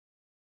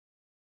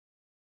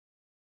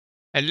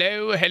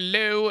Hello,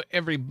 hello,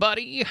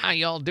 everybody. How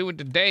y'all doing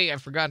today? I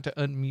forgot to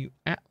unmute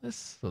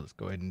Atlas, so let's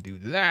go ahead and do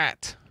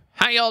that.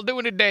 How y'all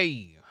doing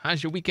today?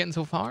 How's your weekend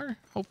so far?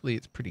 Hopefully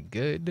it's pretty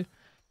good.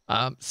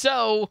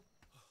 So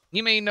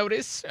you may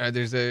notice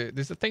there's a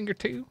thing or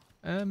two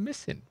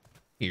missing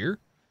here.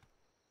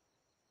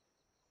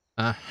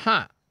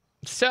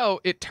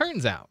 So it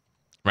turns out,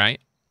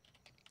 right,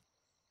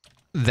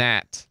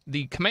 that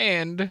the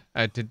command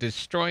to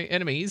destroy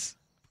enemies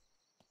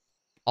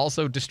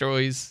also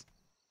destroys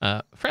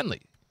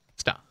friendly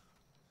stuff.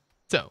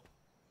 So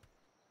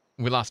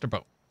we lost our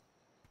boat.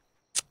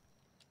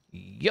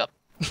 Yup.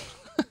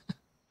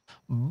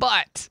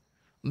 But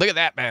look at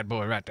that bad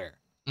boy right there.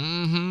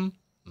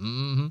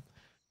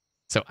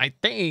 So I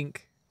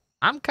think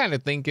I'm kind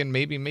of thinking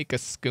maybe make a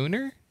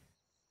schooner.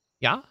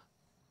 Yeah?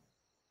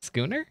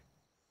 Schooner?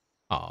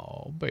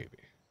 Oh, baby.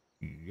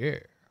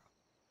 Yeah.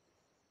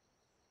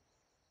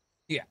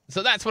 Yeah.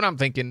 So that's what I'm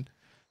thinking.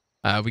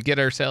 We get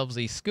ourselves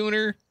a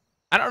schooner.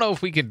 I don't know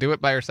if we can do it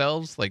by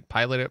ourselves, like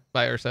pilot it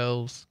by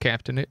ourselves,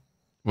 captain it,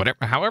 whatever,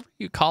 however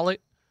you call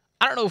it.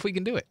 I don't know if we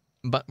can do it,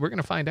 but we're going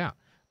to find out.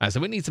 So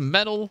we need some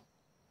metal,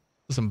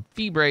 some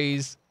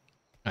fibres.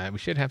 We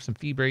should have some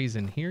fibres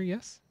in here,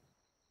 yes?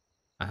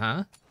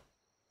 All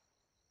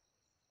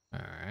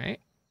right.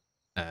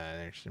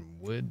 There's some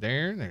wood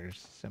there.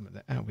 There's some of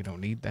that. Oh, we don't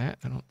need that,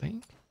 I don't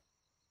think.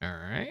 All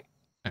right.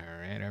 All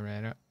right.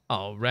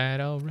 All right.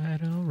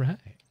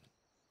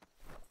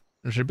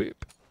 There's a boop.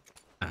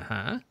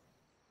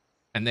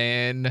 And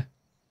then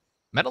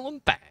metal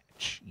and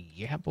thatch.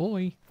 Yeah,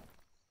 boy.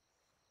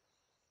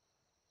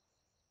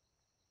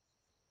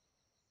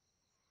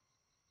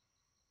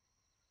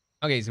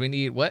 Okay, so we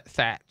need what?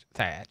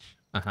 Thatch.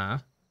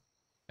 And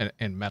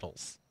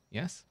metals.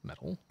 Yes,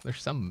 metal. There's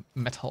some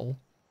metal. Do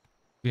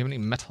we have any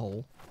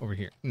metal over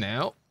here?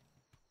 No.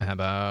 How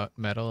about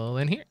metal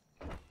in here?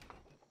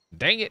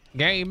 Dang it,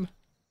 game.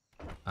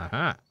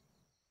 No.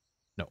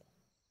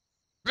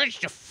 Reach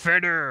the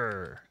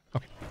feather.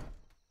 Okay.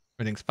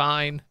 Everything's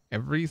fine.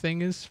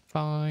 Everything is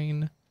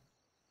fine.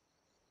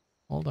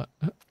 Hold on.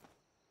 All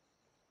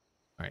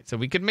right, so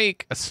we could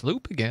make a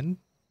sloop again,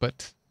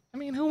 but I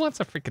mean, who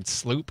wants a freaking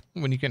sloop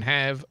when you can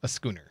have a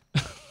schooner?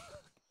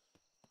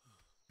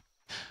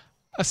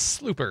 A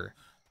slooper.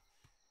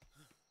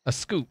 A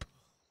scoop.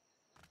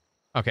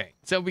 Okay,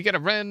 so we gotta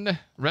run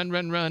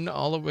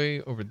all the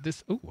way over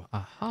this. Ooh,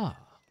 aha.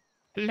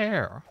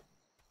 Hello.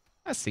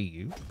 I see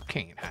you.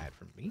 Can't hide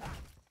from me.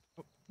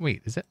 Oh,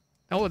 wait, is it?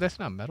 Oh, that's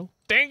not metal.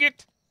 Dang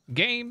it!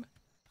 Game.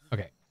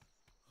 Okay.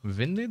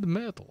 Vinny the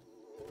metal.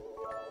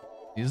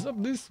 He's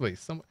up this way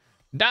somewhere.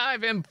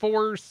 Dive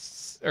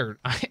M4 or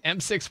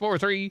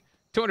M643.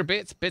 200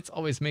 bits. Bits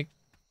always make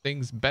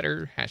things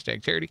better.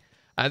 Hashtag charity.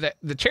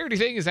 The charity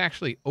thing is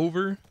actually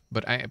over,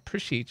 but I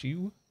appreciate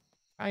you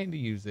trying to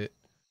use it.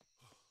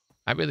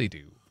 I really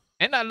do.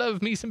 And I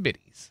love me some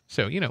biddies.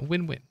 So, you know,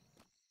 win-win.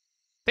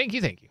 Thank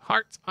you.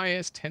 Hearts,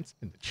 IS, tense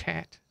in the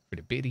chat for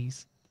the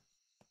biddies.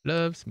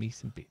 Loves me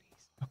some biddies.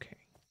 Okay.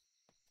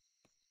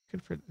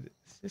 Good for this.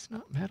 Is this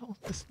not metal?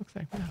 This looks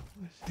like metal.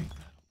 This ain't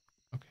metal.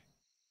 Okay.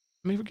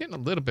 I mean, we're getting a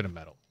little bit of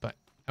metal, but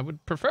I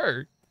would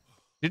prefer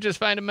to just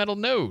find a metal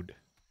node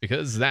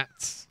because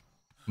that's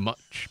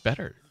much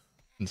better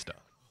and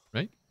stuff,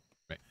 right?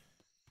 Right.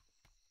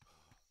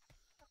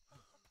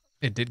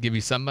 It did give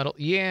you some metal.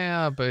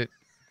 Yeah, but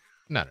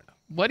no.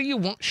 What do you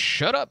want?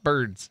 Shut up,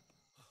 birds.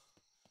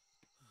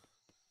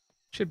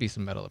 Should be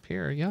some metal up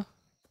here, yeah?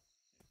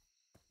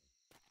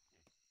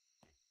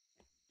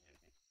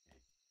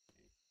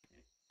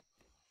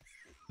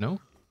 No?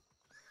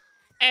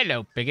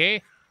 Hello,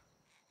 piggy.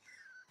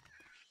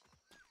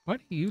 Why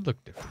do you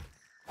look different?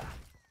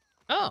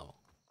 Oh,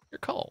 you're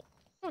coal.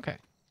 Okay.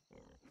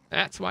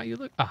 That's why you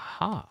look...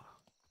 Aha.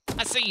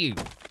 I see you.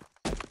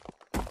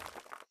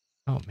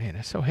 Oh, man,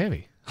 that's so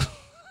heavy.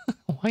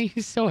 Why are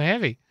you so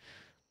heavy?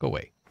 Go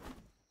away.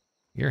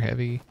 You're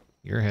heavy.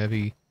 You're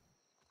heavy.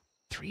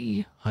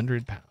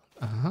 300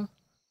 pounds.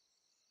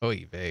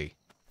 Oy vey.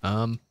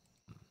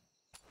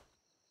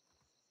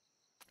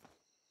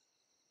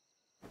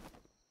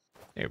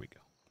 There we go.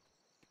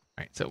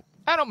 All right, so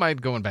I don't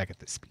mind going back at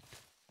this speed.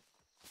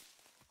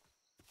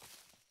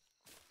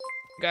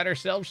 Got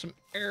ourselves some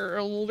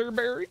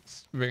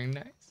elderberries. Very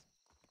nice.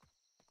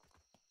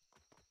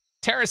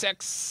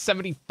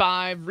 TerraceX75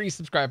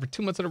 resubscribed for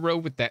 2 months in a row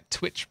with that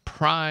Twitch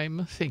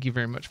Prime. Thank you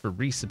very much for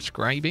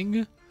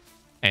resubscribing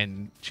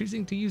and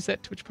choosing to use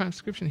that Twitch Prime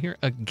subscription here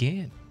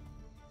again.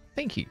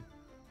 Thank you.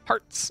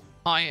 Hearts,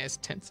 IS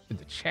tense in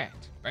the chat.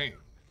 Bang.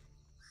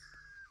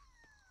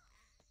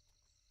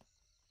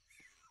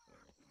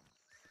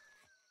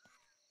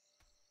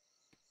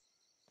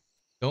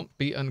 Don't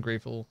be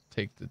ungrateful.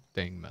 Take the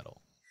dang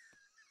metal.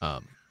 I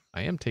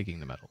am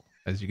taking the metal.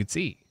 As you can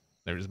see,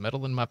 there's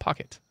metal in my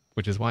pocket,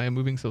 which is why I'm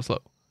moving so slow.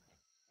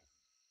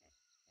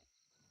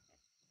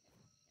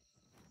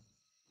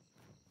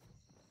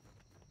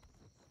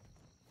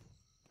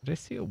 Did I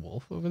see a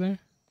wolf over there?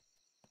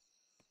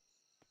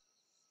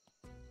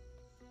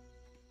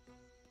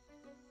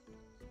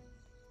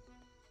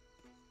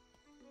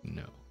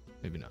 No.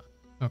 Maybe not.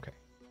 Okay.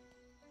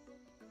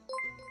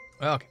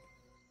 Okay.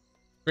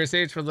 Press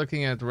H for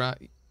looking at the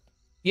right.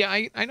 Yeah,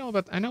 I know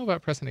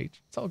about pressing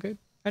H. It's all good.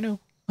 I know.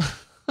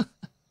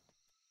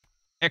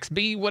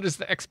 XB, what is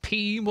the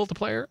XP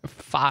multiplier?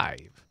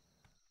 5.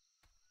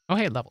 Oh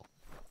hey, level.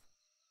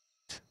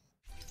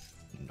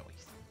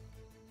 Noise.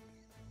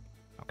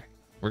 Okay.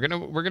 We're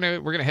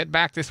gonna head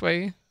back this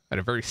way at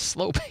a very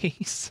slow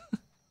pace.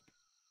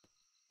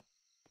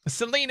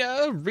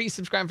 Selena,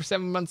 resubscribed for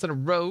 7 months in a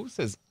row,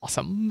 says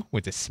awesome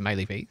with a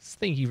smiley face.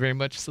 Thank you very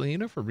much,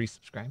 Selena, for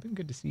resubscribing.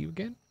 Good to see you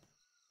again.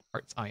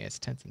 Hearts IS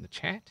tense in the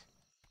chat.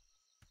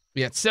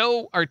 Yeah,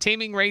 so our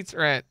taming rates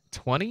are at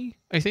 20,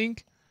 I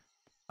think.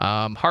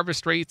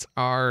 Harvest rates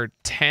are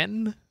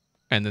 10,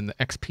 and then the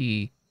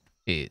XP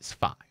is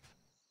 5.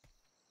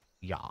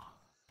 Yeah.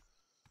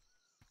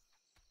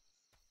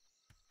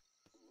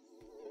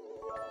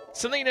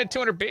 Selena,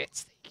 200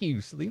 bits. Thank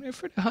you, Selena,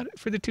 for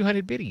the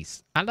 200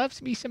 biddies. I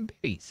love me some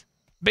biddies.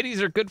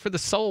 Biddies are good for the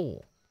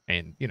soul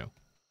and, you know,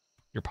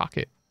 your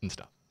pocket and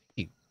stuff.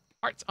 Thank you.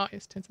 Hearts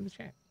IS tense in the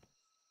chat.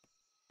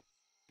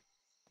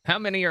 How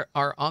many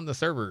are on the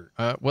server?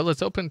 Well,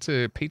 it's open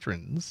to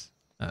patrons.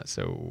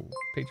 So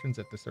patrons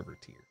at the server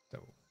tier.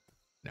 So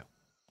no.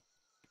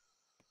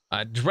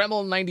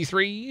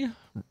 Dremel93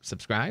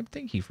 subscribe.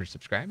 Thank you for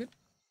subscribing.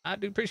 I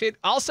do appreciate it.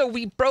 Also,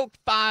 we broke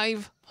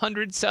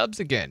 500 subs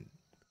again,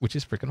 which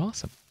is freaking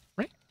awesome.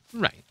 Right?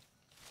 Right.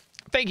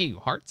 Thank you.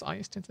 Hearts,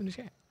 IS tense in the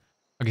chat.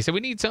 Okay, so we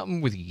need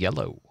something with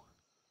yellow.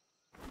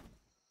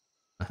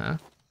 Uh-huh.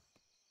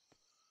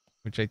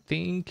 Which I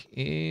think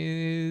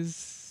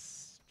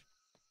is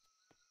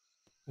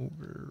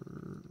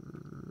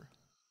over.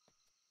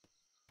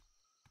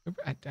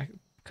 I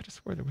could have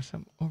swore there was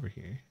some over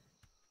here.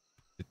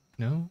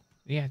 No?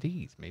 Yeah,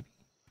 these, maybe.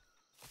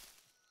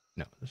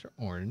 No, those are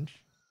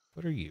orange.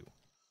 What are you?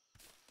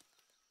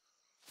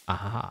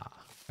 Aha.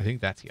 I think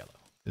that's yellow.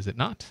 Is it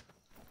not?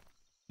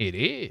 It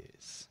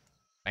is.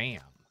 Bam.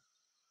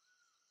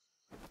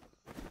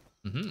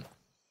 Mm-hmm. All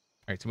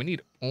right, so we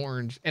need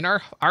orange. And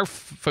our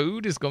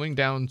food is going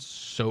down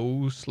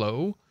so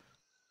slow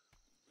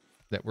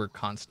that we're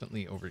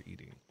constantly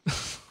overeating.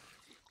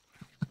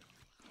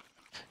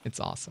 It's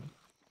awesome.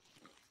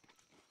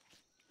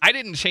 I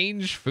didn't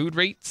change food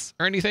rates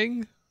or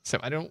anything, so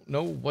I don't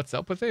know what's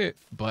up with it,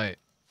 but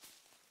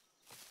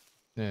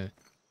yeah.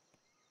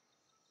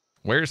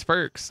 Where's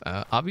Perks?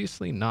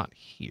 Obviously not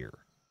here.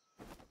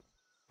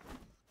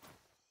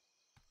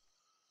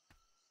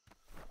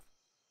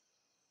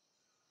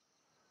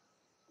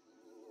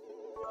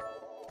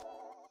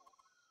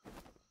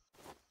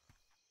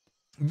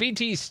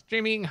 VT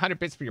streaming, 100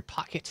 bits for your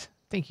pocket.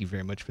 Thank you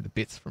very much for the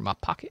bits for my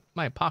pocket.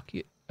 My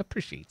pocket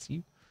appreciates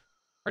you.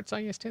 Hearts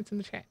IS tense in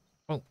the chat.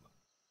 Oh.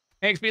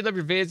 XP, love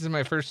your vids. This is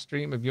my first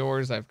stream of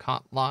yours I've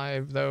caught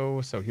live,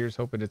 though, so here's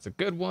hoping it's a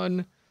good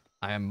one.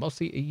 I am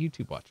mostly a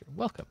YouTube watcher.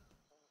 Welcome.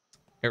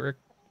 Eric,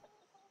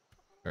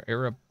 or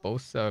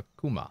Arabosa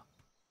Kuma.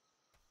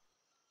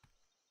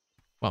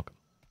 Welcome.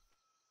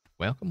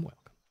 Welcome,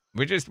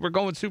 welcome. We're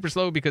going super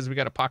slow because we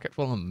got a pocket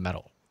full of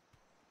metal.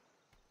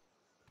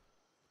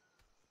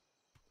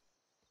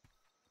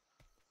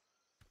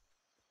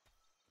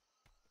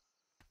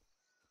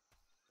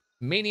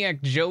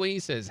 Maniac Joey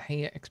says,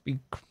 hey,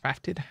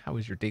 xBCrafted, how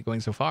is your day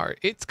going so far?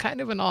 It's kind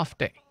of an off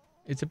day.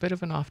 It's a bit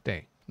of an off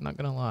day. I'm not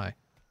going to lie.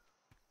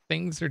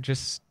 Things are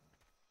just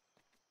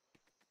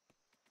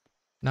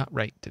not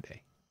right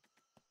today.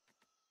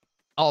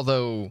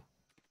 Although,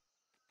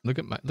 look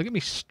at me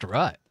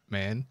strut,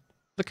 man.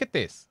 Look at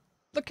this.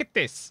 Look at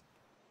this.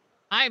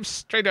 I'm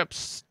straight up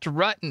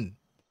strutting.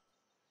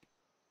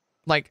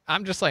 Like,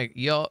 I'm just like,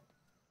 yo,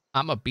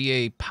 I'm a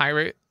BA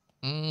pirate.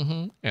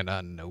 Mm-hmm. And I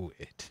know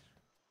it.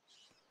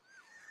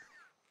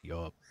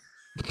 Yup.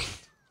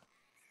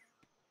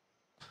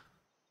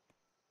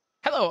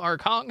 Hello,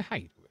 Arkong. How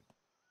you doing?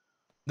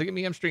 Look at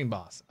me, I'm stream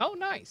boss. Oh,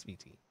 nice,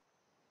 VT.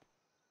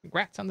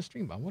 Congrats on the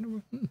stream boss.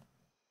 Wonder.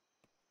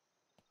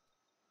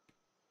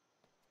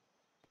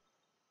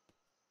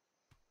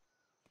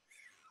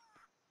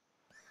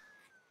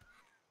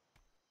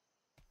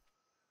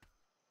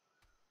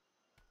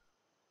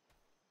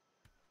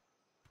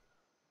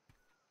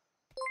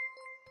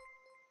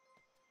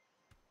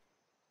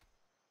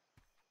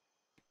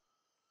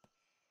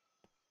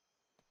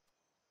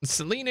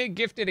 Selena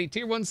gifted a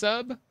tier 1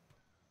 sub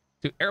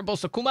to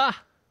Arabosa Kuma.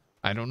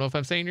 I don't know if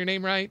I'm saying your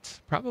name right.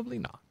 Probably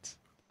not.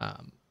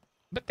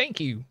 But thank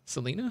you,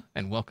 Selena,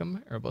 and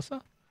welcome, Arabosa.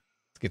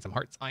 Let's get some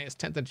hearts. IS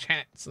 10th in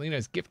chat. Selena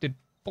has gifted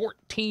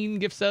 14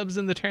 gift subs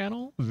in the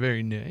channel.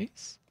 Very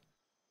nice.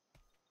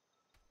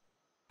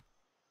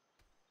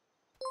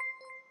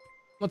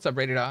 What's up,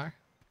 Rated R?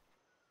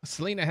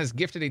 Selena has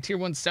gifted a tier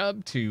 1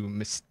 sub to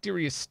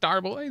Mysterious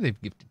Starboy.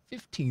 They've gifted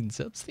 15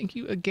 subs. Thank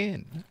you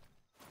again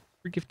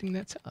for gifting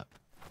that sub.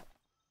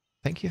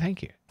 Thank you,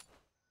 thank you.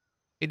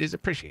 It is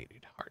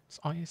appreciated. Hearts,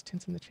 IS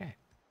tints in the chat.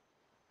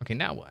 Okay,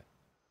 now what?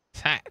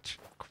 Thatch.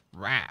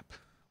 Crap.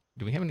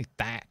 Do we have any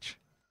thatch?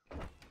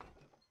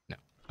 No.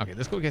 Okay,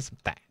 let's go get some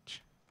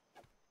thatch.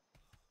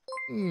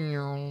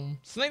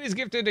 Selena's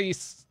gifted a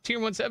tier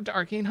 1 sub to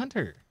Arcane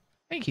Hunter.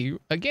 Thank you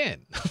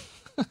again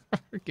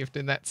for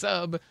gifting that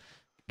sub.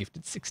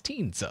 Gifted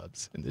 16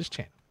 subs in this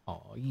channel.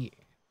 Oh yeah.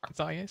 Hearts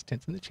all yes,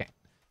 tents in the chat.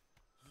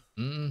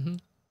 Mm-hmm.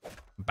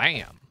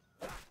 Bam.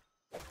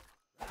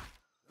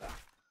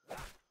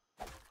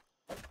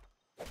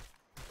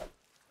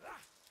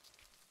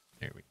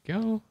 There we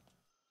go.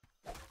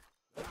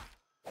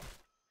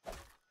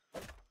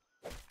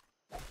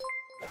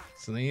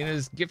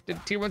 Selena's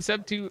gifted tier 1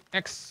 sub to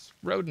X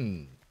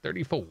Roden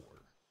 34.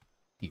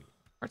 You.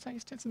 Hearts all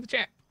yes, tents in the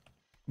chat.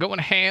 Going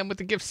ham with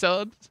the gift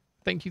subs.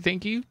 Thank you,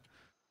 thank you.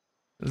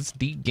 Let's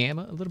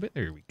de-gamma a little bit.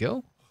 There we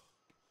go.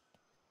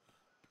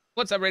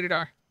 What's up, Rated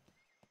R?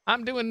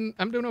 I'm doing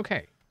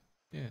okay.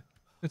 Yeah.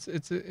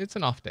 It's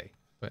an off day,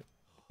 but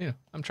you know,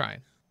 I'm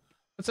trying.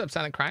 What's up,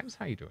 Silent Crimes?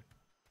 How you doing?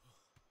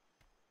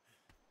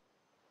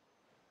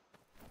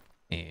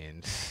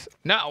 And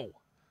no,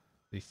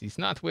 this is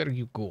not where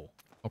you go.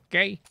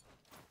 Okay?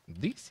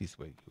 This is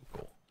where you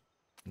go.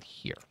 And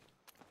here.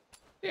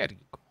 There you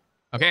go.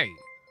 Okay.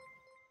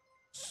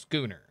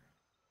 Schooner.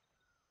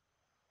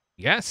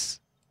 Yes.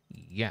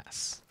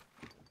 Yes.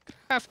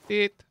 Craft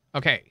it.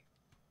 Okay.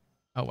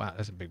 Oh wow,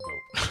 that's a big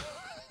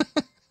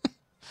boat.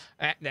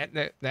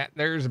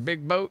 There's a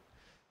big boat.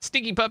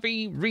 Sticky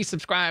Puppy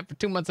resubscribed for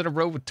 2 months in a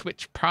row with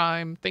Twitch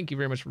Prime. Thank you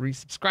very much for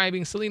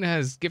resubscribing. Selena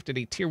has gifted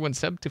a tier 1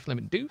 sub to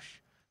Fleming Douche.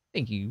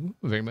 Thank you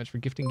very much for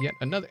gifting yet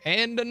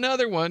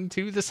another one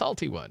to the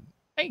Salty One.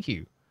 Thank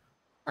you.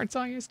 Hearts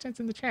all yes, tents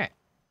in the chat.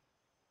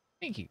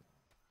 Thank you.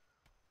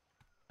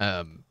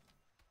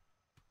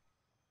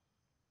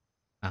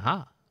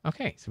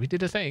 Okay, so we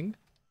did a thing.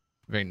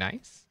 Very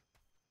nice.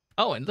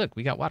 Oh, and look,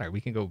 we got water.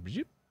 We can go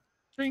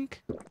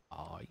drink.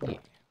 Oh, yeah.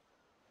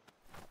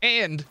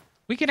 And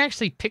we can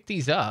actually pick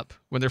these up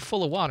when they're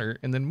full of water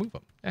and then move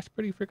them. That's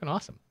pretty freaking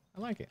awesome.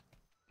 I like it.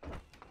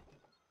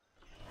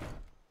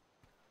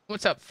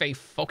 What's up, Faye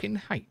Falcon?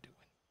 How you doing?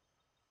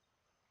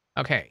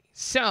 Okay,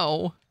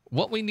 so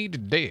what we need to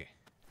do.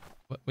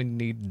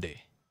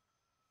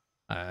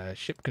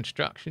 Ship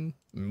construction,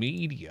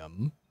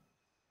 medium,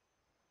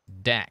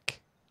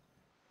 deck.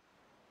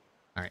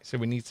 All right, so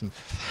we need some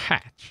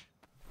thatch.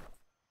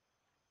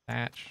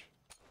 Thatch,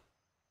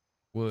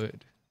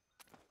 wood,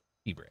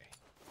 eBay.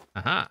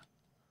 Aha.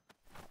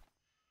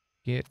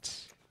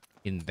 Get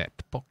in that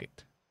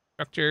pocket.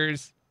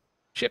 Structures,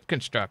 ship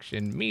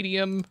construction,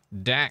 medium,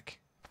 deck,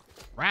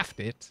 craft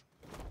it,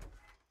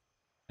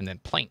 and then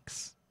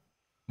planks.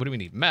 What do we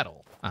need?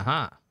 Metal.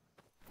 Aha.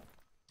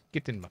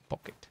 Get in my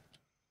pocket.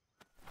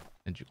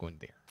 And you go in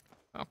there.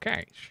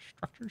 Okay.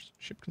 Structures,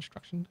 ship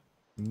construction,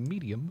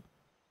 medium,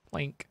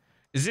 plank.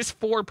 Is this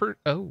 4 per...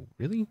 Oh,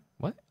 really?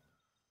 What?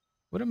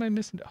 What am I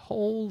missing?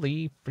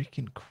 Holy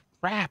freaking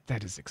crap,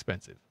 that is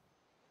expensive.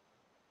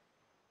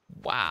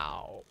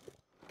 Wow.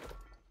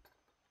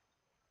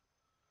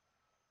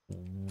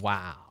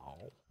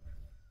 Wow.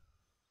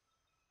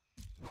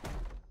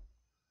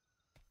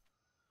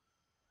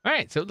 All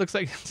right, so it looks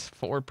like it's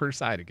 4 per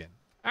side again.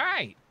 All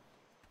right.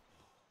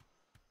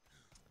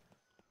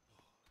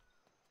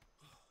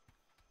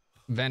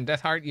 Van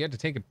Deathheart, you had to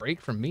take a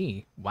break from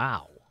me.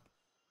 Wow.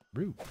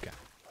 Rude guy.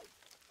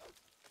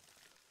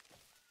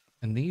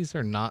 And these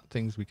are not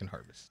things we can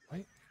harvest,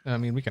 right? I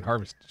mean, we can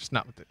harvest, just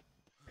not with the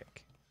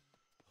pick.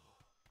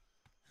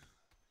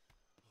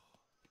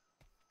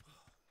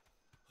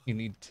 You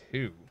need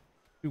 2.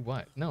 Do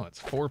what? No, it's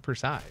 4 per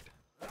side.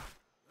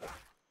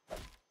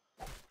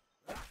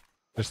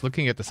 Just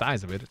looking at the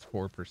size of it, it's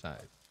 4 per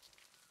side.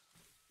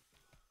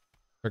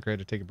 Quicker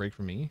to take a break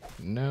from me?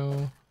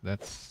 No,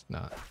 that's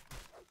not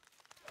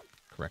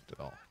correct at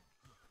all.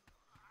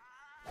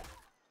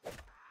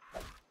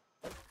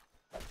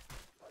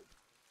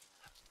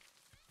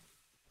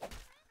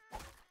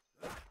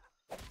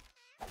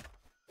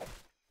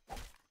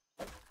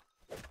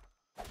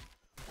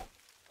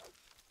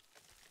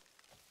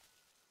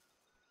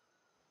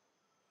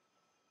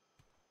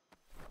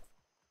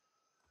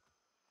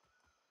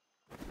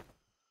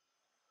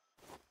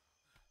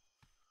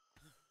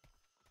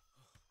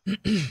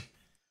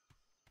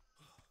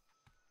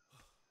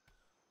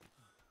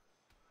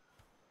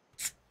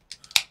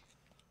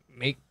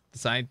 Make the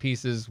side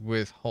pieces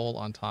with hole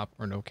on top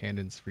or no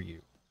cannons for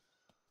you.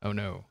 Oh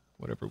no,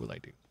 whatever will I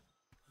do?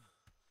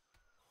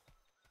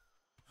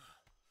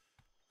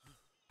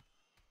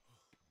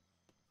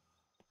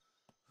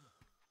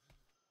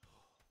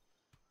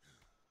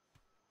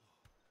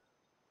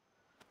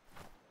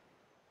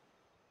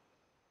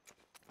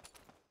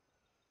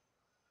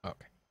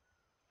 Okay.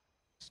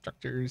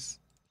 Structures,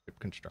 ship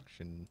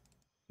construction,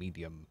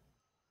 medium,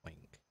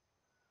 plank.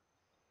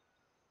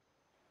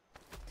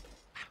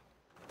 Wow.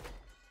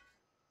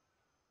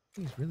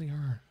 These really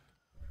are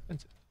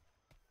expensive.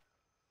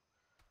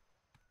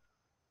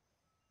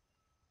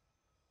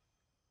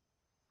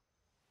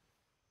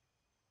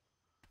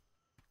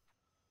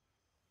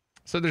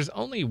 So there's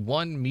only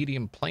one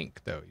medium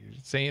plank, though. You're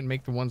saying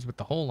make the ones with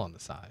the hole on the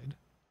side.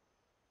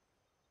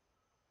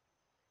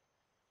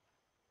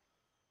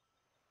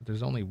 But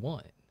there's only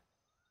one.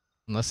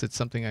 Unless it's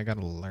something I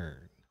gotta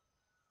learn.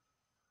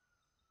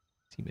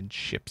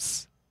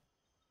 Teamships.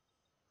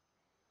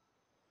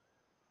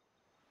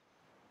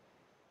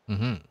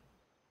 Mm-hmm.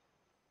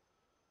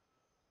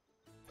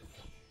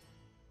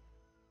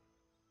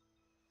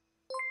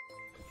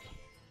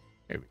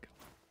 There we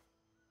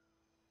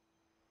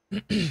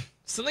go.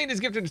 Selena's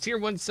gifted a tier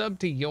 1 sub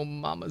to Yo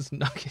Mama's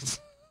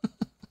Nuggets.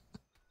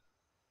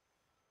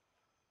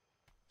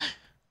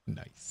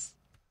 Nice.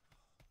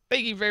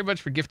 Thank you very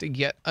much for gifting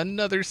yet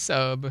another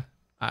sub.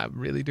 I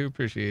really do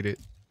appreciate it.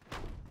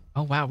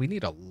 Oh, wow. We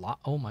need a lot.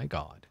 Oh, my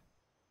God.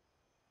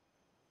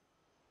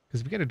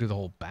 Because we got to do the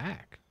whole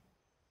back.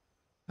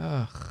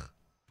 Ugh.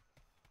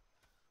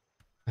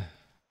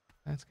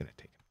 That's going to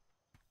take it.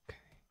 Okay.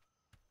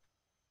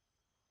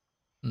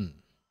 Hmm.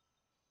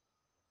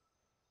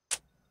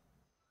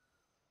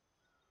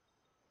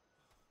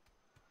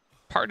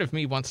 Part of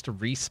me wants to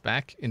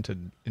respec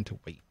into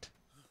weight.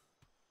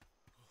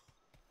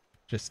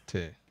 Just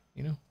to,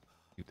 you know,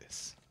 do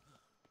this.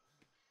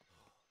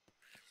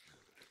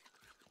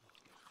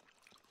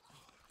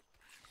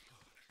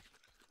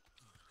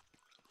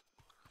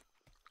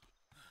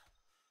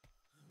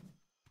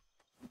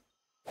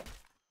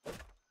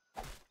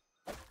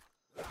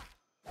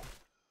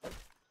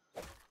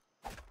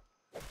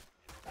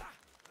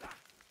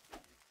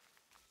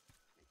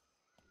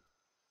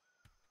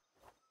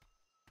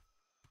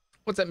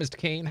 What's up, Mr.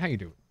 Kane? How you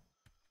doing?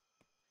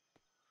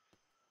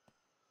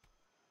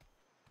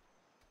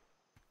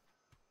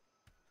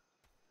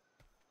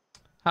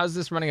 How's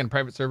this running on a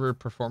private server?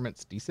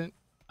 Performance decent?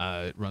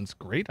 It runs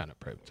great on a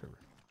private server.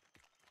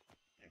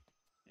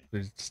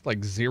 There's just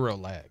like zero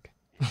lag.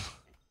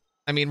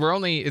 I mean,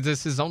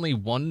 this is only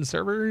one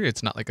server.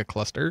 It's not like a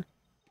cluster.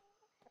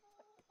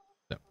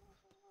 So.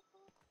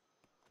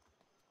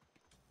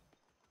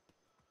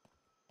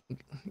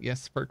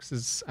 Yes, Perks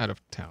is out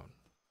of town.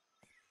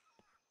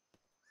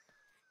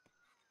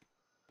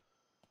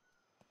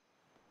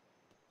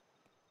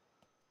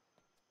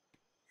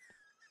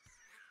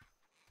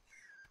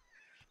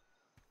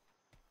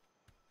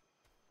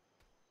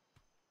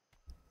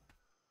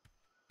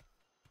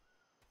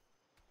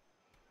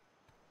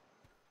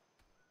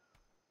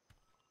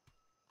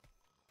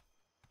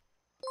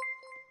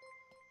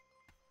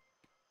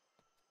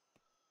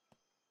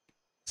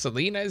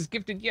 Selena has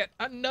gifted yet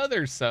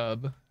another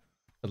sub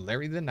to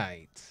Larry the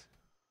Knight.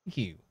 Thank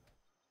you.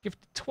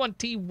 Gifted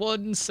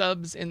 21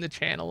 subs in the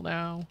channel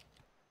now.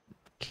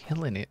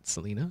 Killing it,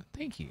 Selena.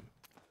 Thank you.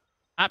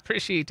 I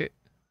appreciate it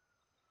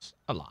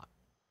a lot.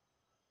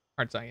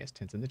 Hearts IS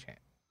 10s in the chat.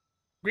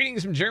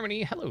 Greetings from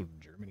Germany. Hello,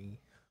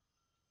 Germany.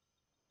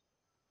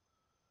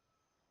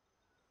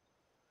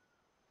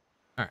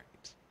 All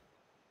right.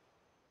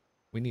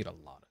 We need a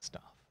lot of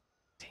stuff.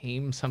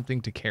 Tame something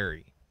to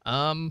carry.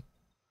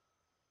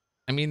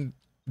 I mean,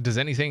 does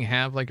anything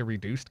have like a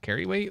reduced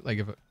carry weight?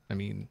 Like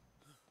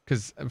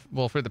because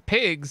well, for the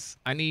pigs,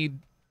 I need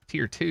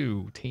tier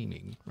 2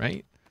 taming,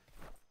 right?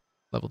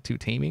 Level 2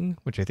 taming,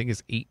 which I think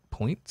is 8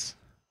 points,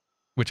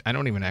 which I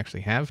don't even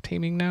actually have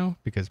taming now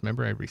because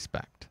remember I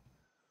respect.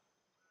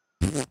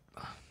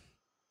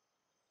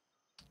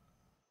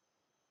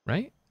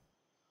 Right?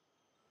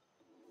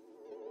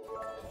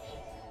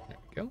 There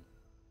we go.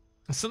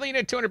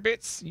 Selena, 200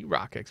 bits. You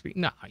rock, XP.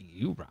 Nah,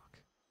 you rock.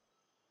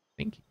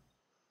 Thank you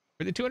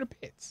for the 200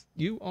 bits.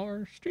 You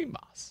are stream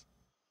boss.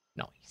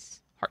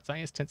 Nice. Heart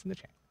science tense in the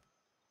chat.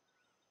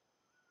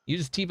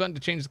 Use T button to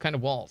change the kind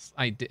of walls.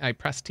 I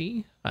press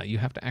T. You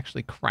have to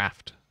actually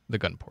craft the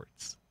gun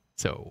ports.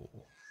 So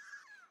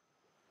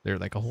they're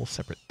like a whole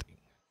separate thing.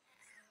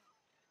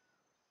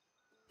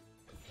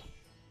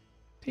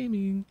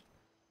 Taming.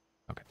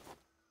 Okay.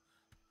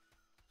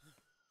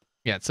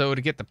 Yeah, so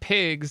to get the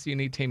pigs, you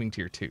need taming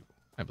tier 2,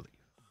 I believe.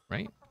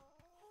 Right?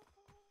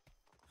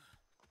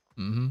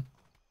 Mm-hmm.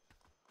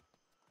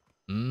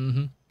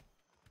 Mm-hmm.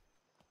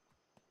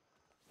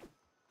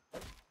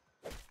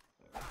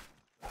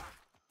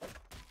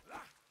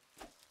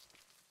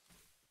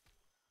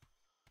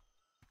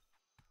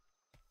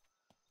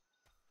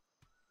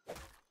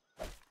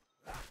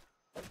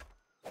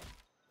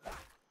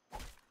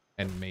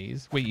 And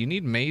maize. Wait, you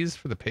need maize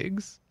for the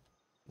pigs?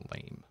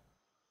 Lame.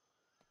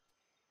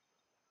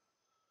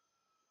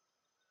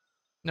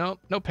 No,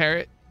 no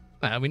parrot.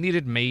 We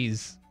needed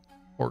maize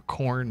or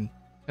corn,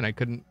 and I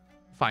couldn't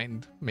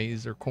find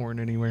maize or corn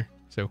anywhere.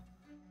 So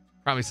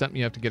probably something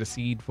you have to get a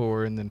seed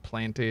for and then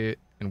plant it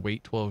and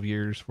wait 12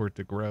 years for it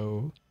to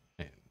grow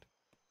and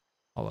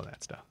all of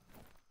that stuff.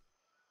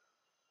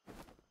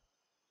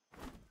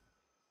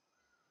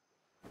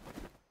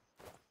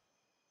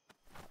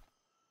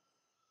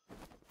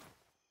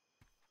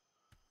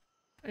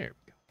 There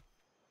we go.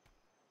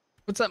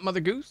 What's up,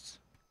 Mother Goose?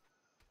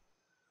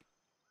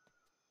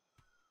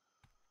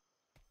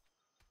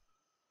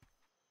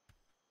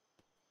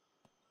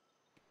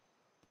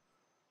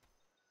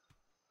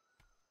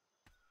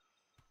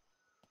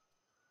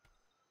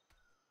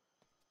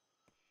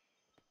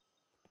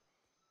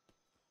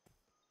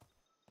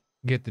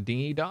 Get the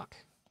dinghy dock?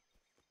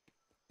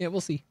 Yeah,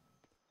 we'll see.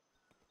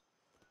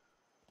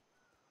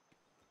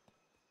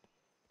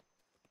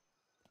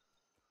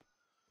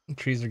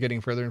 Trees are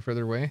getting further and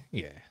further away.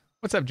 Yeah.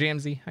 What's up,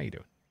 Jamsy? How you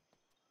doing?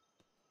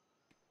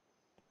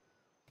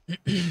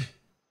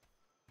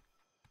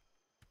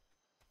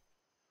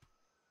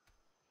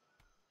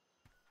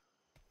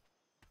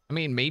 I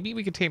mean, maybe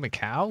we could tame a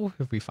cow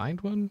if we find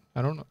one.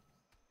 I don't know.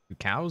 Do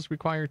cows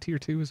require tier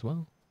 2 as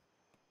well?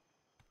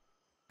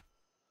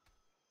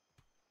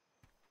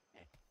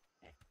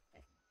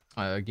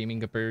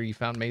 Gaming Gupper, you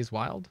found Maze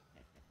Wild?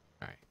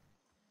 Alright.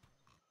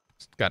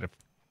 Just gotta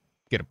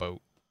get a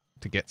boat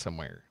to get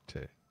somewhere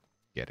to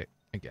get it,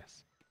 I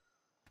guess.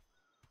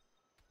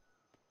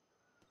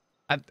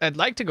 I'd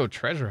like to go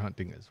treasure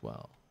hunting as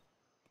well.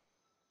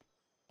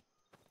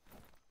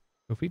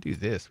 If we do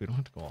this, we don't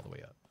have to go all the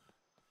way up.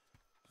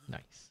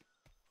 Nice.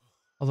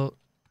 Although,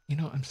 you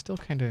know, I'm still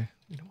kind of...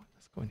 You know what?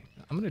 Let's go in here.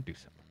 I'm going to do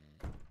something.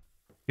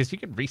 Because you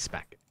can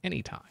respec it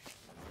anytime,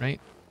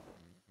 right?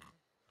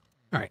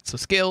 Alright, so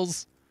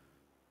skills.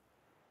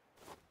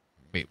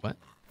 Wait, what?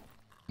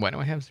 Why do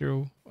I have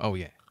 0? Oh,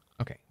 yeah.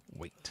 Okay,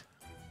 wait.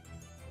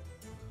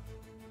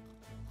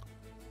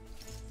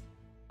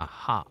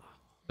 Aha.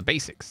 The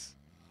basics.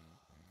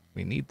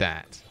 We need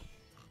that.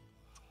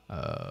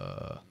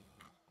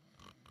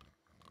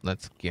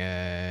 Let's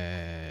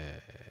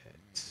get...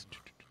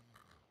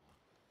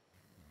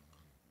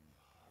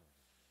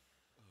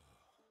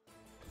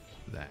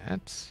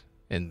 that.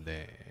 And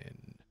then...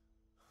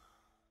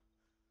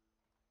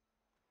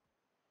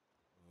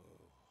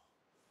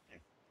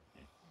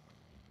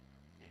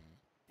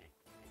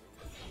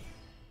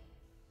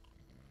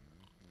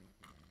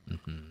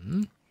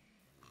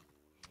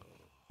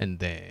 And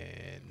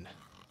then...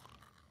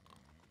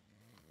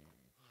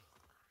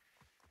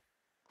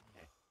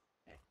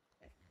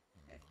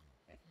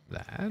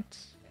 that.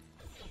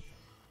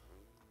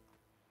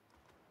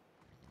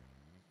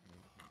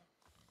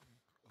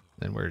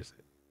 Then where is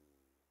it?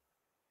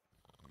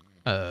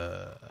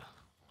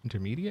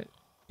 Intermediate?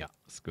 Yeah,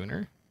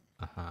 schooner.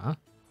 Uh-huh.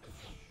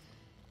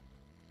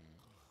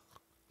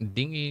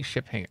 Dinghy,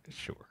 ship hangar.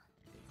 Sure.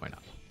 Why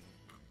not?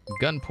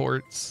 Gun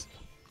ports.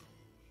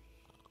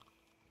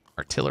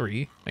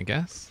 Artillery, I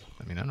guess.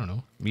 I mean, I don't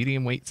know.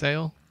 Medium weight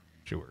sail?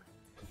 Sure.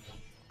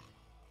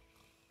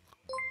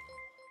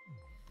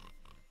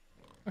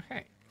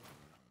 Okay.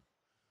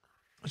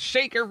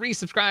 Shaker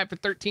resubscribed for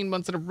 13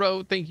 months in a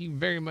row. Thank you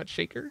very much,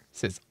 Shaker.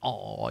 Says,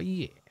 "Oh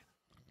yeah."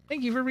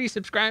 Thank you for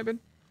resubscribing.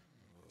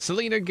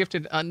 Selena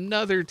gifted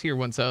another tier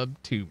 1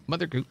 sub to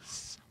Mother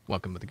Goose.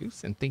 Welcome, Mother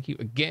Goose. And thank you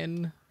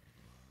again,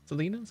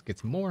 Selena. Let's get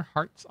some more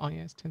hearts on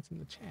your ass tents in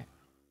the chat.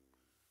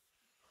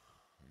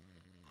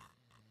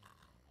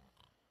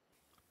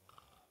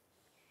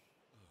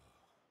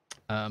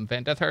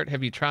 Van Deathheart,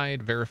 have you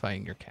tried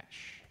verifying your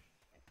cache?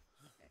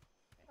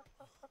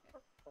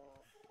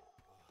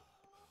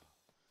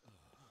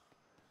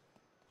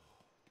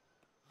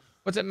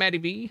 What's up, Maddie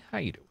B? How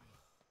you doing?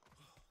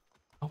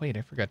 Oh, wait,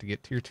 I forgot to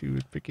get tier 2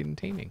 freaking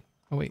taming.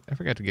 Oh, wait, I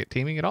forgot to get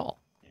taming at all.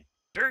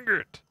 Dang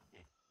it!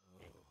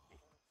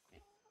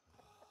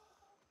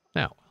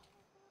 Now,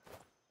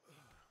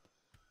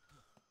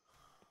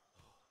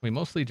 we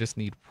mostly just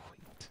need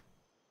weight.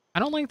 I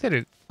don't like that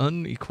it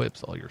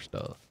unequips all your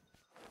stuff.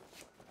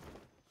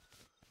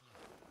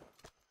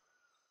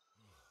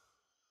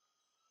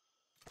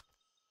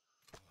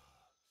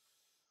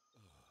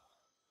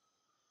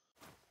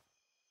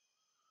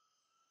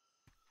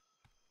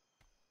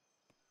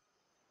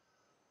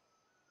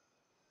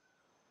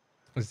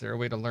 Is there a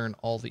way to learn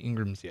all the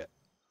Ingrams yet?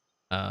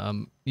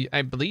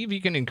 I believe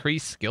you can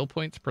increase skill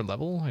points per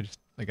level.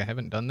 I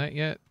haven't done that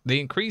yet. They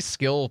increase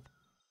skill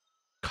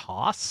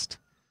cost.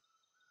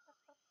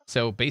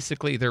 So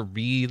basically they're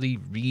really,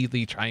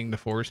 really trying to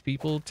force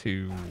people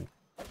to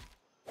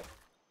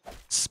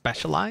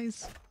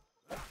specialize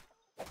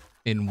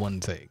in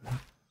one thing,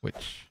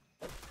 which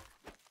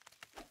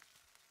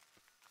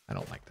I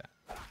don't like that.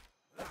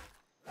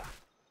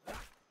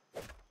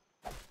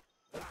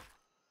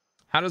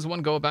 How does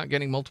one go about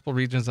getting multiple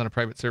regions on a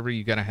private server?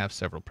 You gotta have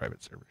several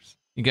private servers.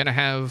 You gotta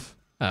have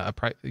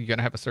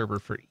a server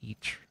for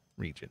each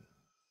region.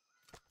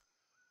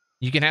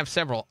 You can have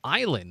several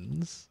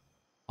islands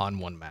on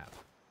one map,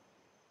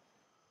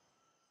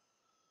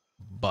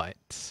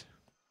 but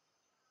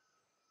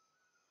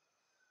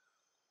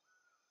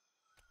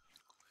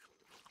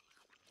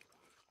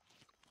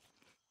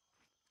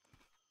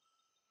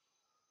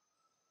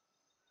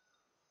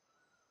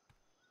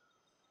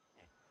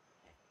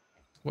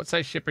what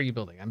size ship are you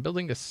building? I'm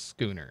building a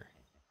schooner,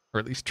 or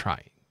at least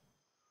trying.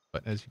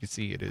 But as you can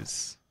see, it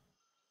is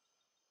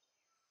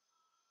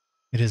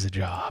a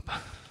job.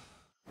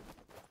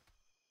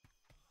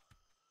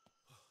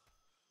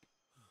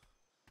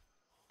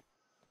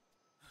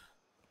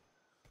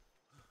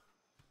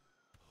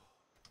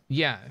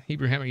 Yeah,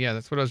 Hebrew Hammer. Yeah,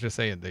 that's what I was just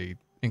saying. They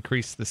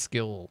increase the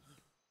skill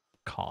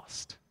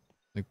cost,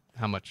 like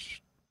how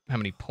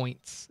many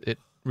points it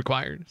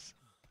requires.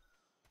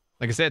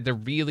 Like I said, they're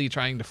really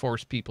trying to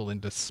force people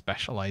into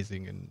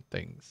specializing in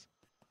things.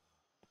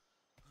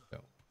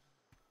 So,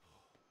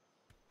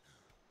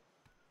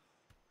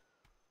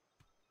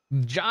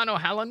 John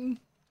O'Halloran,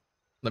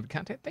 love your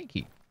content. Thank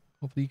you.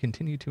 Hopefully you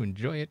continue to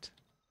enjoy it.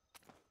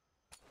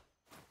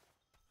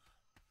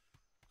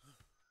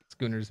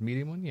 Schooner's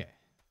medium one, yeah.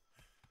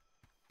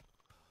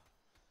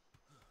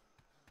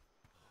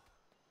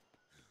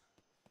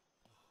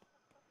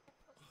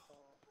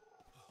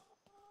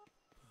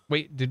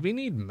 Wait, did we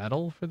need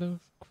metal for those?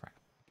 Crap.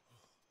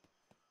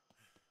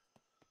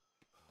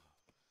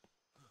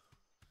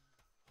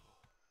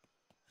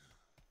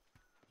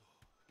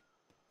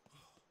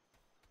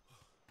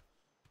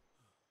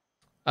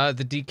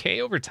 The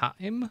decay over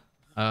time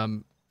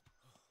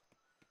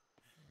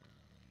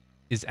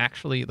is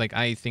actually, like,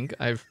 I think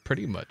I've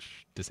pretty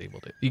much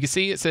disabled it. You can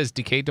see it says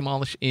decay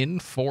demolish in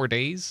 4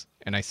 days,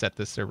 and I set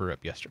this server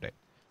up yesterday.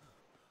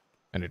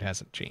 And it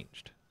hasn't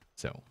changed.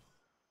 So.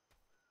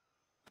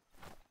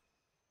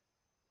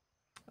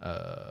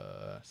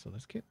 So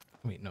let's get,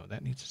 wait, no,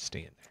 that needs to stay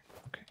in there.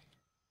 Okay.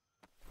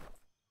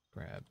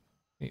 Grab,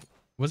 wait,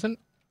 wasn't,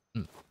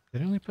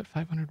 did I only put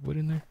 500 wood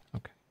in there?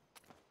 Okay.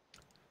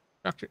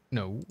 Structure,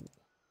 no.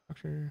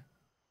 Structure,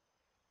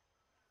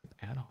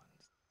 add-ons.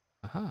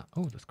 Aha,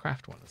 oh, this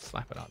craft one, let's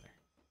slap it on there.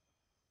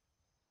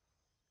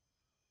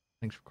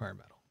 Things require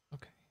metal,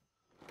 okay.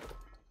 Can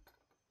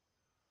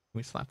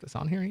we slap this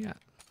on here yet?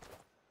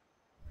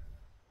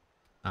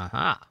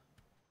 Aha.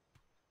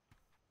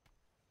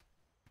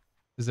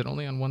 Is it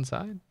only on one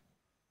side?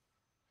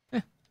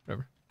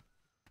 Whatever.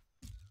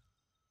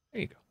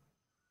 There you go.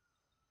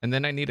 And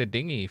then I need a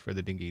dinghy for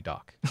the dinghy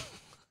dock.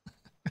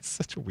 It's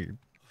such a weird.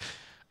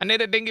 I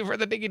need a dinghy for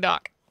the dinghy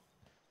dock.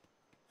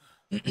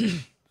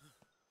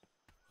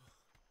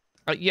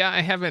 Yeah,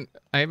 I haven't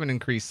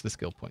increased the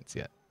skill points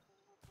yet.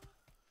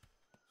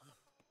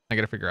 I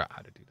gotta figure out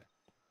how to do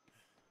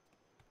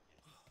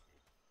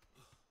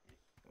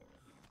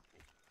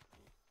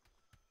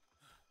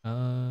that.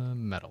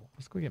 Metal.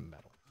 Let's go get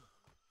metal.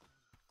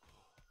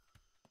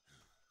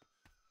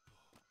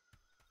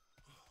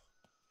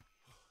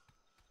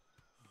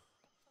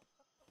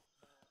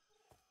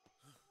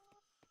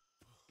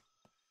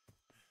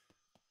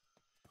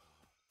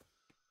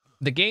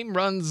 The game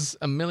runs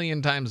a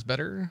million times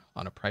better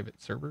on a private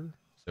server,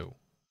 so.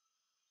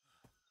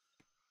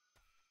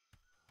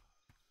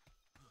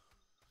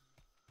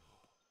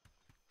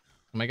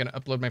 Am I going to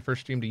upload my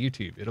first stream to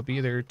YouTube? It'll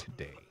be there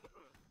today.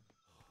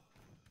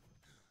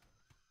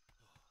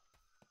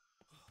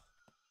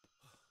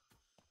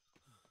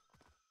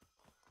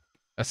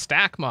 A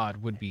stack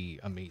mod would be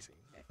amazing,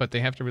 but they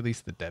have to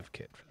release the dev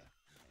kit for that.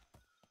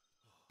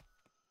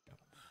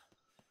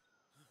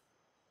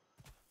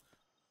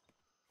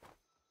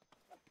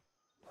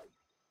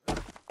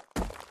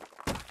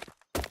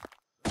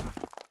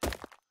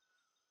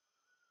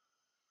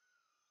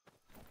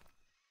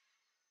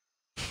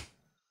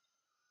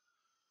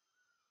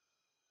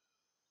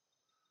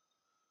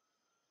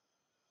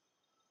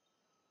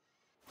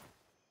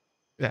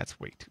 That's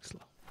way too slow.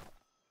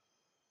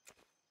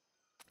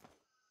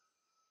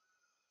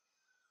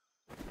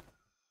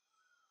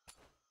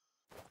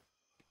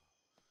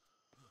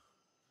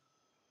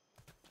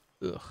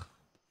 Ugh.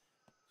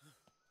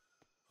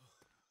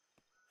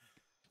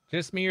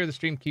 Just me or the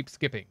stream keeps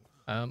skipping?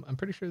 I'm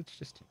pretty sure it's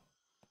just you.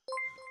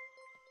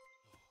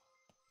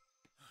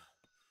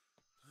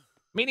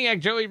 Maniac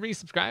Joey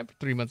resubscribed for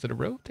 3 months in a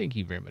row. Thank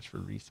you very much for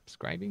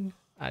resubscribing.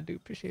 I do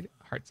appreciate it.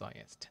 Hearts all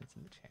yes, tense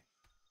in the chat.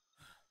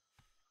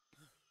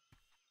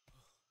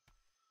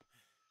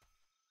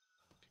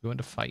 Go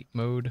into fight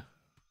mode.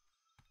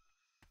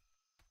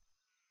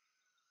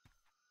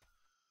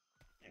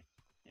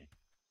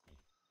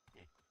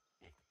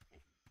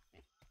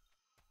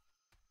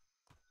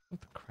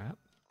 What the crap?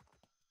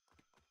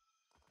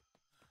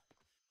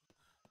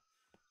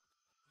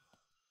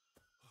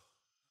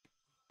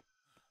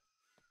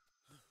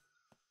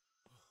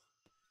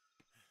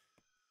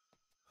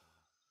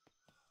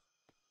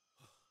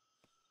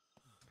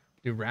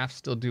 Do rafts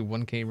still do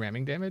 1k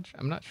ramming damage?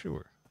 I'm not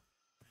sure.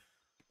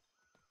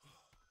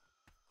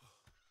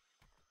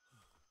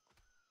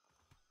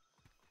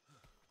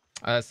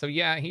 So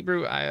yeah,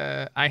 Hebrew,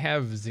 I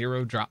have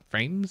 0 drop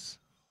frames.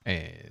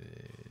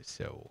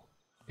 So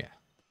yeah.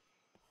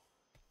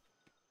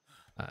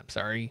 I'm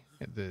sorry,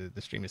 the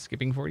stream is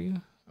skipping for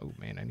you. Oh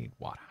man, I need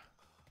water.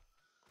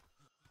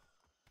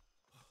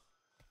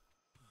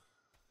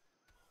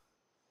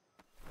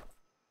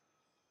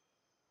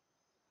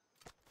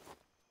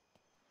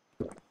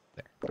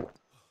 There.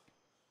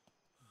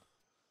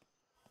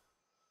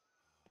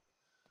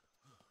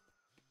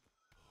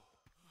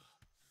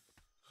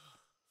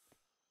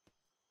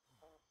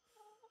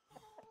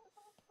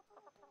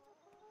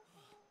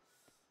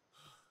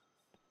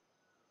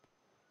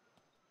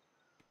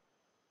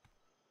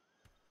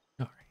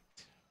 All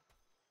right.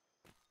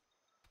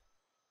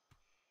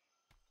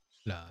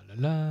 La la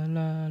la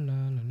la la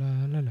la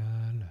la la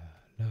la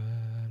la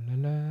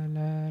la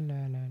la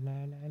la la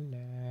la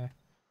la.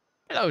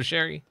 Hello,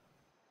 Sherry.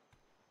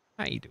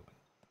 How you doing?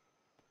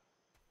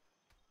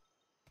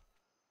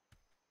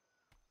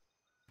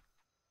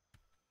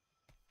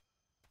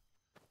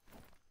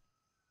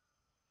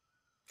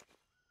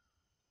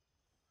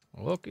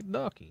 Okie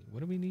dokie. What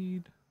do we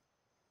need?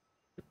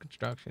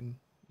 Construction.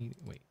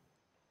 Wait.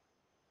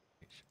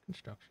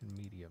 Construction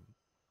medium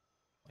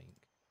plank.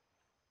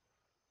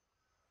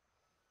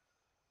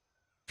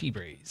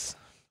 Fibres.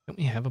 Don't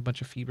we have a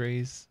bunch of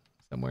fibres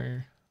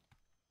somewhere?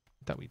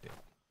 I thought we did.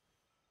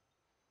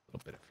 A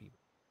little bit of fibre.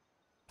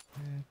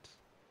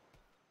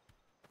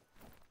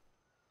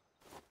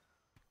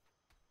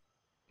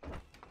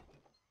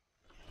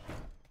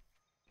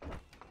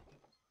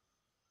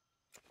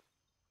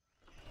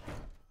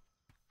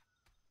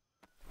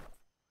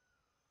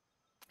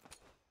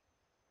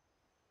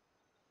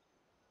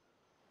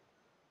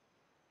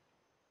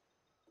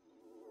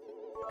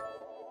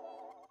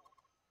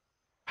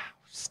 Wow,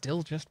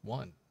 still just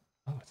one.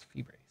 Oh, it's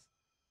fibres.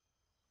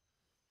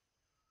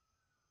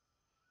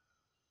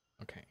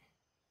 Okay.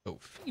 Oh,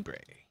 fibre.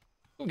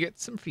 We'll get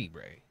some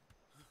fibre.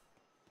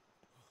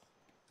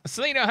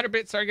 Selena, 100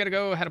 bits. Sorry, gotta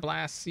go. Had a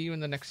blast. See you in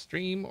the next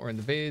stream or in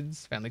the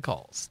vids. Family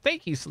calls.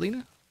 Thank you,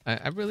 Selena.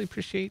 I really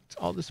appreciate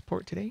all the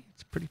support today.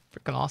 It's pretty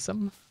freaking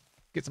awesome.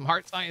 Get some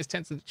hearts, eyes,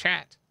 tents in the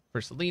chat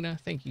for Selena.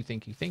 Thank you,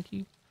 thank you, thank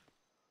you.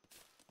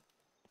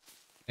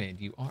 And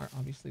you are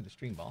obviously the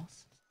stream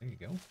boss. There you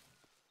go.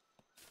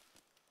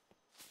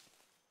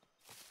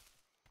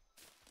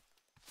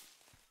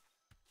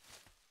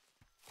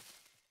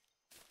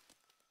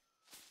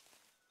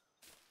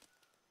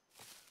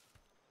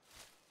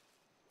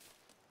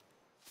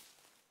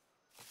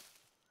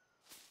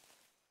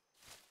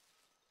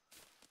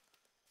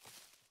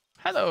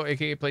 Hello,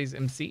 aka Plays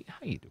MC.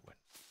 How you doing?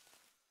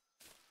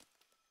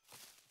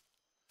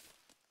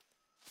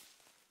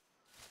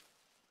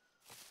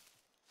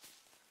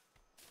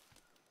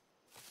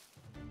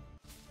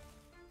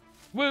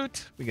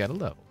 Woot! We got a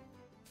level.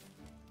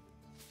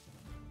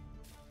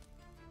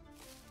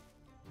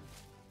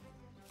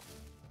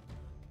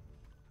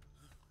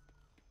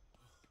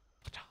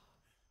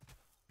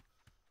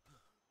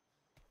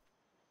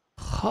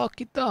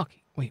 Hockey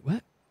docky. Wait,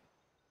 what?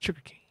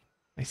 Sugarcane.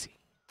 I see.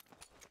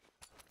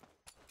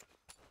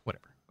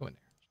 Whatever. Go in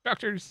there.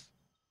 Structures.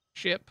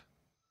 Ship.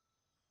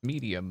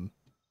 Medium.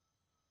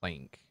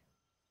 Plank.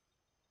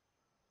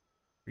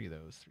 3 of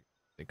those. 3.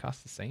 They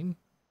cost the same?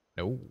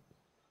 No.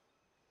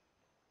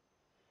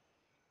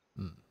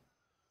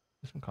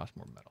 This one costs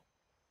more metal.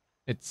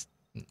 It's...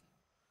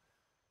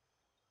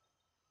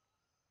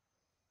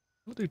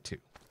 We'll do 2.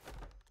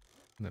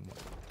 And then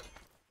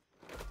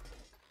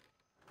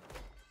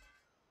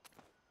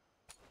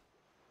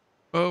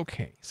 1.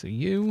 Okay, so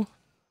you...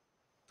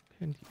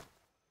 And you.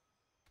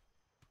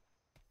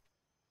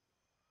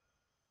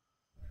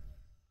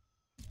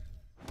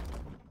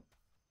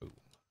 Boom.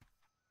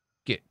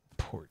 Get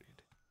ported.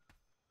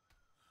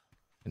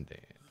 And then...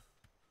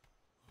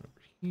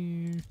 Over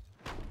here...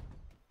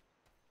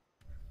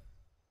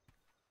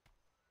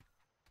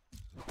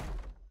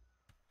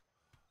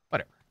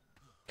 Whatever.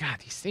 God,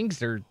 these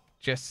things are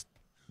just...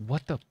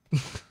 What the...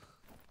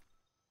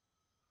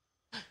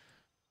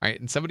 Alright,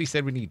 and somebody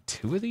said we need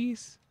 2 of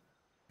these?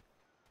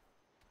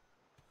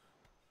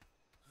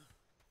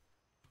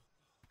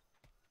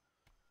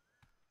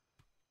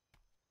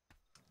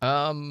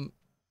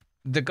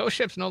 The ghost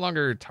ship's no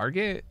longer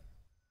target?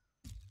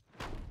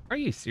 Are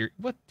you serious?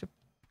 What the...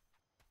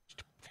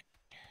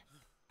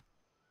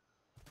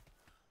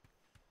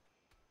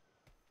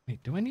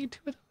 Wait, do I need 2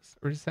 of those?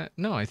 Or is that...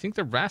 No, I think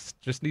the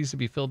rest just needs to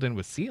be filled in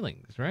with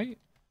ceilings, right?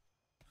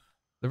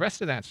 The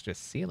rest of that's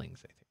just ceilings,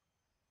 I think.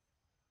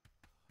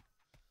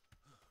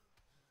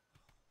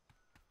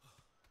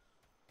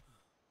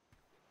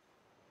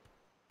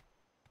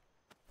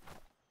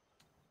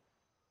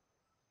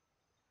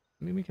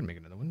 I mean, we can make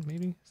another one,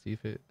 maybe. See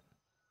if it...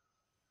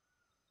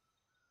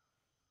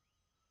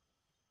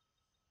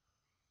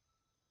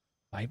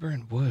 Fiber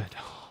and wood.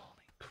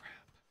 Holy crap.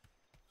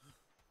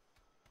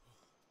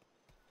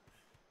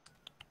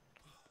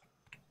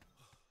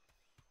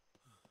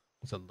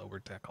 It's a lower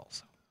deck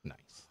also.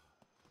 Nice.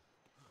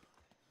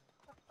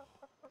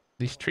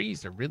 These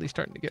trees are really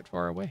starting to get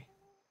far away.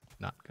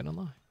 Not gonna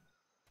lie.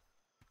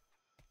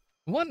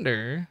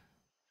 Wonder...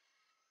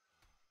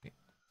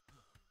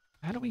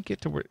 How do we get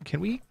to where... Can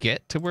we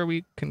get to where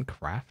we can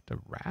craft a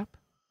wrap?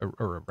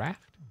 Or a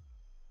raft?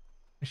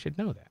 I should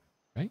know that,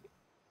 right?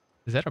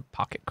 Is that a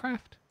pocket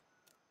craft?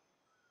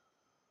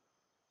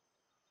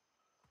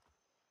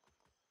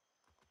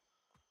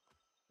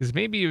 Because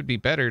maybe it would be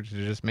better to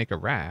just make a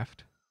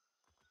raft.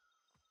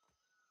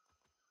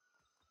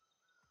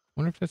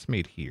 Wonder if that's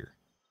made here.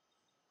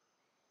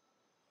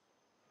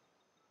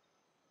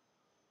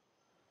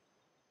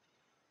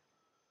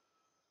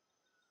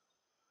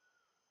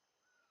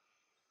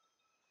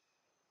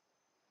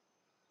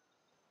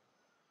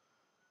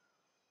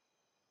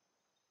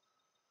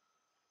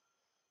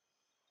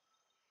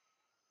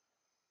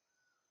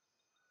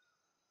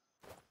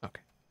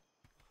 Okay.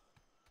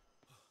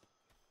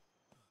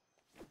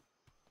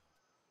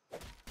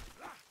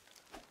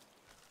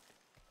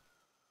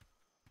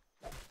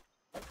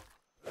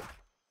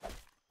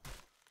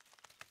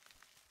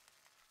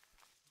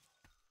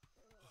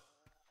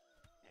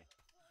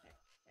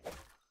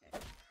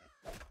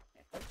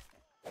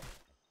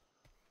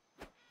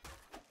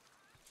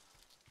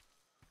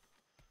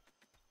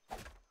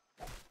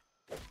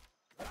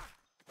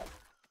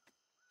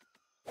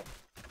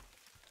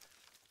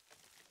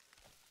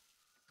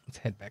 Let's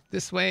head back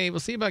this way.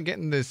 We'll see about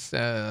getting this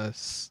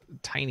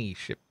tiny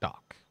ship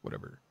dock,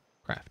 whatever,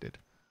 crafted.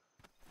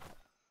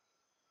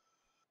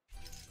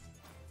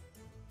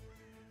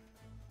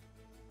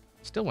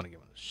 Still want to get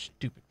one of those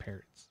stupid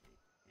parrots.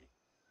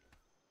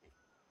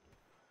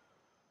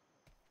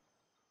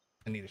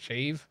 I need a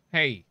shave.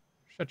 Hey,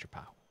 shut your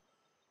pow.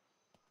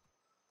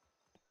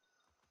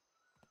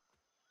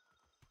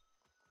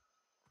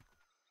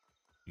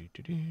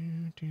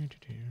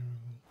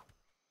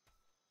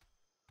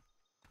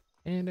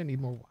 And I need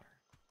more water.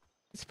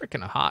 It's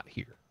freaking hot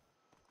here.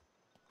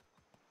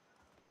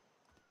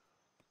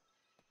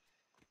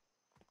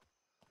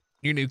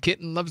 Your new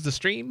kitten loves the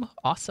stream?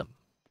 Awesome.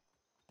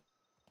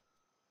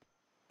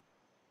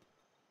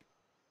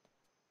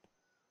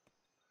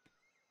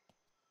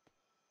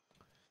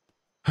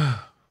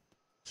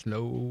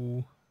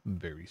 Slow,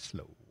 very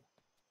slow.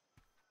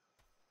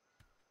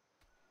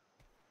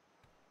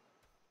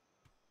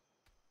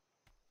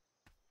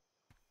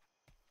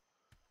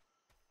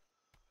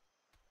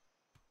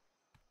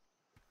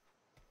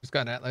 Just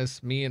got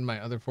Atlas. Me and my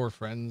other 4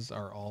 friends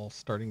are all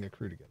starting a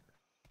crew together.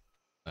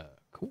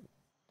 Cool.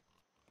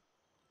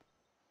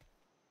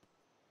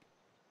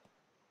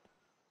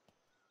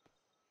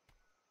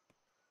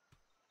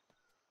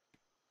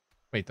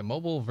 Wait, the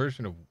mobile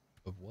version of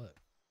what?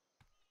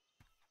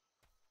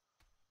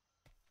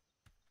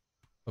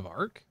 Of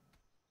Ark?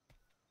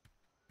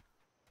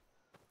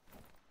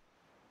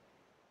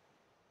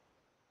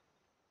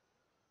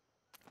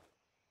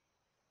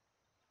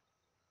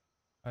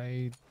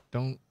 I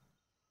don't.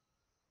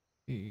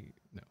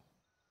 No,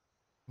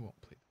 I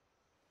won't play.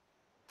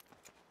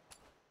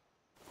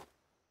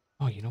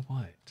 Oh, you know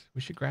what?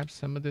 We should grab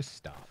some of this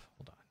stuff.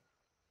 Hold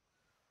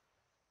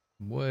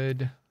on.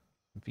 Wood,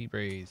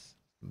 V-brace,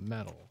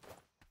 metal.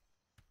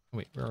 Oh,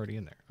 wait, we're already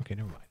in there. Okay,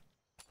 never mind.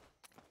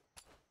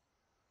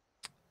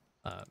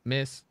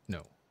 Miss.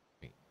 No.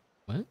 Wait.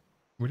 What?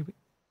 Where do we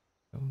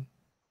go?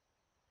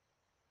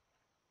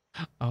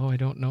 Oh, I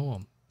don't know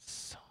them.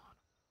 Son.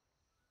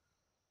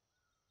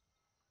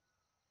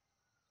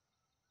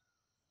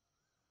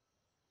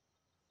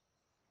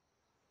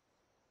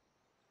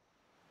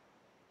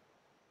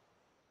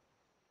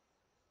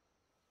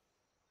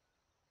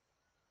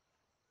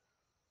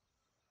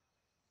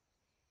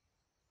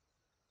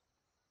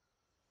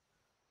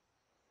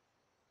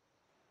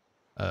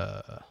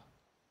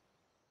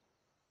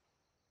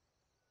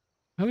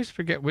 I always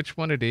forget which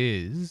one it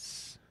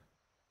is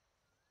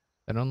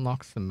that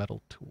unlocks the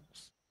metal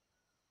tools.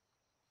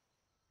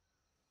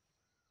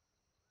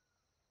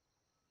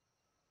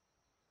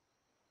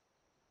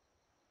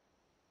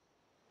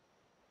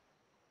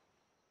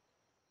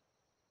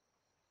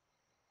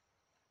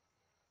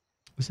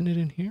 Isn't it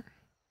in here?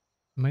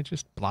 Am I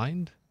just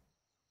blind?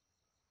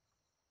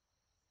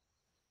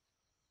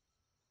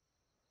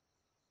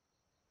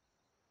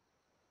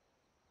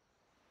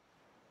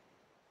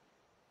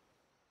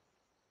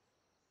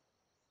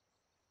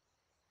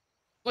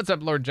 What's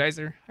up, Lord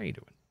Geyser? How you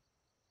doing?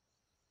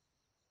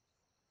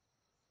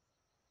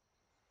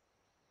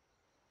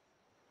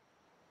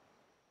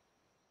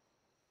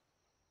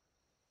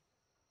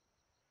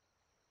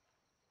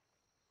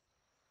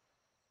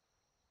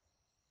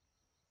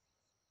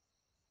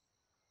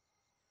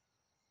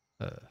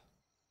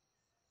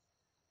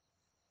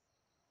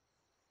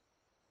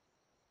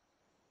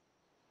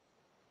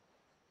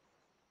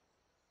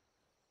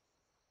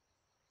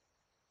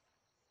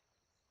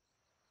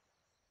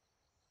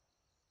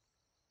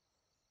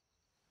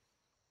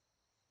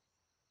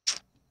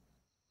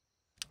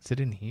 Is it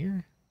in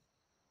here?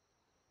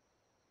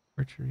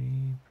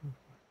 Archery.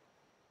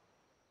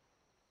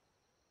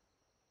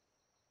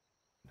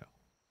 No.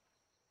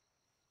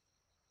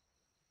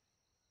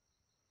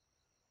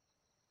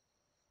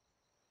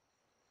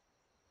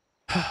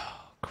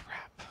 Oh,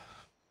 crap.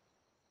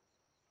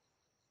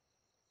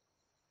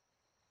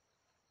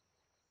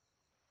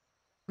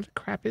 What the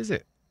crap is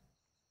it?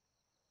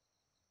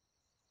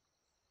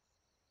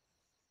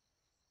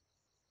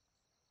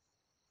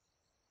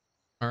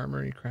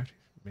 Armory, crafting,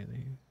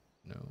 melee.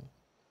 No.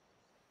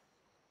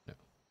 No.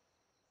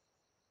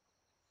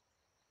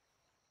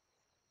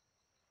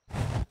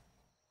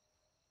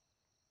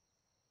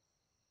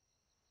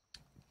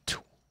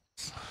 Tools.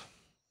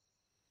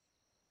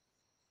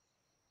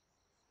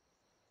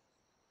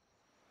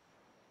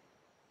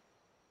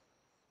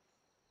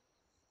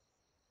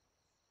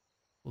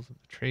 Tools of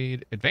the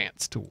trade.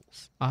 Advanced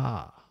tools.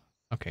 Ah.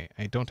 Okay,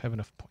 I don't have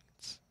enough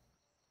points.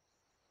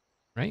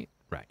 Right?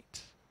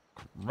 Right.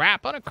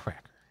 Crap on a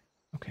cracker.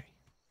 Okay.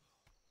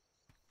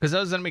 Because I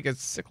was going to make a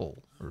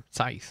sickle or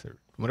scythe or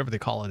whatever they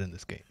call it in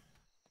this game.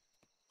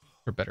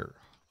 For better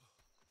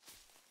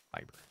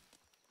fiber.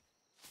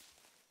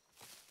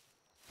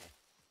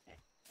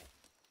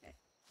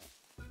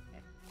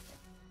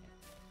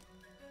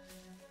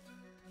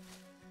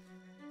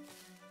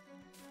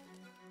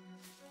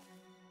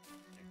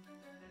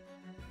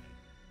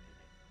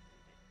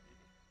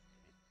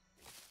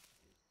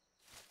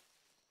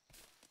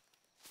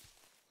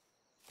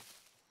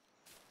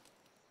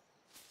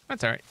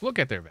 That's all right. We'll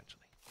get there eventually.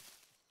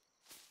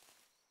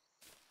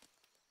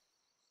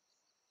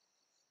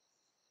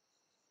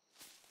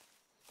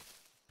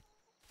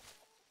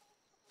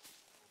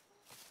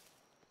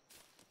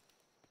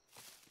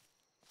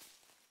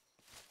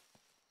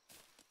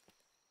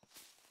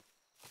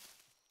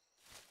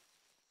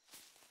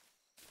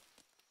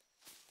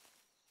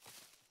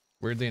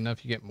 Weirdly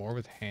enough, you get more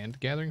with hand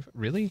gathering.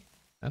 Really?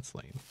 That's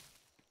lame.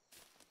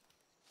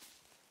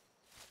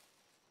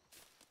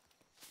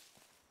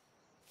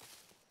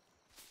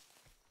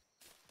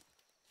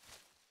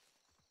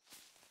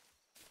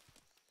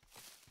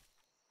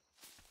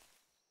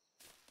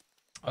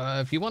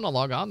 If you want to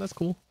log on, that's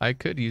cool. I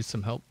could use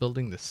some help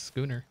building this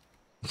schooner.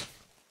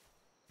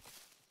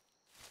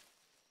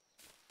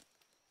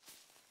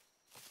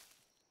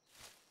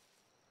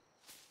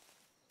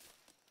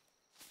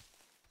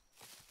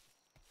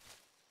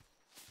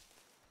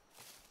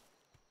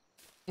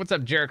 What's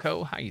up,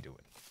 Jericho? How you doing?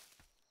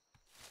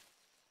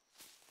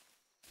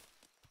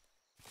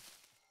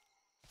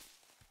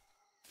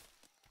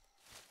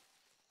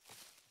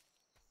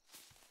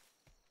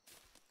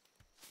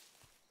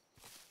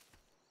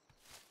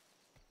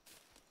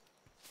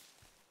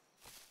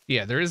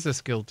 Yeah, there is a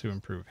skill to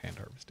improve hand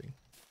harvesting.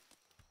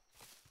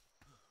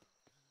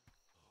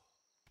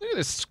 Look at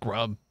this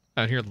scrub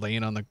out here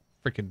laying on the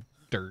freaking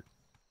dirt.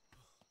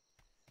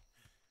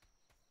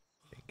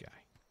 Big guy.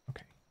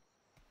 Okay.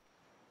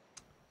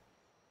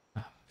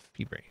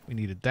 Febre. We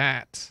needed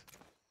that.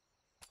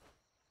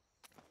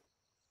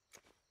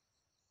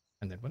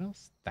 And then what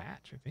else?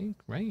 Thatch, I think,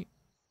 right?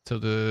 So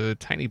the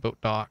tiny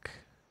boat dock,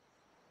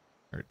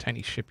 or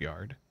tiny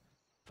shipyard.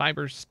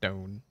 Fiber,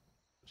 stone.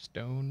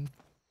 Stone,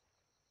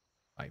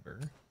 fiber,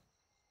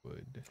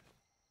 wood,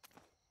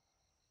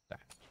 thatch.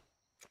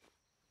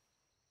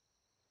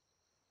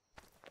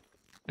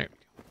 There we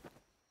go.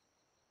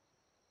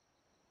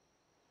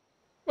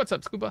 What's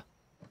up, Scuba?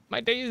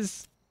 My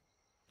day's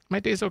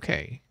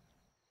okay.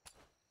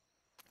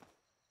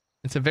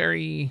 It's a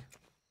very,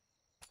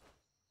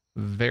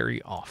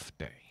 very off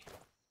day.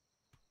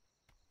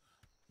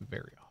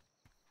 Very off.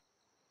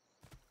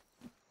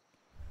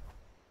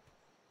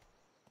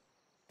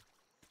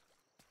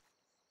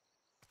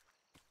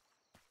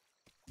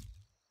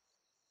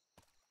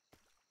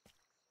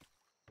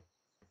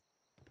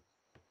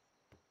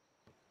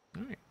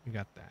 All right, we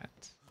got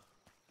that.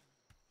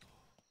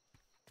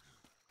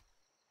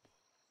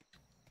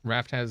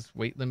 Raft has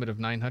weight limit of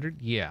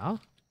 900. Yeah,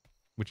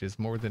 which is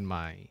more than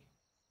my,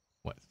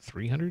 what,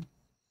 300? All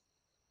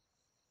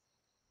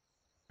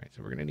right,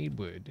 so we're gonna need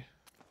wood,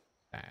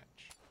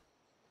 thatch,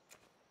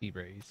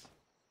 fibres.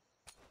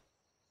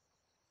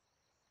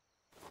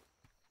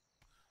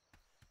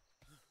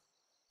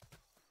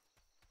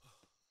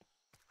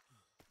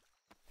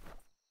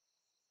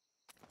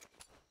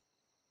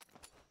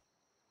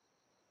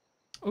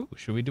 Oh,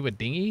 should we do a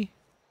dinghy?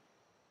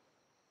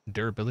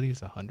 Durability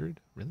is 100?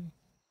 Really?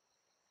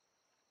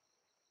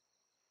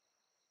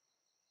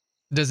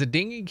 Does a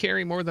dinghy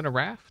carry more than a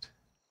raft?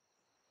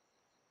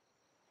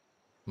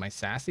 Am I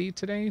sassy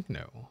today?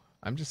 No.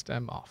 I'm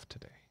off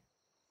today.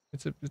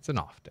 It's an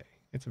off day.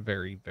 It's a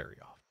very, very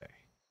off day.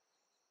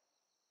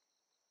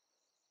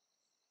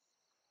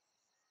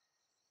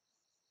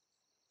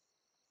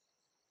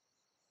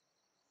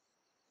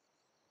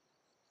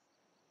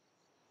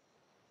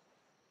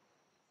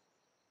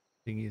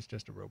 Dinghy is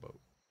just a rowboat.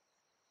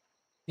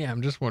 Yeah,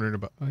 I'm just wondering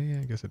about, oh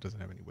yeah, I guess it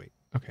doesn't have any weight.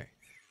 Okay.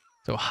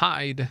 So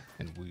hide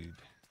and wood.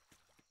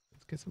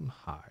 Let's get some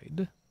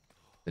hide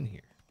in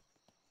here.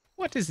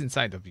 What is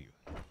inside of you?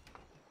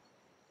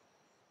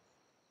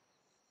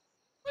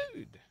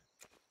 Wood.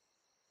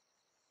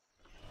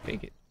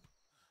 Take it.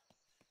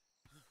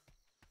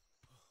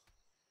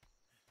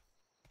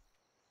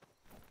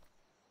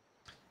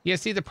 Yeah,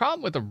 see, the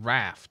problem with a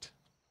raft,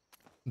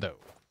 though,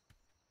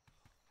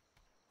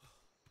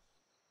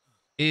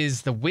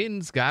 is the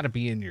wind's got to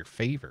be in your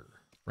favor,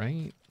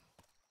 right?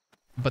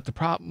 But the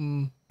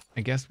problem,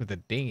 I guess, with a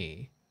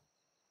dinghy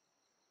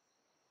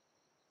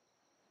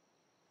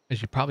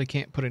is you probably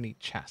can't put any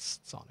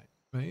chests on it,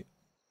 right?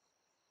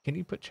 Can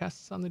you put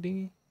chests on the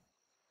dinghy?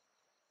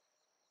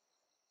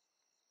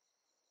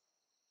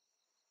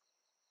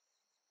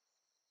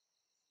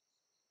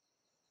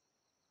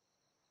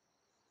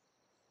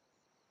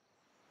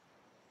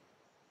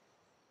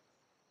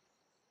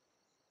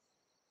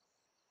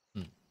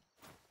 Hmm.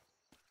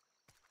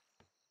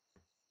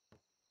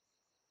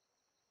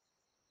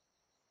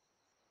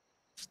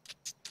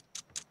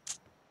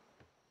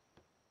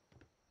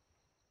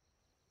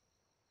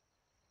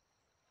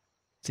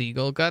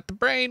 Seagull got the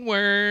brain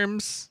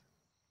worms.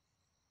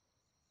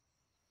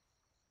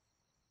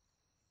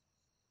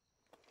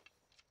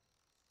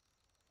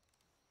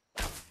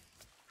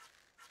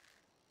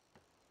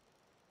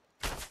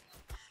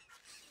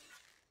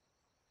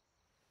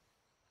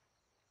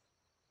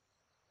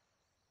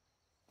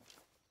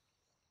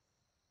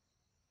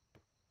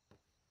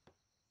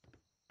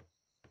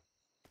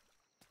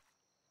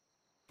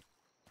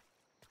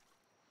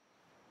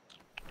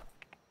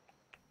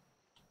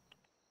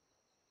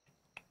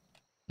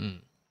 Hmm.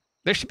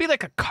 There should be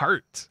like a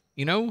cart,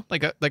 you know,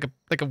 like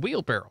a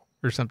wheelbarrow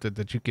or something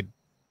that you could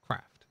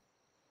craft.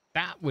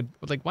 That would,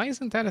 like, why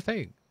isn't that a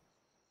thing?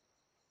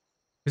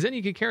 Because then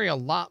you could carry a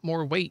lot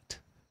more weight.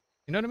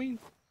 You know what I mean?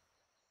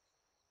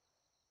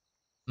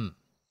 Hmm.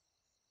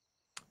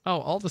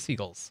 Oh, all the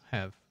seagulls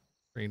have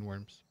brain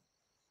worms.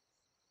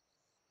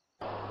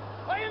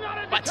 Are you not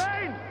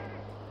entertained?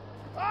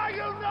 Are you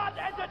not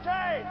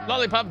entertained?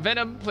 Lollipop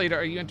Venom played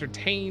Are You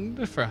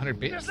Entertained for 100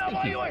 bits. Is that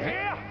why you were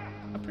here?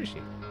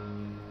 Appreciate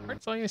it.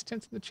 Hearts always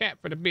tense in the chat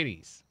for the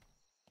biddies.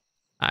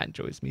 I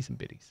enjoys me some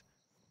biddies.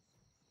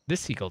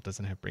 This seagull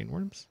doesn't have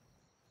brainworms.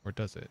 Or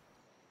does it?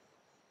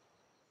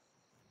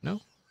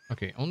 No?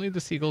 Okay, only the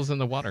seagulls in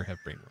the water have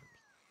brainworms.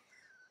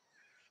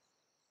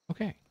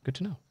 Okay, good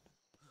to know.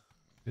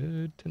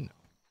 Good to know.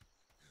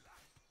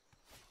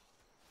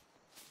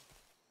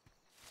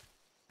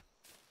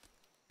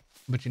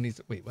 But you need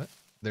to, wait, what?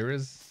 There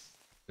is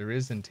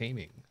in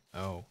taming.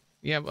 Oh.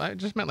 Yeah, well, I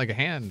just meant like a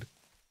hand,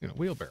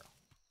 wheelbarrow.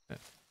 Yeah.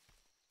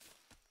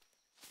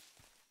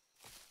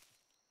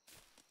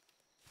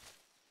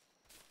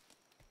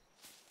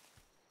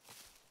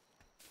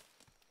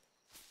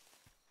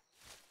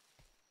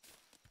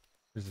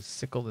 There's a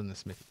sickle in the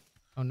smithy.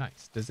 Oh,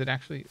 nice. Does it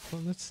actually,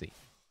 well, let's see.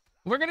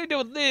 We're going to do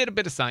a little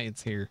bit of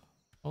science here.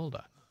 Hold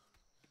on.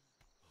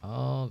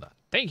 Hold on.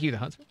 Thank you, the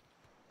huntsman.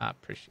 I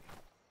appreciate it.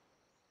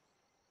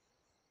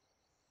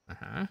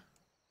 Uh-huh.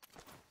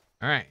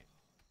 All right.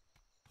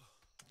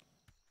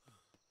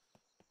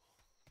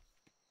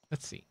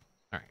 Let's see.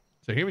 All right.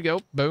 So here we go.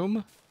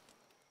 Boom.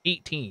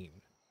 18.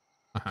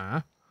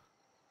 Uh-huh.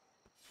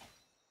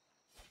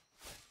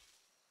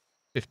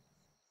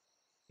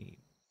 15.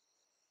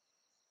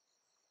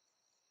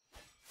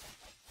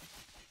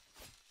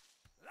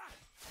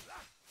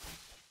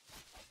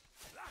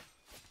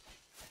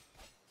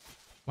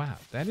 Wow,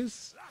 that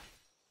is...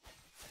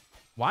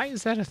 Why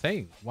is that a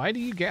thing? Why do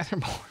you gather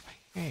more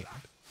by hand?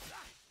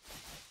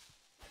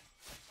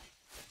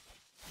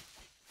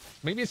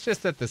 Maybe it's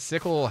just that the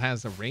sickle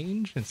has a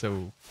range, and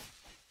so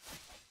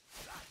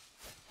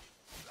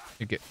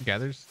it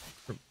gathers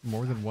for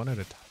more than one at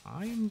a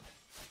time?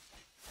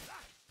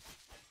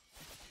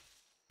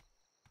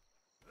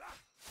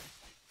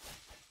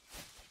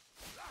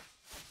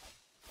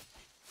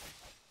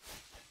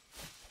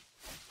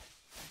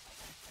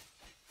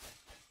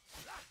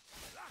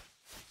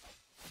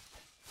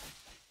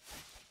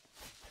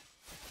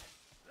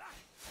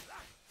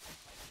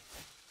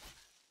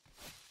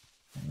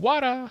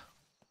 Water!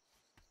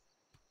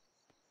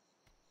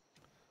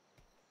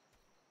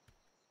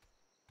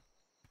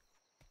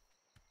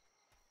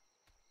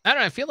 I don't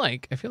know, I feel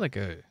like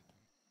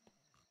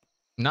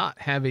not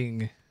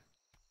having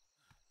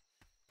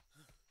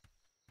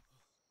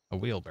a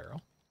wheelbarrow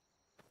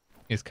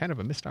is kind of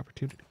a missed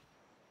opportunity.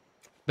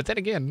 But then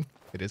again,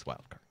 it is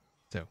wildcard.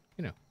 So,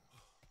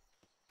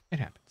 it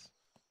happens.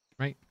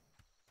 Right?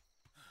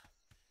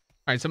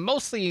 Alright, so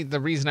mostly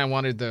the reason I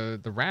wanted the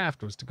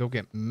raft was to go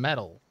get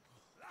metal.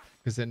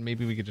 Because then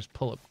maybe we could just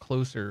pull up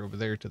closer over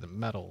there to the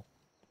metal.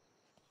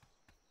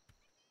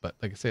 But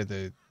like I said,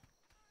 the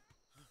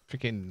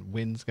freaking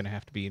wind's going to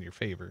have to be in your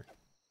favor.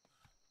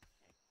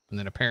 And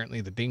then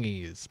apparently the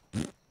dinghy is...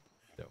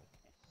 So.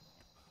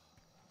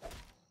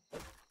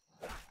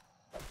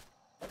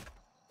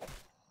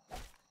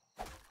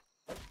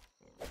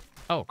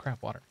 Oh,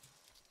 crap, water.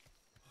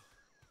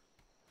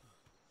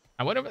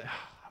 I went over...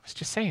 I was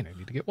just saying I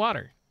need to get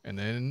water. And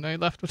then I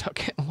left without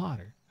getting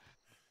water.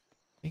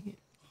 Dang it.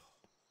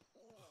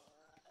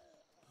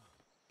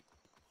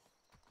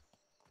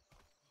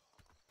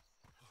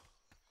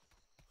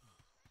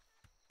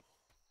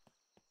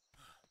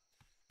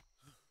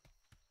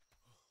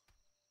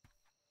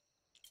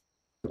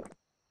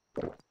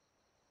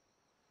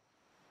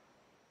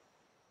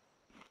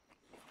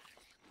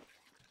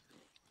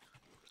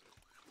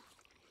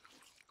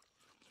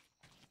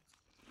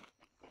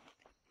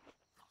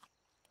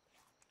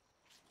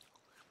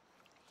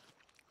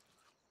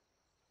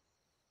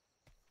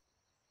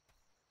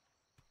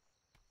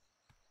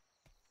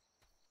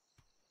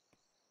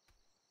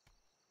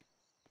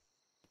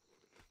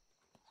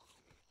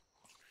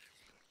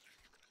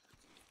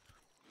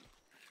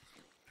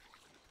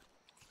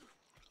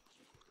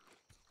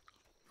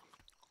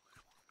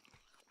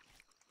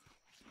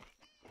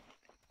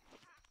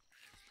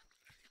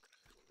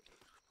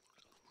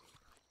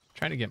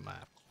 Trying to get my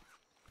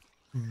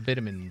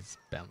vitamins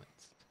balanced.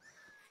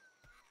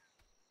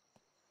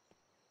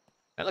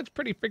 That looks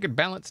pretty freaking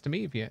balanced to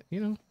me, if you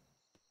know.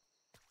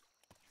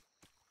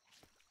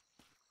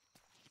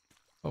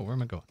 Oh, where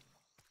am I going?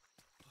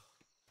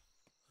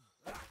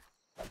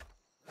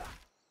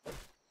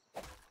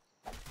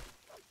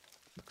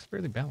 Looks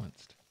fairly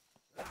balanced.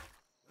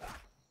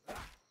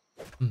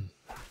 Mm.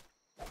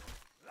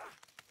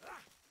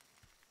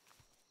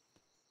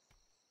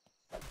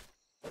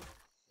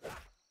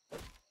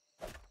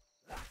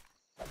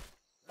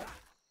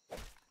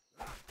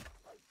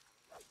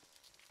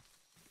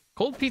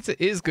 Cold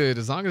pizza is good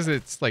as long as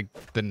it's like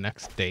the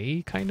next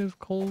day kind of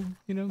cold,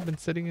 been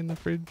sitting in the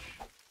fridge.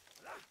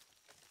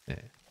 Yeah.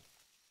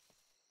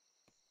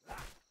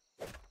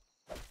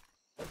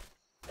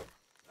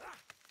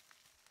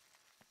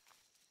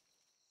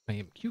 I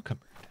am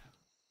cucumbered.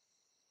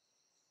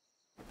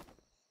 A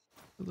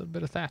little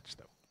bit of thatch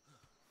though.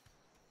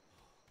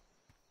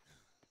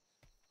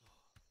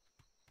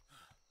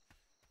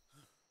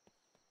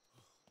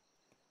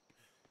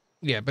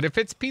 Yeah, but if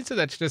it's pizza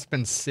that's just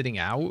been sitting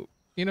out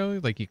You know,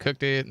 like you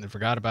cooked it and then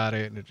forgot about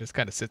it and it just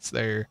kind of sits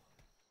there.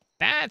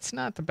 That's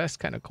not the best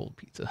kind of cold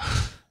pizza.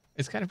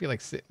 It's kind of be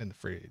like sitting in the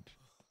fridge.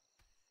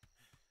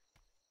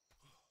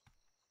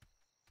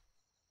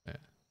 Yeah.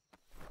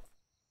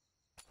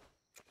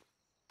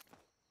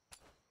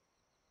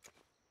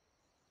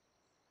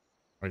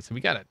 All right, so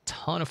we got a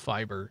ton of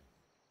fiber.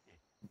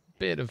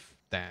 Bit of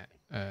that.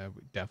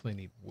 We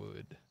definitely need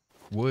wood.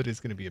 Wood is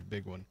going to be a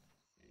big one.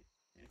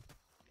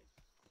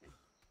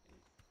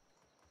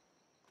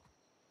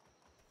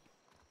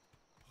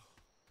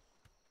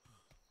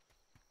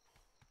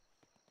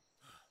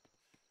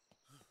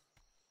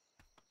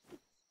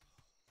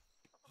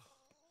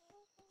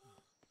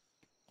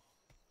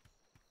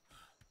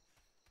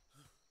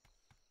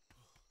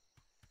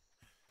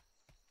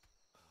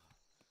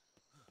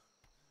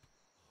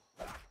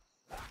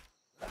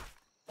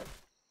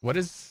 What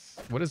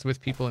is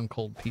with people in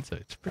cold pizza?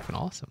 It's freaking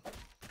awesome.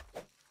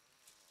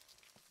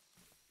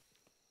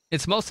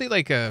 It's mostly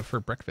like a for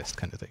breakfast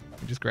kind of thing.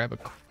 You just grab a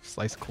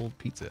slice of cold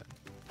pizza.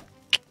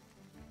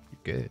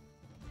 You're good.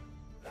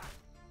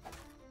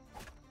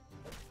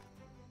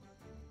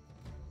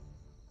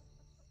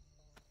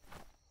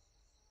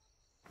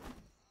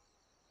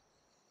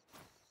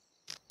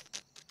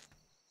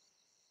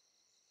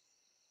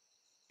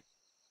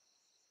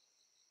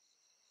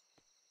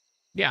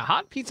 Yeah,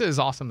 hot pizza is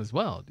awesome as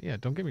well. Yeah,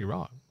 don't get me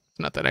wrong. It's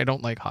not that I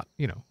don't like hot,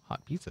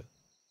 hot pizza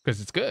because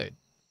it's good.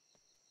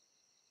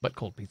 But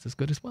cold pizza is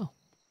good as well.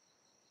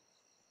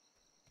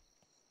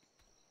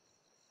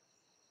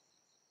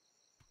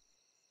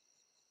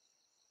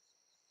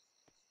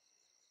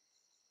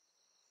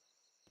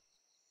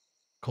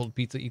 Cold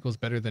pizza equals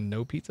better than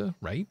no pizza,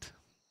 right?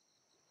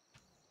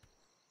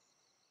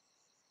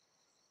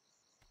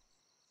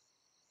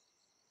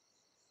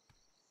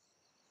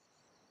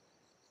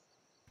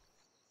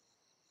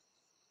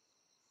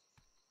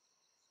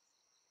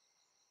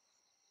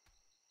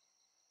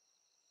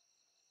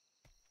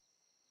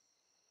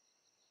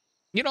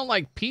 You don't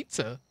like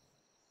pizza? What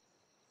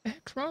the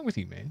heck's wrong with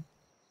you, man?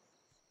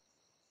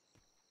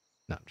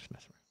 No, I'm just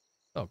messing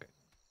around. Okay.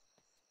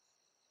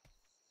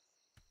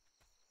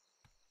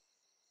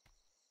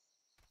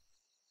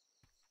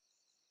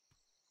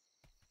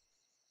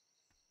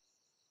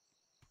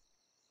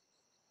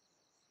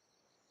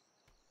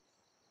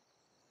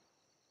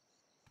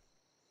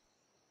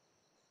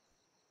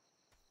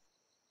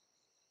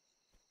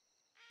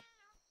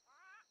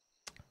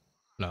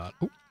 Not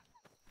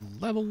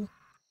level.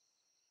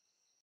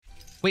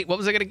 Wait, what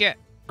was I gonna get?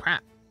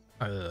 Crap.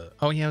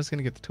 Oh yeah, I was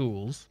gonna get the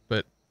tools,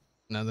 but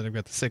now that I've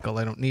got the sickle,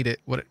 I don't need it.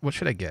 What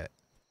should I get?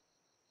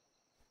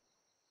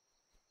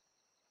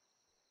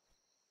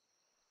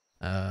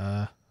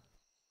 Uh,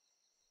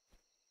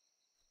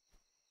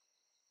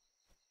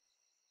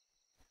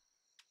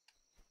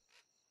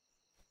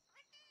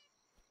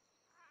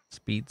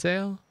 Speed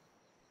sail?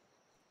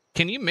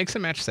 Can you mix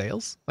and match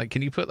sails? Like,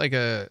 can you put like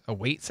a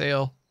weight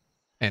sail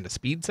and a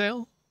speed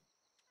sail?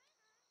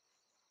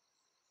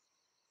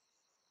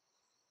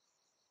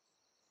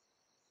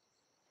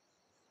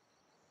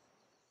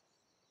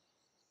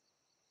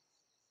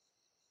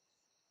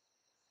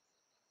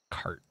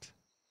 Cart.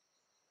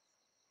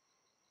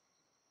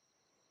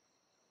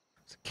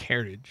 It's a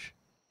carriage.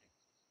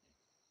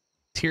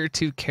 Tier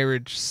 2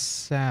 carriage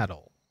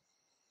saddle.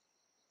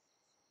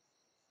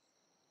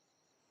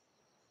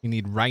 You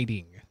need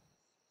riding.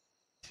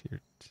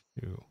 Tier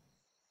 2.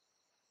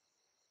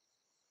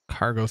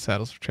 Cargo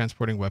saddles for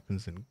transporting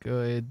weapons and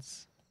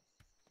goods.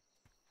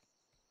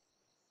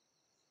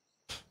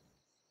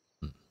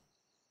 All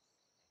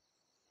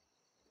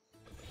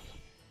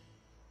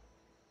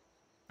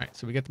right,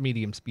 so we got the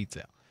medium speed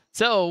sail.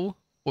 So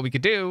what we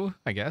could do,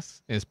 I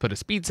guess, is put a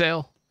speed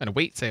sail and a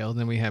weight sail, and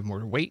then we have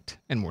more weight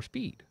and more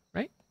speed,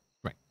 right?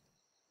 Right.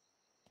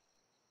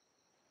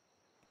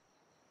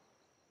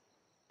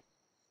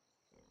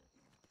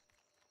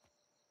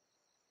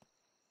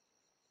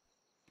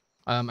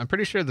 I'm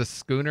pretty sure the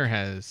schooner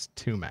has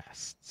 2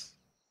 masts.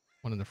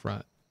 One in the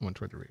front, one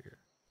toward the rear.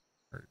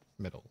 Or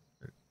middle,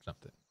 or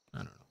something. I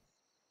don't know.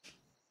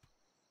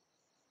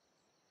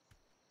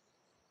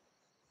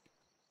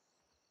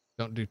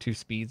 Don't do 2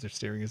 speeds or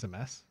steering is a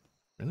mess.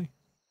 Really?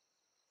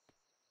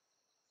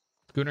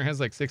 Schooner has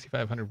like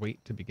 6,500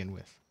 weight to begin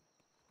with.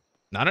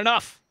 Not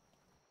enough!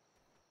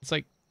 It's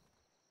like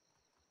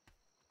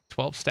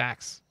 12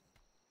 stacks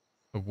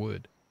of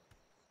wood.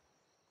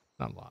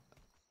 Not a lot.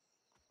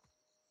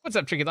 What's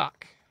up, Tricky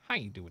Doc? How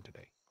you doing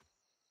today?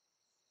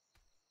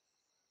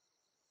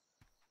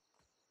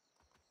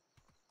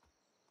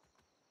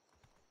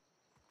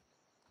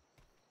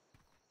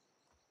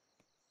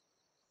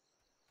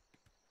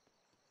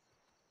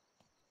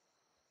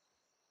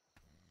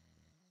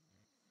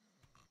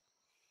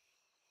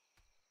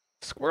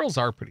 Squirrels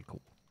are pretty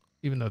cool,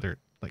 even though they're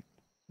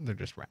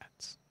just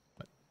rats,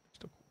 but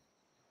still cool.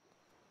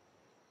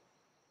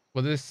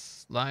 Will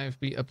this live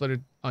be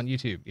uploaded on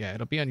YouTube? Yeah,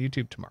 it'll be on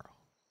YouTube tomorrow.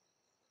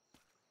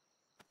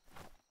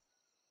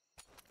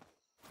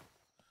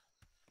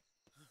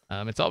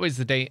 It's always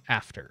the day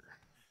after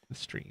the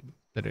stream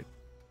that it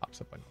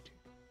pops up on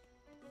YouTube.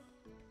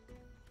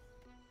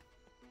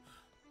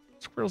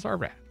 squirrels are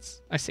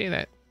rats. I say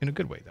that in a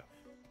good way, though.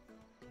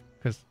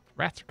 Because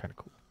rats are kind of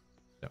cool.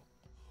 So.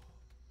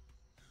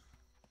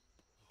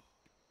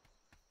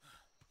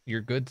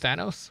 You're good,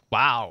 Thanos?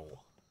 Wow.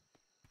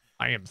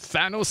 I am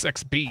Thanos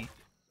XB.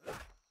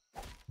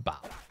 Bow.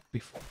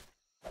 Before.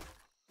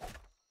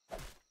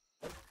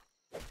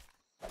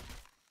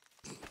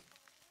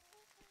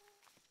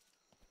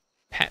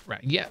 Pet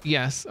rat. Yeah,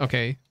 yes,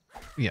 okay.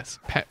 Yes,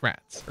 pet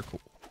rats are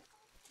cool.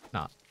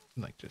 Not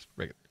like just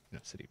regular,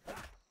 city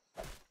rats.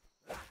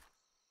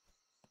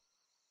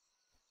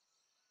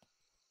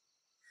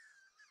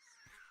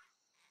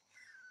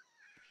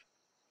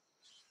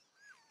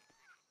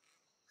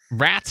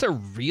 Rats are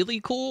really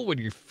cool when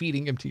you're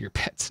feeding them to your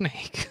pet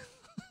snake.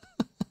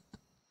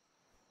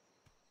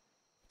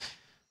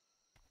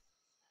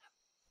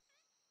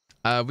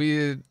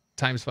 We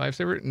 ×5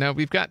 server. No,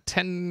 we've got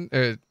 10.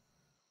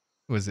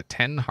 Was it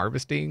 10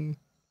 harvesting,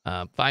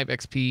 5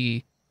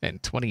 XP,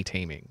 and 20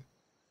 taming.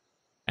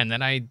 And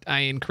then I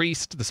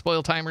increased the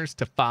spoil timers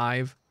to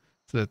 5,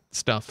 so that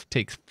stuff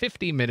takes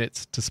 50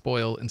 minutes to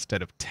spoil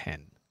instead of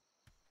 10.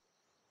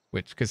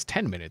 Which, because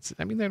 10 minutes,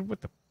 I mean, then what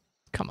the,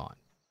 come on.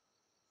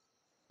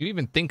 You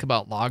even think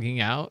about logging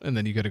out, and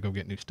then you got to go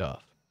get new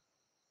stuff.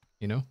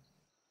 You know?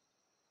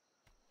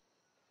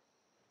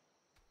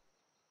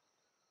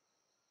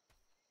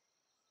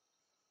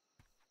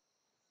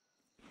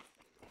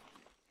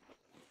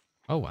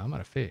 Oh, wow, I'm out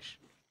of fish.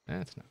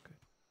 That's not good.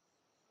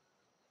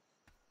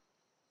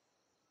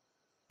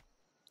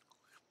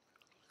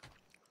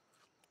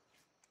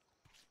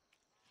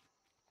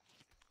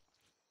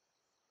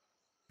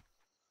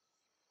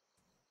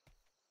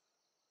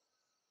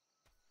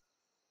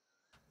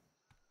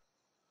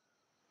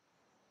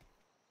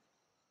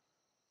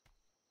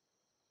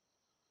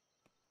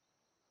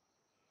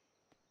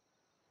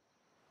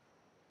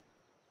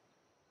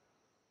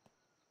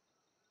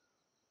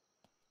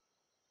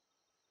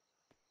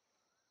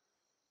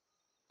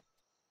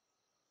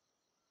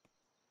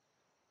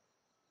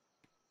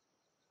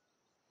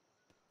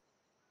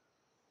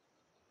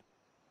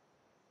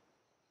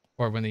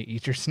 Or when they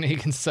eat your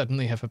snake and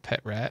suddenly have a pet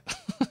rat.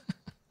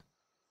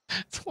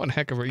 It's one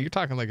heck of a... You're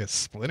talking like a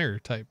Splinter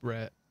type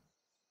rat.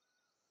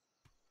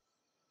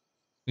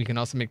 You can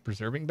also make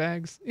preserving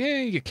bags.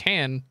 Yeah, you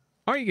can.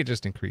 Or you could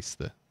just increase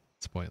the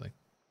spoiling.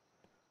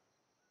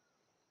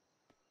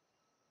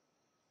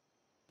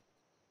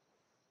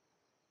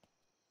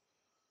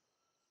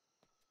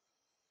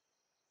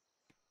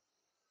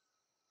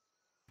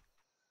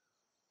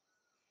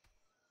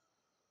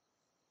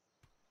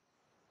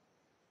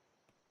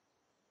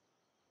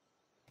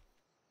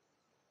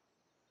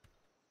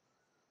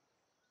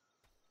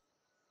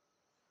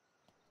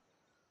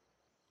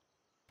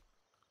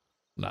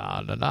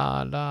 La la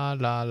la la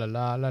la la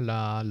la la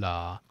la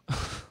la.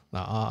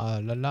 La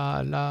la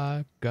la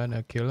la.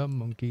 Gonna kill a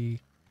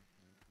monkey.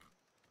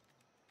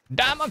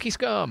 Die, monkey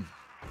scum!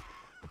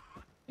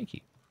 Thank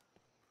you.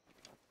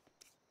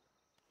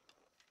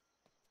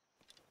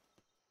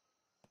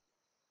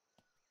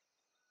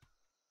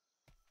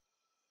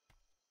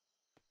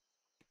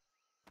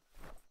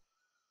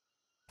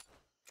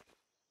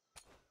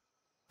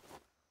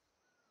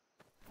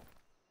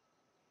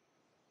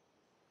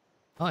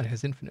 Oh, it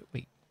has infinite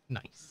weight.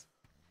 Nice.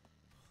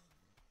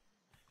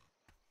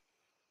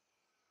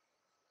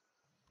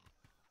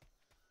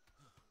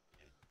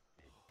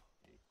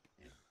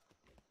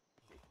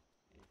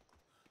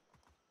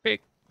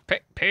 Pig,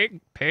 pig, pig,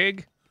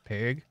 pig,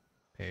 pig,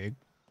 pig.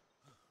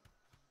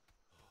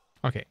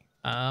 Okay.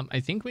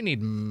 I think we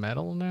need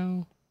metal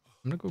now.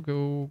 I'm gonna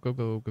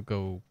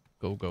go.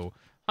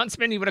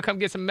 Huntsman, you wanna come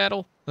get some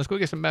metal? Let's go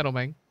get some metal,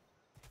 man.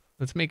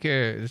 Let's make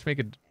a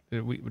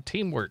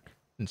teamwork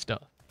and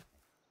stuff.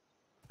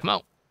 Come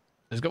on,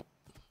 let's go.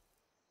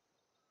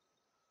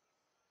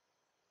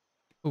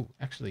 Oh,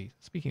 actually,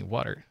 speaking of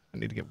water, I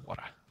need to get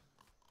water.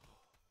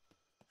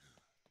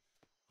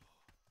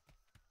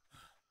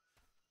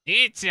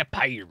 It's a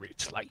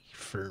pirate's life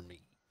for me.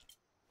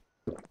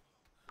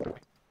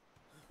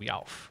 We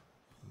off.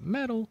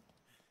 Metal.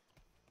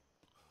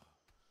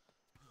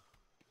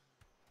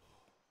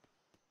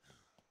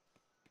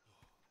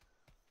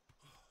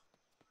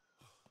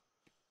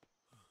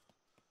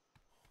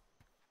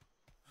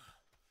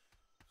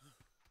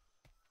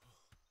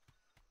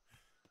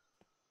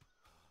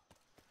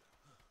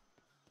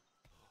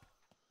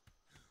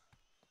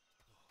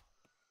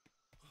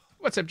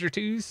 What's up,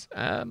 Jertus?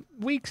 The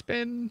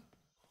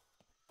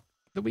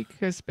week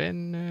has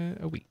been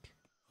a week.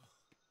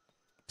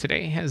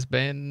 Today has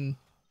been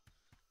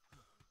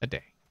a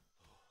day.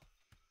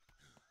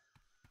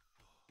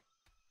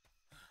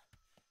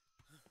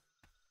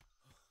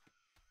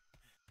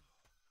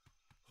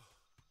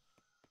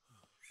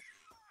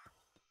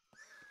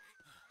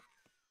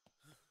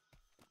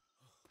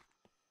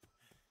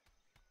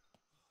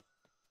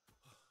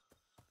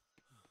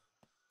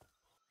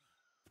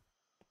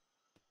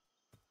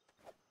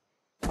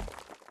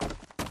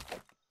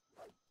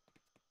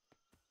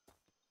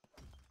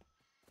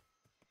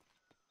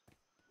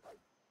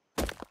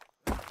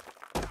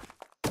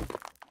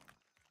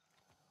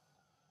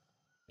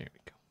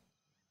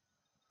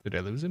 Did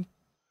I lose him?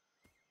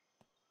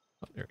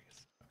 Oh, there he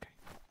is.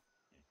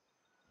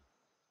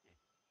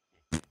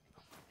 Okay.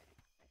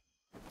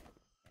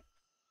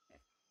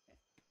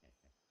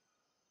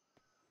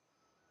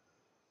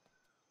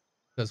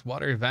 Does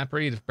water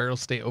evaporate if barrels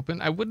stay open?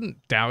 I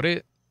wouldn't doubt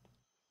it.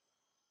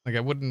 Like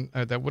I wouldn't.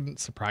 That wouldn't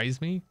surprise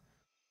me.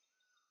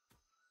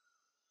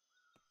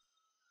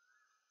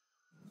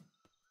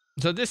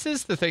 So this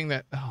is the thing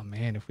that. Oh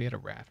man, if we had a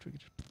raft, we could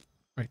just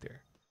right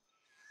there.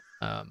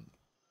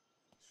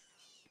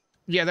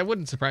 Yeah, that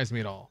wouldn't surprise me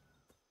at all.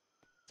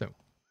 So.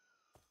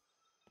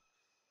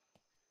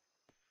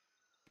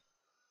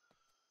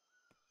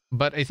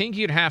 But I think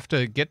you'd have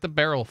to get the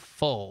barrel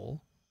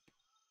full,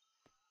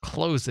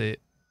 close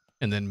it,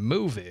 and then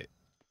move it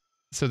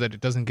so that it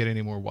doesn't get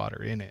any more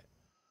water in it.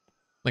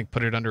 Like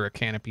put it under a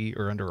canopy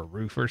or under a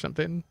roof or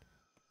something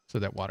so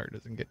that water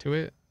doesn't get to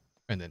it,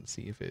 and then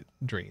see if it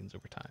drains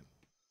over time.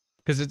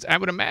 Because I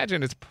would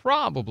imagine it's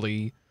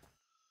probably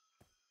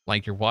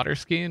like your water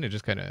skin. It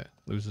just kind of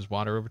loses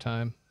water over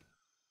time.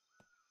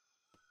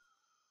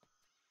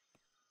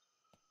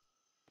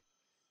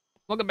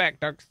 Welcome back,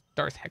 Darth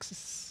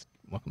Hexus.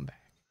 Welcome back.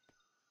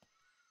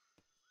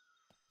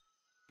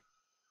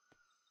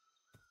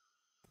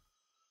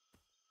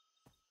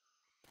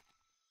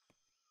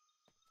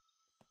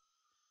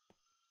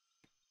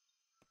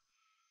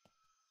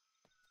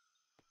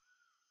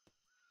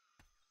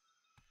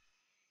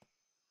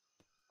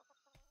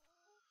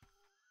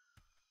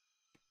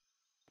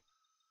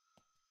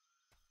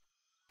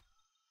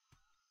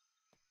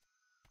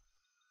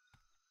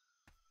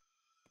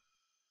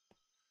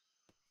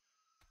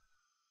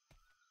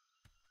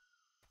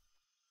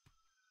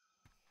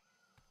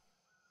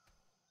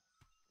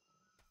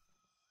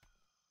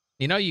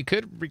 You know, you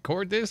could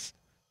record this,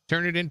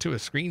 turn it into a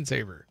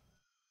screensaver.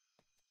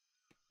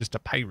 Just a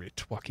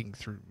pirate walking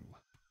through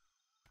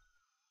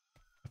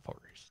the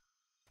forest.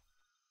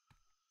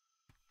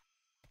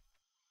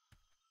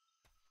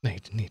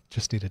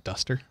 Just need a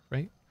duster,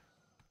 right?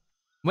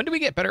 When do we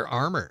get better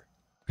armor?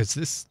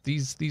 Because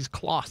these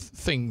cloth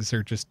things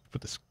are just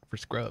for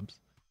scrubs.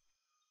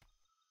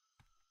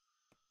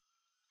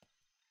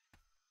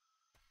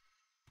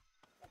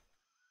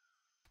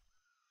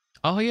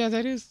 Oh yeah,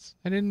 that is.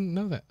 I didn't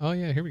know that. Oh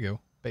yeah, here we go.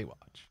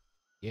 Baywatch.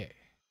 Yeah.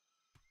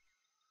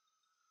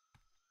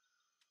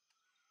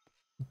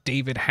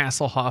 David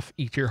Hasselhoff,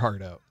 eat your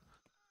heart out.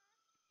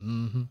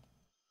 Mm-hmm.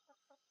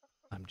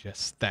 I'm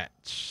just that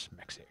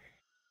smexy.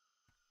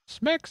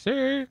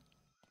 Smexy.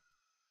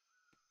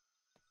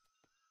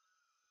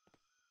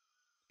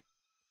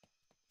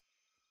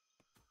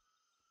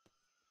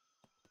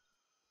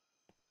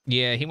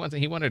 Yeah, he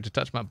wanted to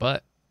touch my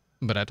butt,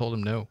 but I told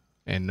him no,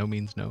 and no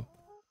means no.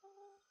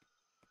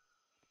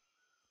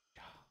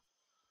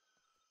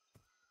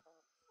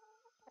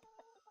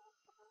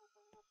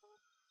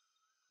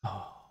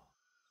 Oh.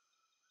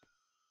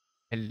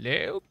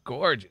 Hello,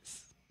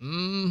 gorgeous.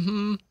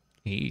 Mm-hmm.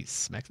 He's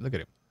smexy. Look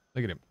at him.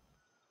 Look at him.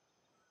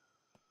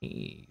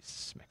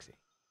 He's smexy.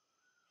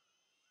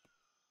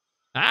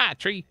 Ah,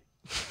 tree.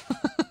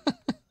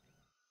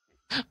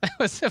 That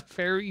was a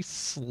very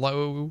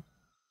slow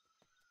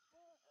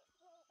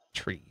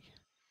tree.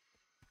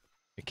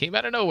 It came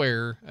out of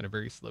nowhere at a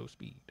very slow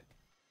speed.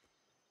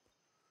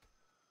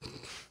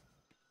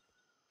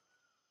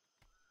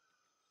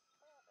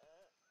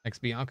 X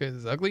Bianca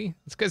is ugly?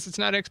 It's because it's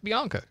not X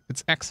Bianca.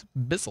 It's X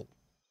Bizzle.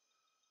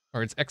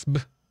 Or it's X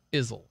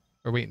Izzle.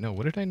 Or wait, no,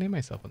 what did I name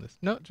myself on this?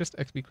 No, just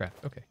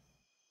xBCrafted. Okay.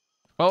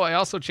 Oh, I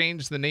also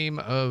changed the name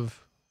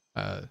of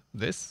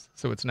this.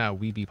 So it's now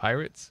We Be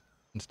Pirates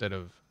instead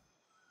of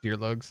Dear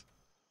Lugs.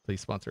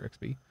 Please sponsor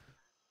XB.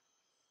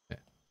 Yeah.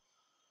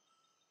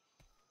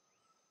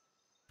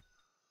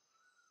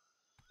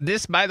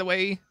 This, by the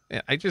way,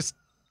 I just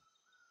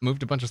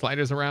moved a bunch of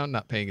sliders around,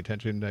 not paying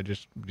attention. I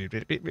just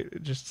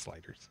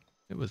sliders.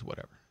 It was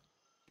whatever.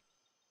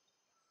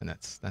 And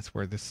that's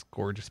where this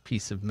gorgeous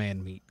piece of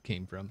man meat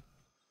came from.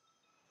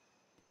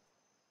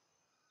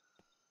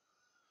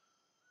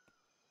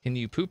 Can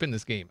you poop in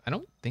this game? I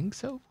don't think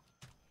so.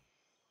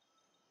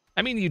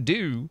 I mean, you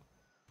do.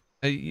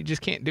 You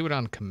just can't do it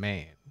on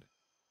command.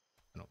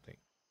 I don't think.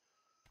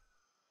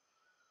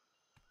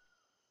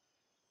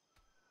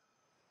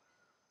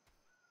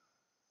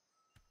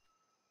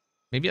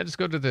 Maybe I'll just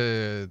go to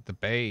the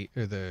bay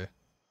or the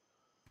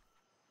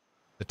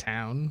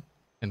town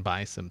and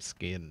buy some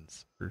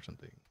skins or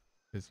something.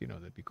 Because, you know,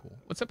 that'd be cool.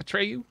 What's up,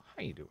 Atreyu?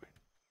 How you doing?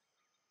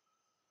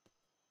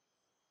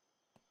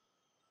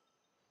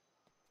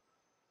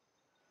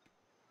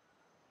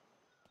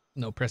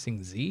 No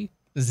pressing Z?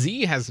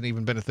 Z hasn't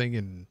even been a thing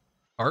in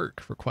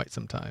Ark for quite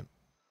some time.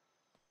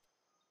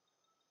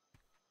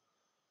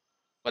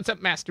 What's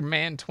up, Master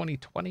Man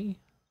 2020?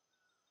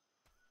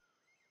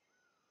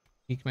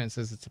 Geekman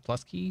says it's a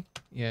plus key.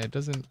 Yeah, it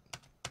doesn't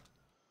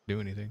do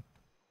anything.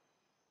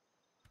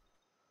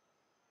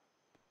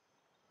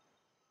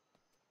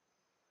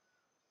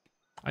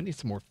 I need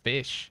some more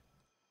fish.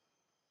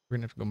 We're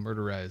gonna have to go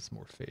murderize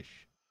more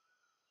fish.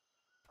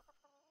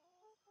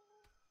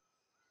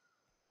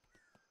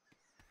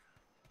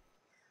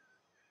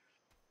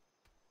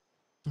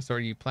 So are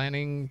you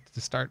planning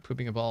to start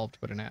Pooping Evolved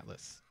with an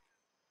Atlas?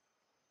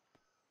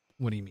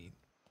 What do you mean?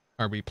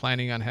 Are we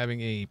planning on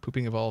having a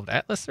Pooping Evolved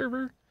Atlas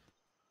server?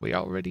 We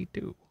already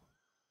do.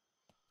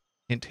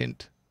 Hint,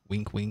 hint.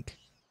 Wink, wink.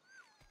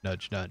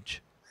 Nudge,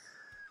 nudge.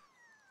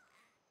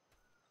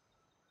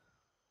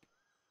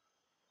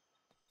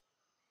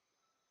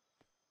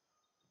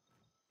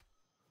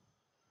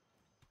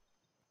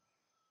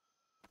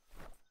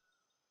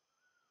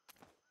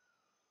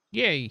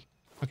 Yay.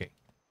 Okay.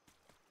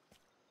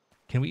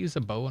 Can we use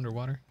a bow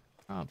underwater?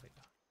 Probably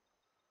not.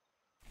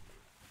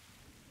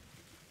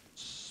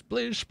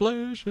 Splish,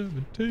 splash, I've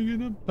been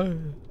taking a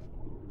bath.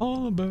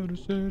 All about a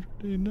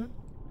Saturday night.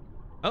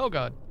 Oh,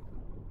 God.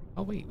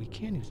 Oh, wait, we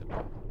can use a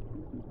bow.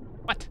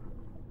 What?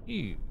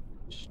 You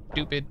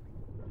stupid.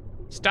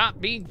 Stop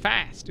being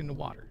fast in the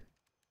water.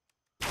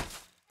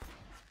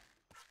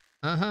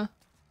 Uh-huh.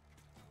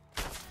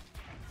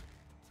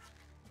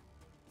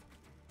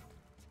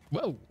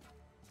 Whoa.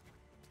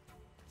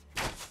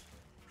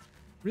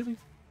 Really?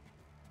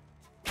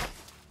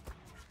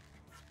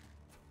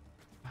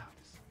 Wow,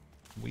 this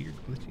weird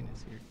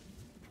glitchiness here.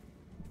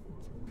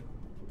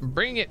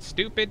 Bring it,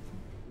 stupid.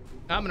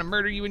 I'm gonna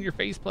murder you in your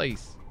face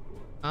place.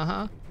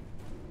 Uh-huh.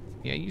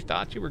 Yeah, you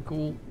thought you were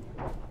cool.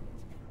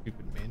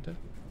 Stupid manta.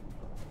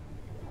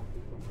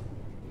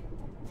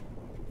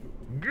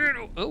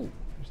 Oh,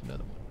 there's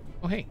another one.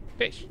 Oh, hey,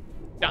 fish.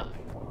 Die.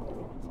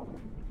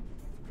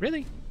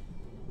 Really?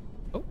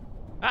 Oh.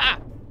 Ah!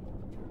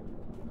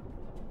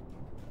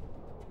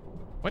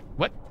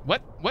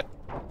 What?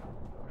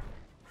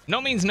 No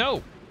means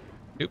no.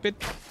 Stupid.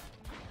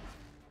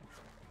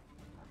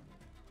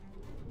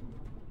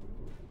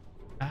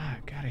 Ah,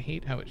 God, I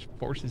hate how it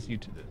forces you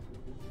to the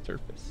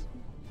surface.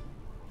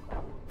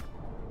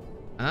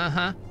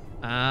 Uh-huh.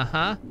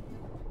 Uh-huh.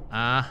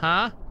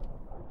 Uh-huh.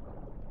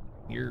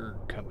 You're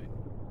coming.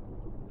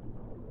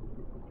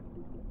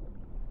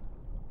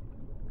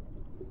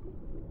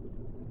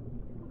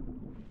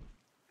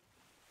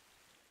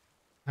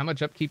 How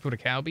much upkeep would a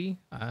cow be?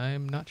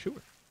 I'm not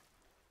sure.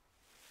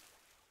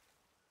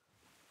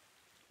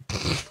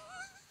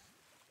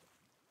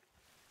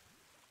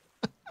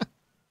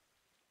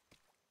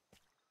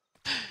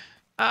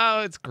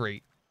 Oh, it's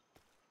great.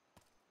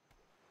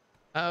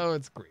 Oh,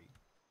 it's great.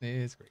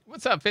 It's great.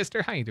 What's up,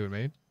 Fister? How you doing,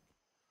 man?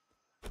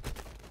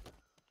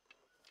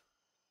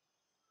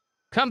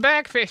 Come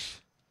back,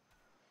 fish.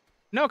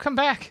 No, come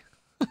back.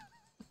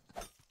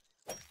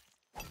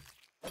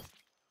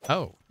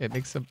 Oh, it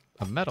makes a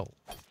metal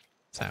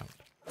sound.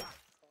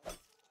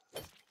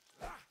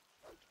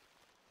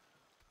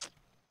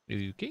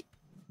 Okay.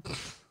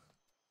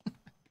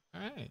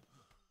 All right.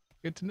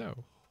 Good to know.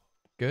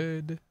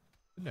 Good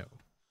to know.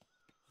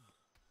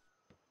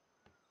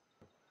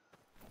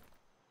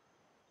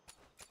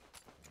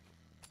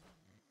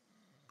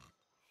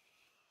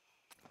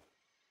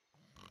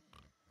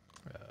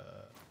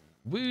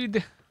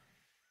 Wood.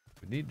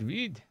 We need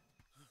wood.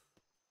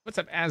 What's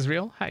up,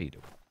 Azrael? How you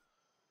doing?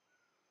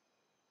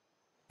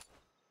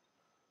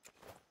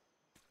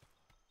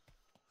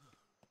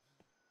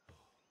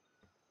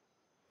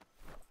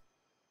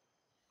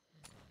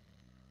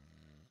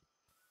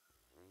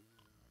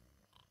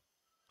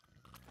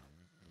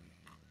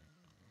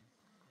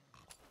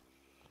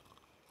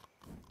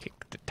 Kick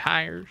the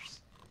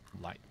tires.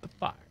 Light the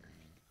fire.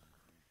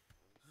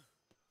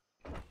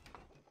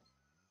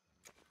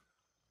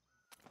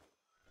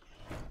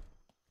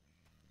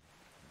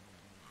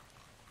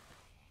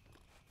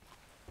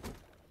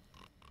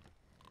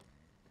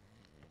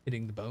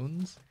 Hitting the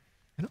bones?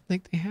 I don't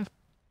think they have.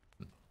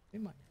 They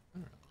might. I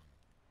don't know.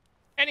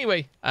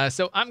 Anyway,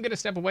 so I'm gonna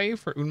step away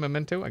for un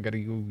momento. I gotta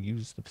go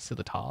use the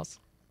facilitas.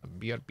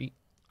 BRB.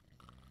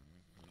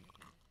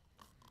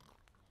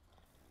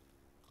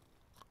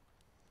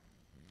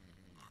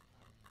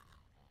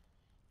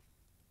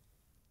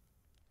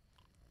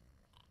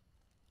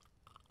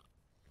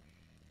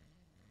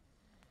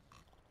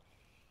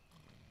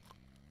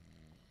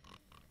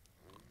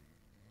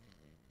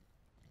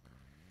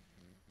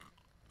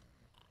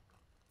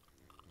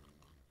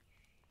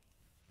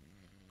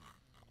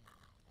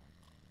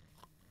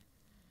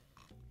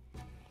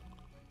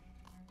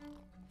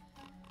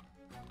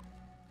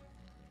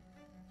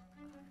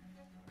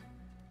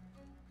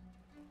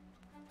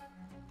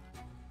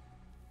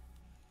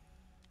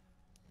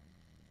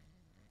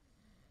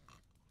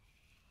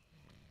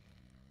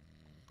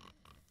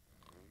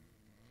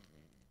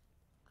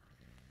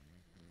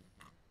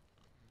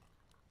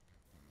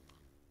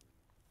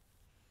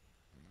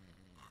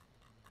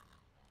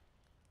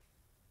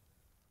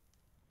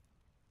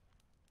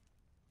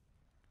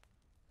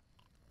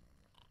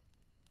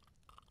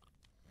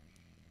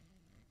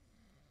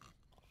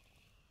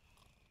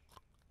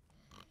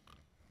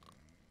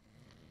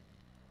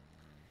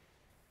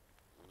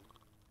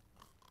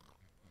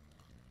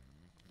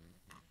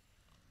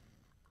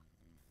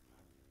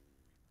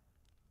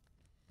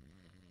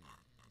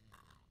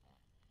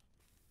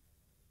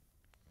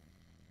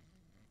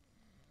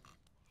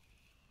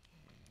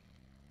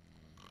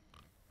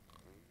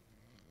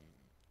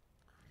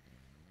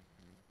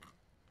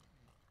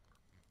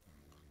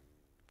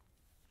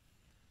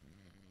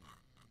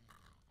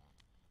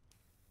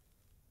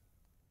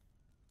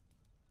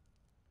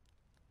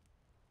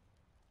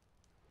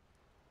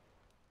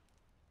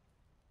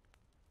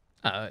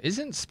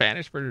 Isn't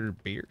Spanish for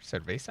beer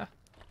cerveza?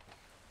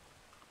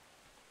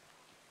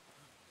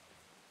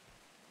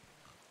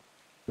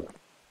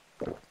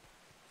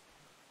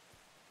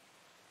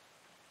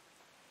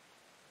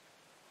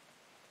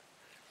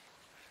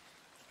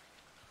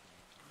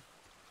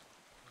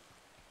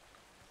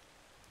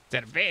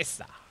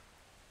 Cerveza.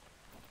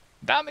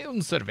 Dame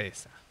un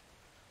cerveza.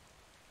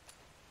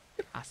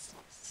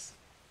 Gracias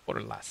por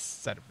la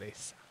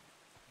cerveza.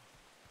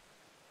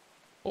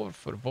 Por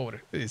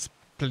favor,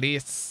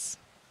 please.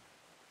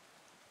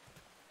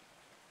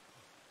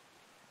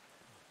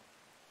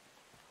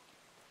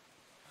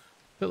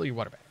 Fill your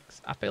water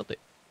bags. I filled it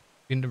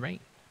in the rain.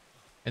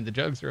 And the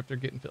jugs are up there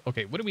getting filled.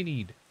 Okay, what do we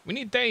need? We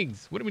need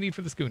things. What do we need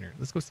for the schooner?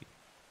 Let's go see.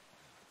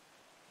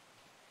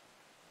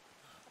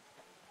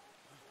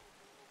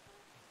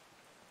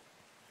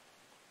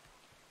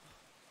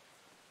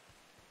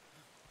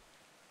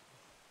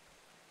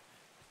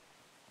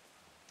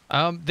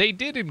 They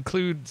did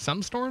include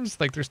some storms,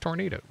 like there's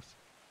tornadoes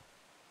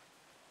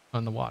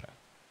on the water.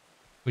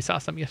 We saw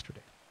some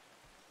yesterday.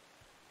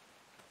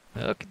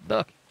 Okay,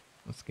 look.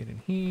 Let's get in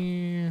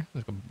here.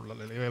 Let's go.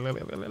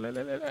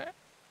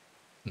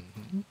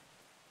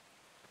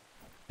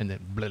 And then.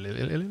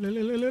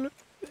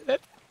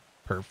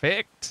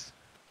 Perfect.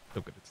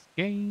 Look at this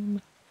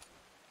game.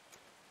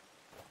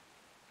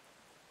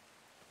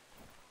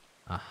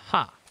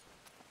 Aha.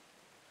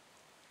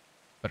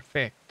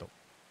 Perfecto.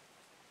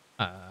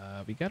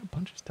 We got a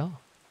bunch of stuff.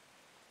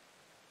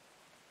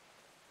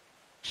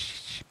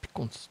 Ship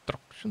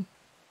construction.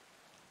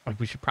 Like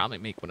we should probably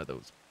make one of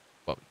those.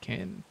 Well, we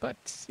can, but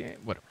yeah,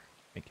 whatever.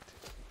 Make it.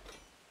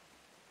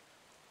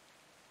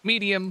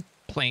 Medium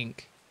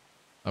plank.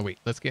 Oh wait,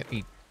 let's get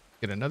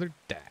another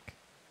deck.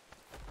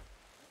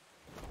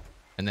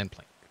 And then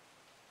plank.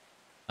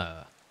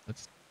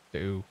 Let's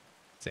do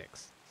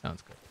 6.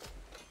 Sounds good.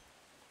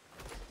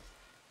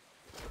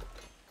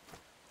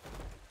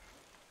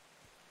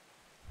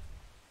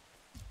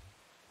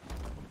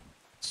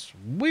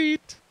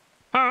 Sweet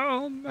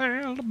home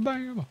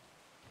Alabama.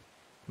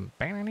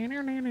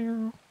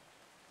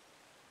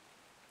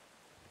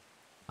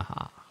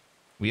 Aha.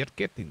 We are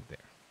getting there.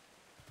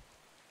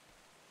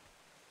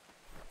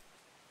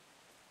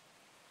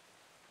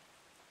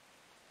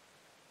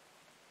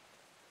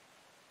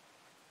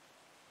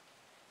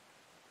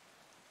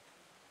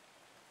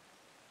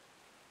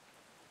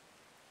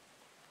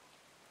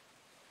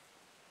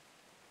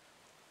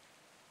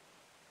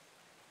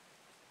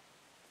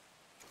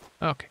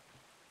 Okay.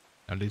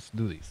 Now let's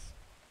do this.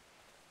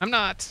 I'm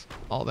not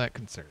all that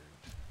concerned.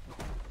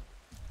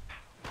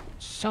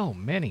 So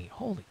many.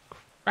 Holy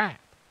crap.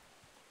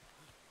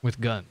 With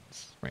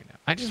guns right now.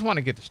 I just want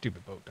to get the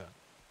stupid boat done.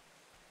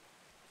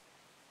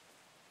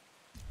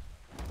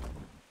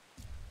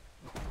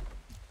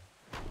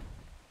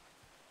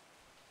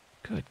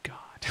 Good God.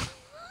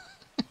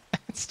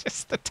 That's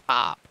just the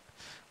top.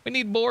 We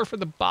need more for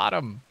the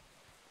bottom.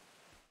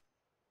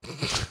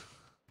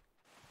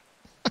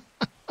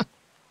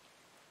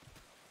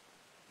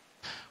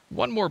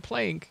 One more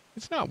plank.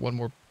 It's not one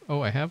more. Oh,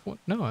 I have one.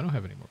 No, I don't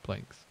have any more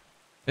planks.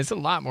 It's a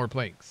lot more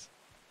planks.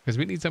 Because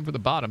we need some for the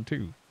bottom,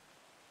 too.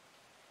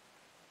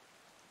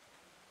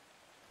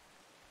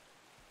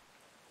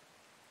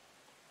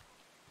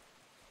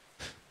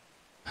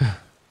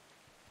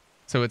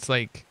 So it's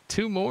like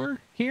 2 more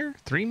here?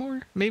 3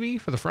 more, maybe,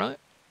 for the front?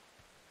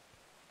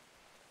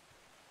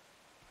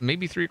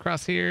 Maybe 3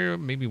 across here.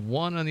 Maybe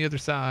 1 on the other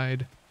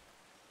side.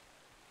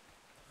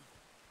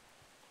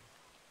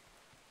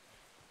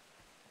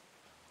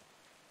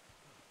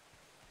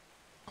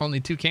 Only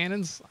 2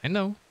 cannons? I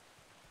know.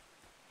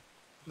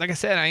 Like I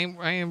said, I ain't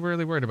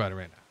really worried about it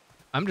right now.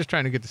 I'm just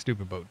trying to get the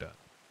stupid boat done.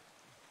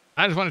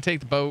 I just want to take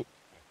the boat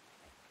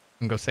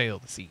and go sail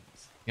the seas.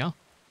 Yeah?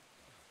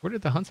 Where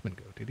did the huntsman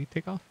go? Did he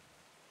take off?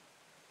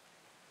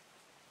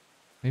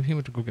 Maybe he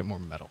went to go get more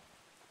metal.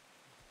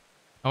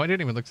 Oh, I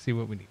didn't even look to see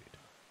what we needed.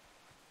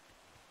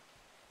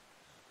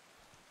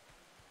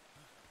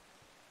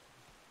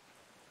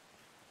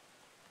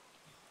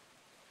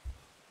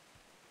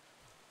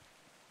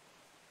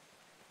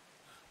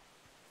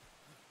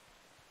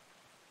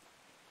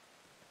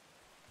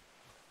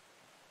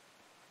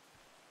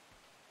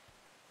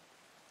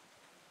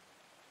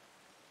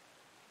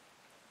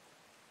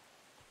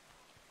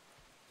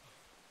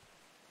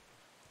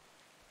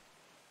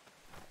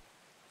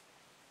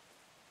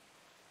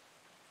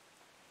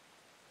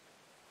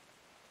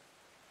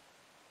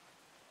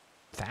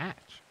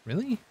 Thatch?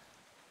 Really?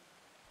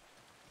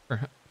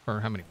 For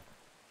how many?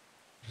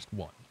 Just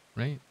 1,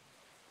 right?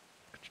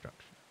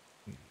 Construction.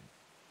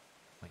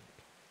 Plank.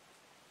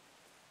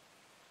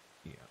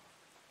 Yeah.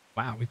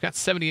 Wow, we've got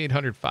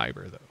 7,800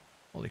 fiber, though.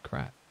 Holy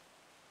crap.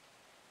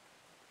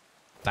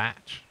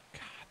 Thatch.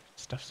 God, that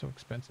stuff's so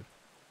expensive.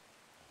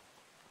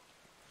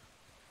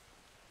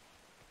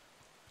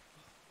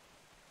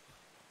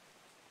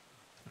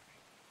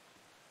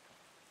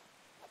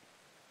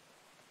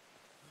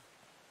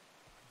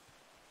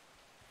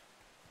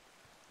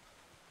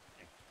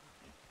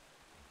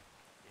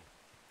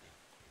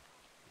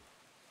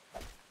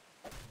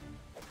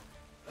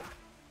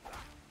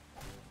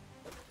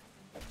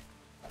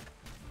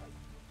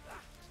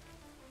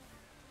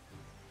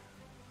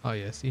 Oh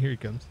yeah, see, here he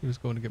comes. He was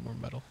going to get more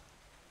metal.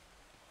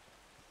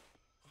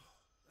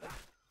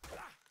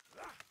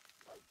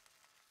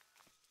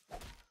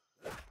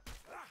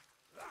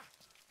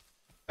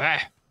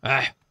 Ah,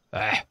 ah,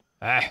 ah,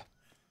 ah.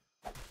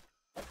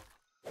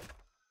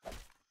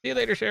 See you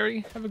later,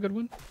 Sherry. Have a good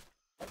one.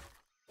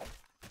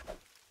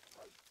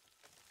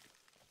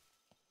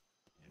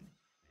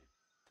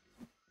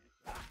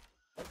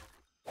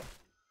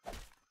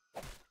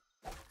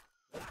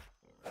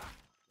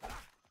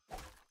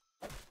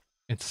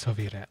 It's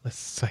Soviet Atlas.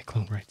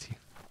 Cyclone writes you.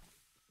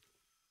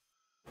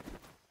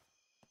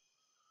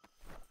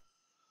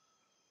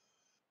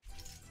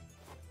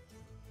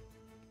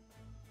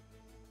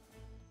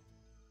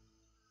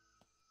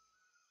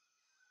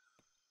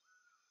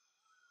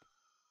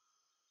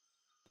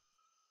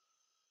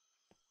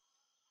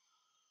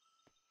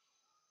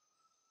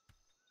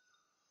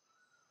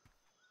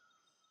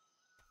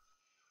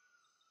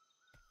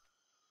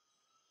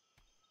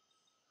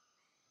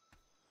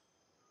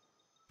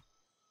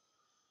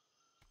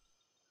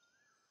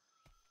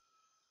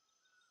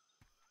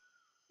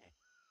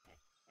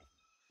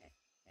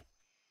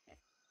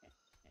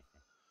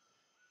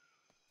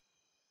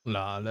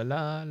 La la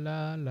la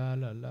la la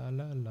la la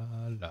la la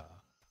la.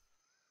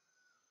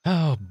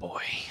 Oh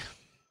boy.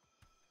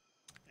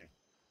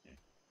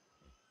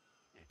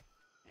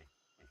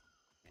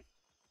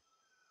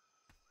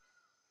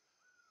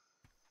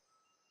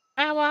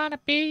 I wanna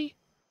be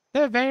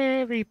the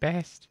very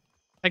best,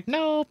 like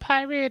no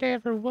pirate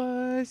ever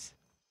was.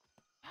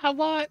 I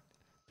want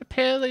to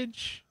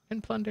pillage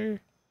and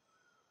plunder,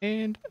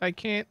 and I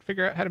can't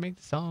figure out how to make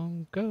the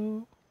song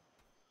go.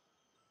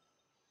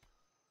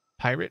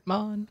 Pirate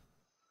Mon.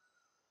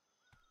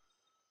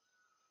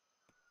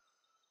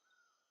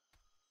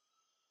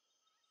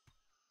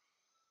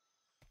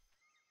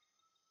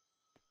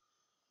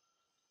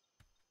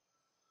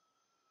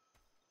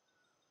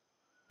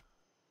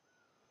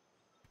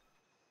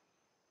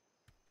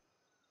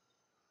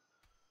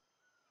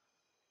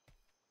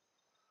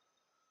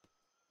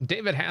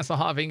 David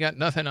Hasselhoff ain't got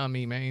nothing on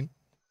me, man.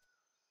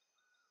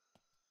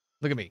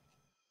 Look at me.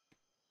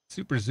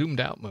 Super zoomed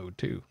out mode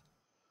too.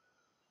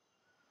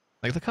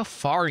 Like, look how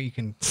far you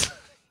can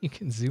you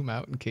can zoom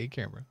out in K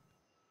camera.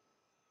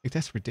 Like,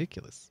 that's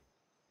ridiculous.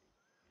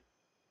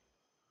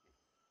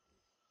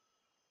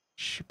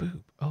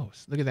 Shaboob. Oh,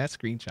 look at that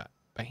screenshot.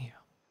 Bam.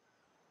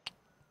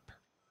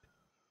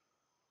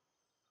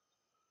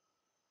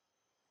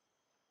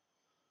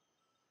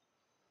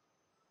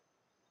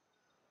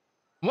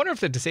 I wonder if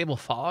the disable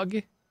fog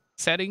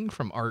setting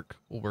from Arc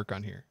will work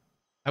on here.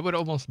 I would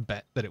almost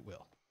bet that it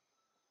will.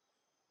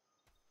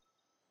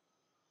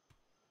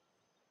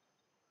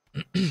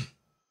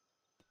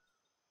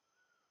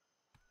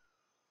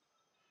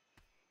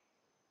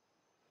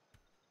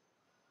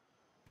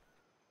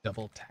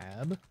 Double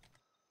tab.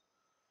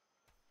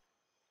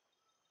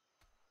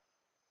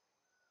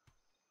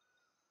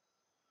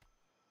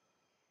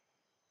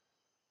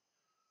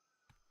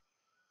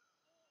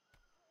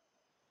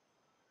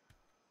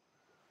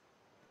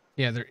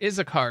 Yeah, there is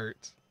a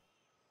cart,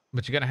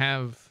 but you gotta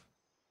have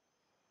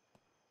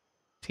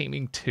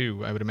taming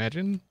 2, I would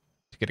imagine,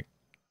 to get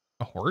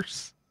a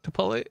horse to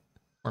pull it,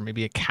 or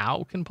maybe a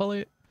cow can pull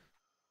it.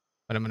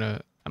 But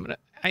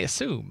I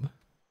assume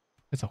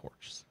it's a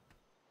horse.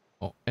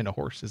 Well, and a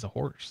horse is a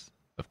horse,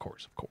 of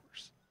course,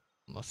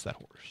 unless that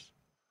horse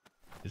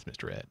is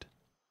Mr. Ed.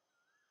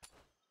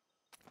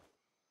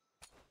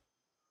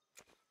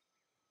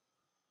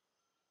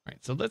 All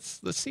right, so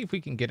let's see if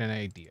we can get an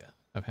idea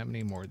of how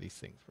many more of these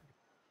things we're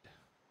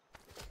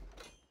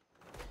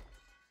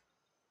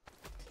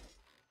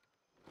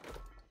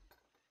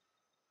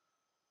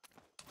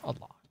a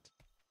lot.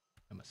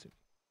 I'm assuming.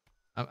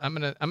 I'm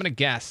gonna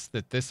guess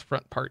that this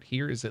front part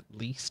here is at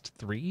least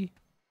 3,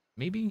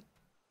 maybe.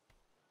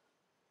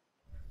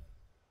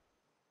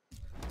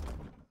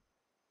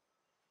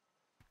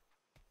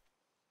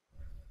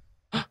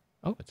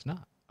 Oh, it's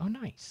not. Oh,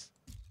 nice.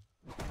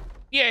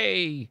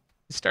 Yay!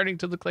 It's starting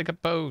to look like a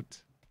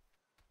boat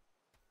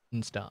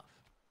and stuff.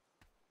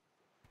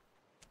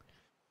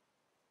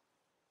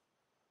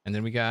 And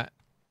then we got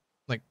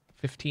like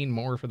 15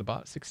 more for the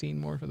bottom, 16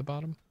 more for the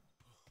bottom.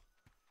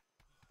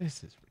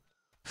 This is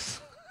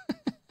ridiculous.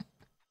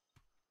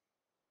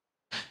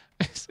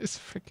 This is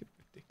freaking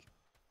ridiculous.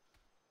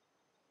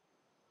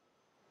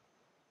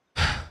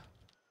 All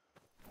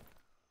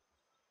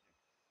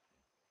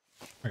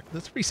right,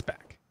 let's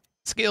respec.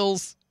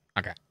 Skills.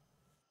 Okay.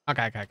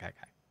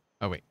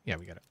 Oh, wait. Yeah,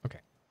 we got it. Okay.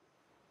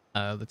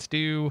 Let's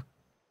go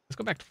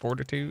back to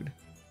fortitude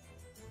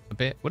a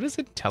bit. What does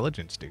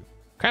intelligence do?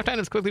 Craft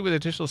items quickly with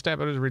additional stat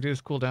bonus,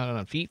 reduce cooldown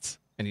on feats,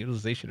 and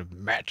utilization of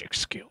magic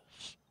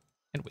skills.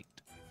 And wait.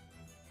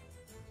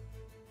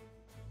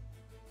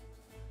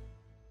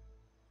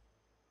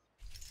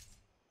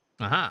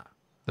 Aha.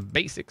 The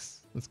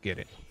basics. Let's get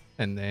it.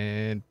 And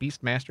then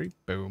beast mastery.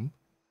 Boom.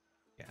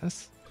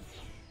 Yes.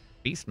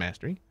 Beast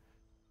mastery.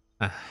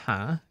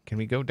 Uh-huh. Can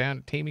we go down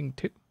to taming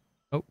 2?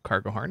 Oh,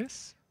 cargo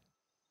harness.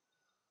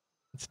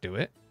 Let's do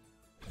it.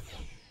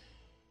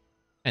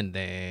 And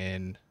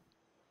then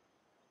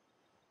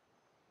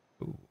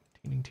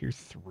Obtaining tier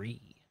 3.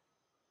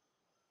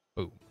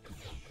 Boom.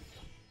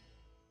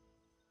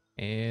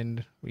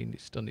 And we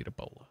still need a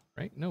bola,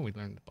 right? No, we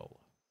learned the bola.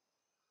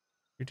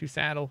 Tier 2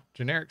 saddle,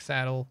 generic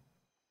saddle.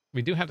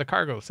 We do have the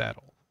cargo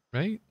saddle,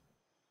 right?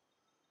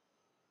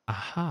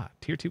 Aha,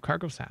 tier 2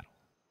 cargo saddle,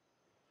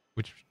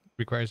 which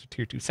requires a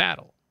tier 2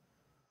 saddle,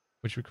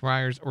 which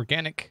requires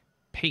organic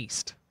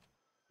paste,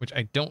 which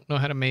I don't know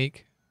how to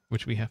make,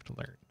 which we have to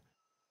learn.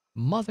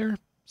 Mother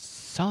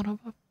son of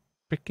a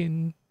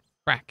frickin'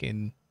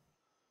 frackin'.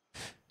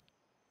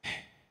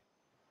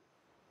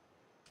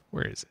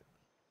 Where is it?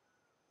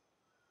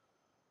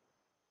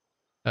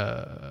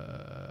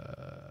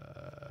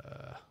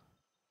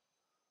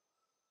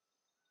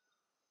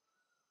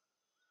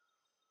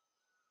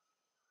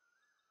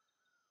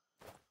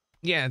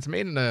 Yeah, it's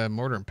made in a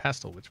mortar and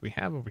pestle, which we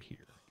have over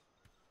here,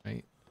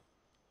 right?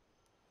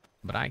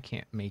 But I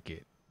can't make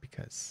it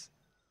because,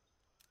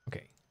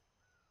 okay.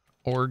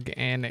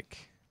 Organic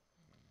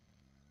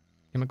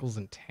chemicals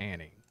and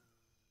tanning,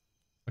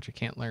 which I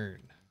can't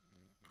learn.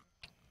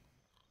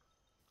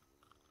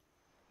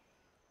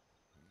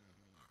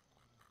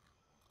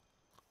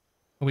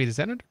 Oh, wait, is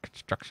that under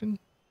construction?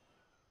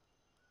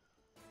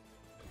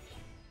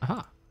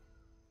 Aha.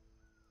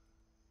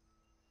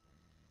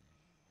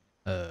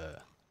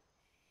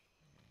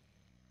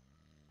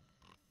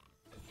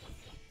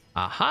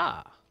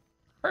 Aha.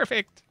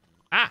 Perfect.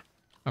 Ah.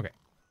 Okay.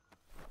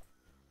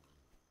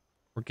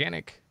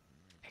 Organic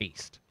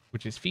paste,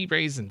 which is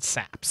fibres and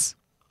saps.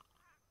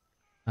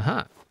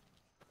 Aha.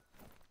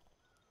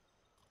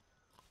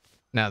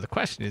 Now the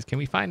question is, can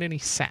we find any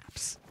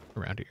saps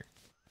around here?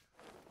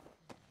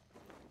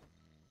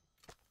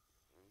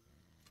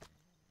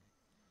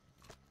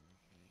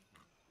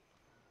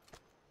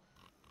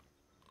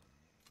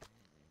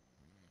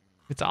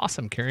 It's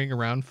awesome carrying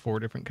around 4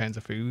 different kinds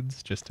of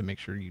foods just to make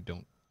sure you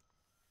don't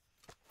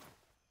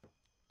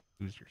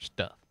lose your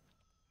stuff.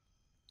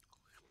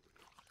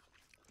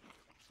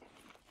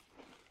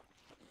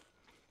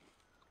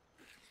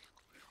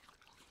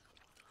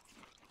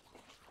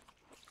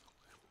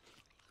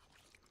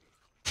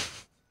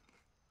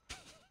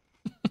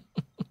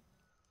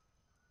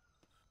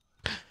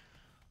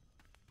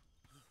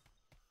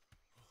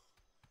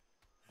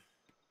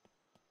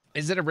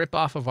 Is it a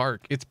ripoff of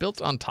Ark? It's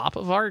built on top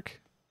of Ark.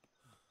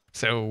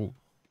 So,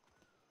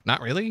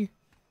 not really.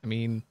 I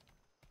mean,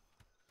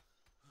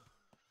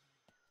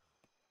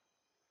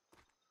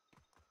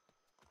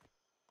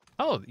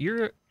 oh,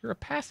 you're a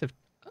passive.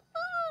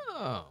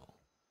 Oh,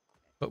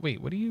 but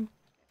wait, what do you?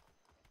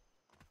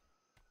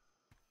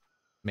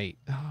 Mate,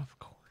 oh, of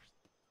course.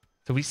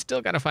 So we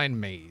still gotta find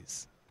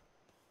maize.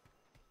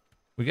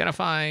 We gotta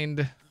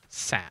find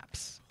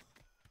saps.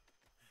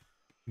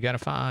 We gotta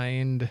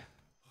find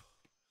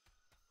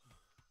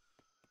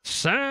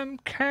some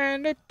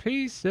kind of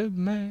piece of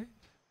man.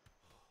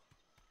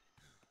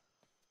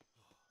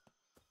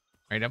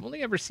 All right, I've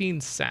only ever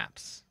seen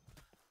saps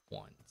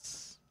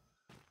once.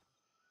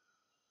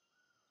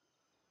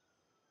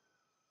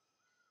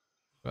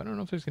 But I don't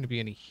know if there's going to be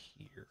any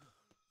here.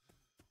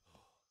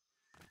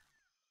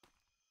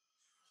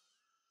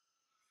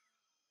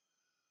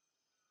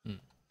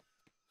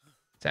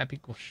 Sap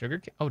equals sugar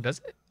cane. Oh,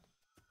 does it?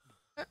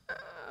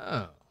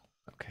 Oh,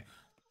 okay.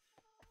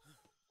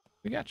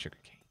 We got sugar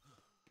cane.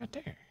 Right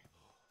there.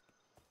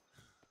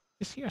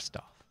 It's your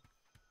stuff.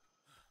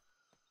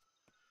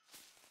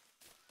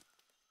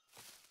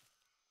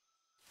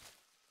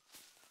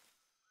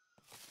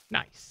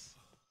 Nice.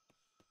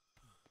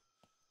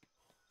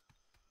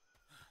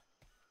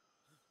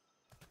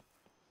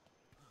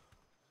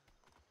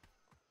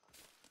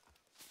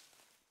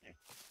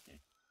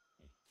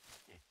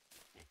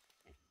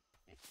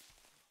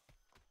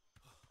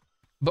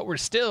 But we're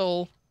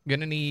still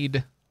gonna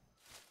need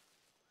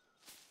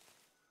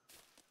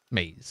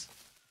maize,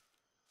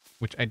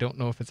 which I don't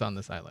know if it's on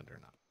this island or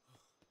not.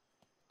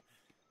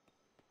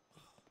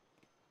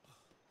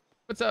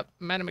 What's up,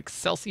 Madam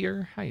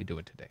Excelsior? How you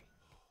doing today?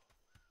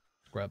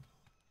 Scrub.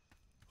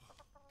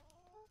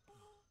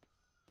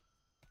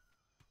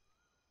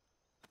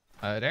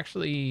 It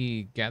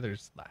actually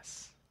gathers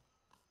less,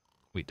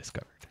 we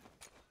discovered.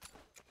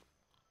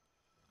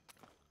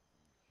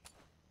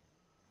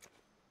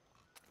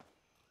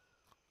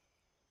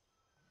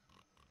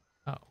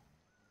 Oh,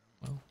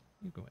 well,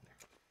 you go in there.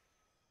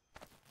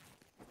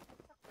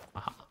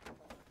 Aha.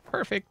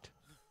 Perfect.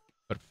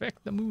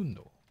 Perfecto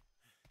mundo.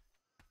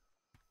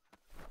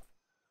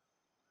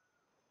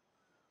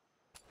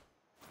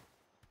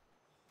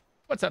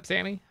 What's up,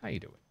 Sammy? How you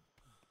doing?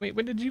 Wait,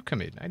 when did you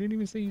come in? I didn't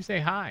even see you say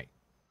hi.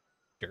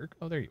 Jerk.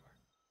 Oh, there you are.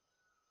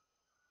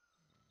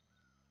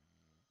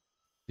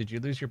 Did you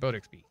lose your boat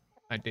XP?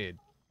 I did.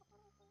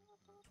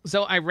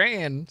 So I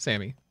ran,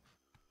 Sammy.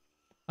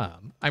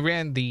 I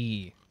ran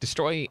the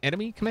destroy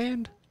enemy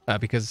command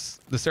because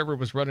the server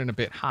was running a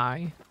bit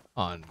high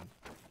on,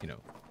 you know,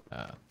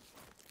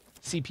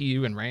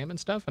 CPU and RAM and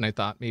stuff, and I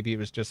thought maybe it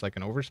was just like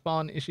an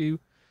overspawn issue.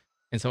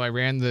 And so I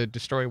ran the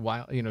destroy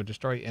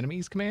destroy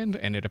enemies command,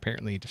 and it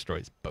apparently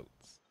destroys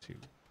boats too.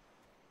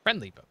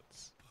 Friendly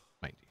boats,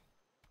 mind you.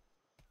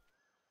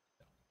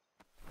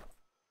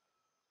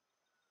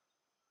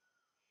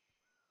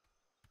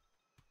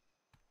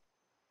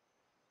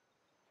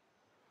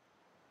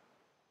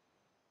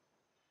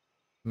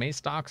 Maze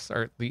stalks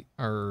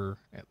are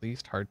at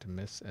least hard to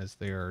miss as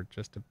they are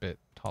just a bit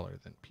taller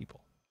than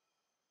people.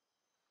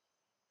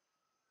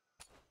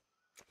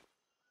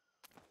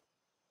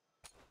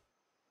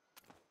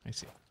 I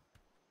see.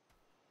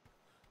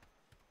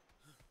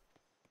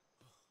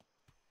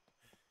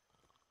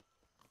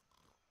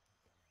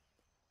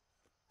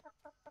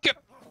 Get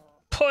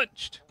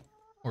punched!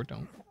 Or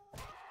don't.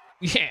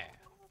 Yeah!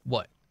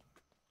 What?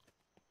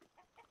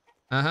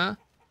 Uh-huh.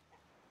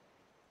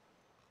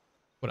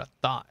 What I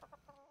thought.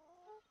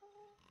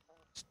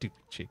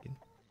 Stupid chicken.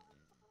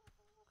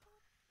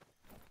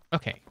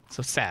 Okay,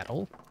 so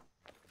saddle.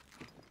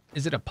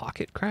 Is it a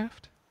pocket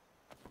craft?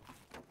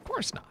 Of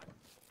course not.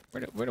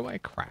 Where do I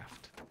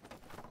craft?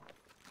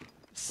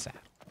 Saddle.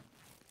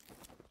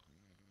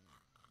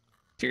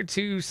 Tier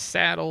 2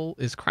 saddle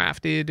is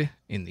crafted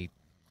in the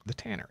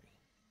tannery.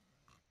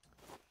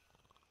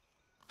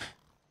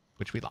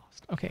 Which we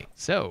lost. Okay,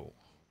 so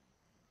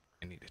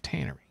I need a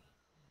tannery.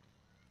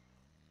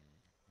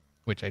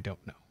 Which I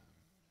don't know.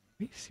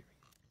 Are you serious?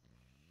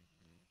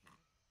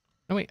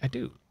 No, wait, I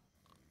do.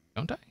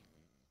 Don't I?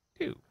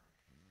 Do.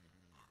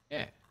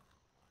 Yeah.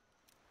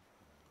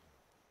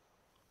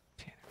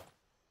 Tannery.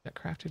 Is that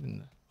crafted in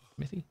the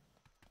smithy?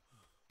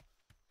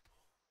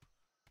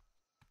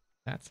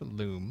 That's a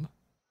loom,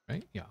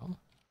 right, y'all?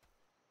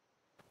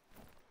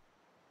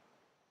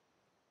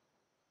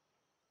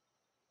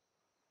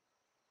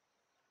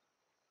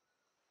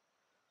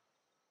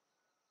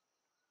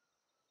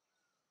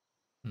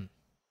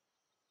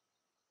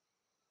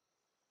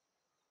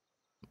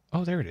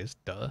 Oh, there it is.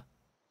 Duh.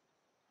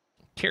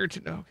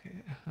 Keratin.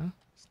 Okay.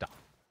 Stop.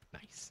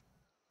 Nice.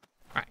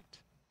 All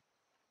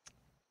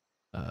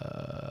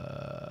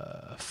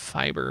right.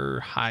 Fiber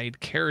hide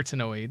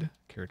keratinoid.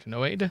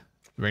 Keratinoid.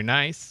 Very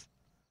nice.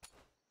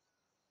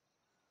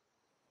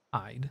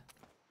 Hide.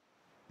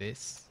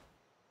 This.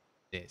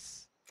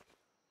 This.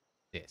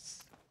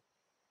 This.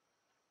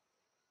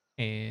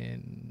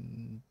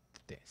 And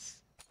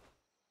this.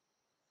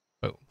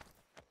 Boom.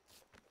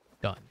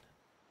 Done.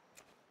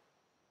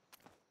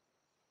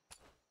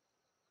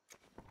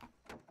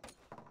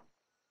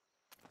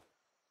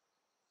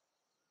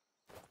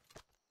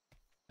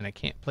 And I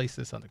can't place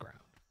this on the ground,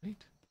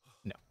 right?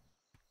 No.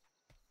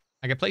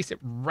 I can place it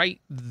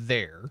right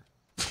there.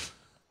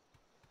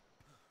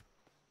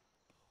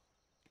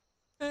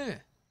 eh.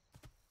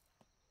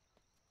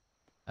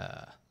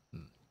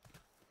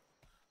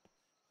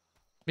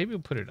 Maybe we'll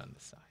put it on the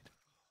side.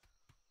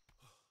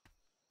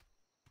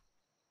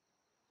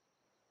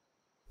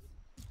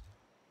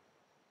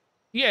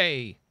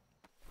 Yay!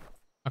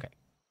 Okay.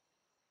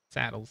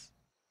 Saddles.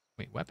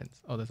 Wait,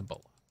 weapons. Oh, there's a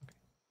bola. Okay.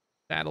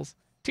 Saddles.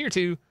 Tier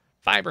 2.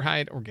 Fiber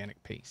hide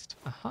organic paste.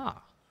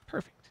 Aha.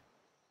 Perfect.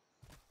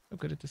 So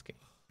good at this game.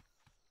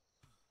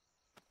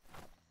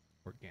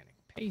 Organic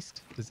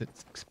paste. Does it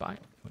expire?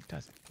 Oh, it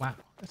doesn't. Wow,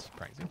 that's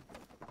surprising.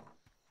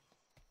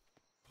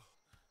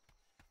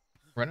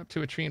 Run up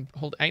to a tree and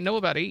hold. I know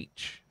about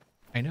H.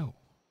 I know.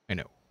 I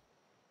know.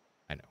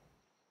 I know.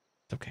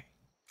 It's okay.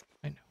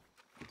 I know.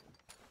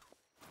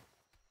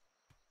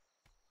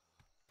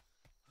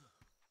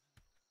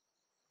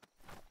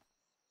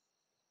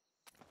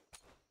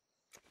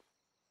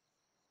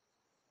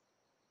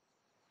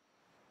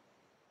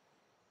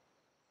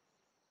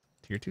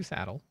 Tier 2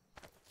 saddle.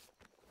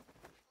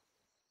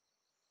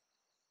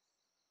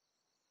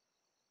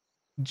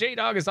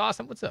 J-Dog is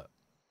awesome. What's up?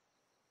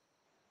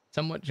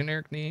 Somewhat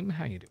generic name.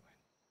 How you doing?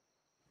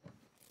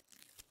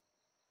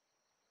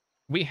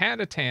 We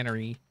had a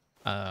tannery,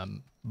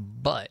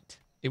 but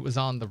it was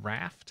on the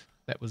raft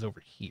that was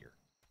over here,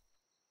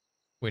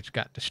 which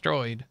got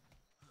destroyed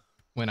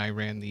when I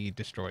ran the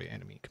destroy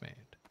enemy command.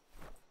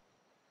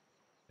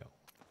 So,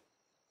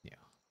 yeah.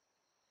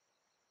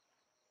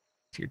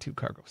 Tier 2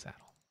 cargo saddle.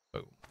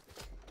 Boom.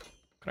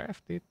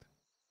 Craft it.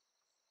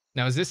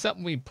 Now, is this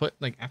something we put,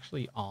 like,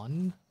 actually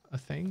on a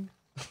thing?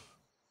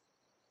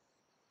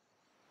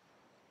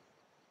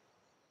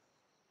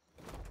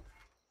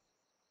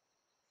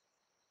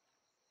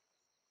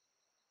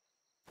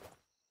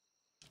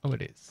 Oh,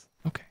 it is.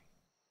 Okay.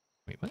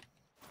 Wait, what?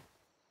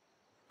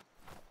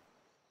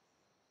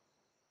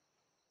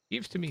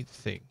 Gives to me the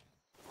thing.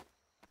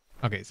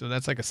 Okay, so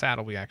that's like a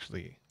saddle we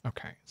actually...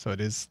 Okay, so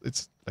it is...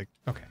 It's like...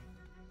 Okay.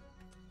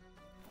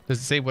 Does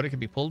it say what it can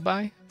be pulled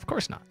by? Of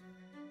course not.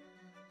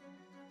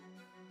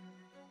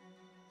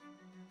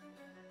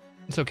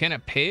 So can a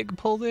pig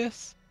pull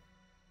this?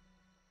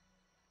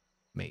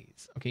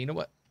 Maze. Okay, you know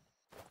what?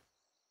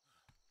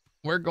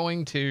 We're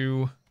going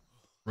to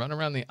run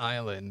around the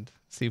island,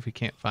 see if we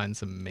can't find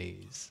some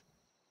maize.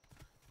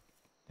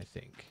 I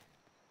think.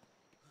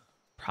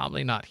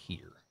 Probably not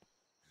here.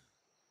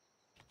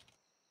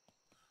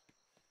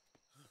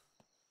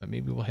 But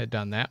maybe we'll head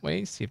down that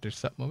way, see if there's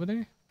something over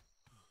there.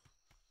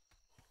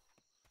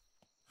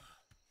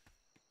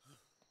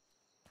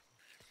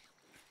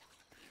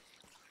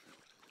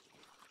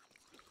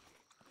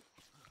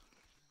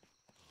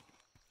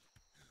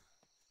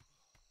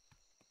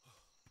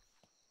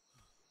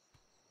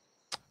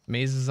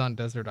 Mazes on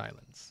desert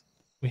islands.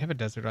 We have a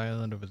desert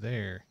island over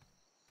there.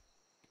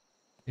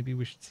 Maybe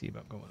we should see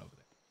about going over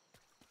there.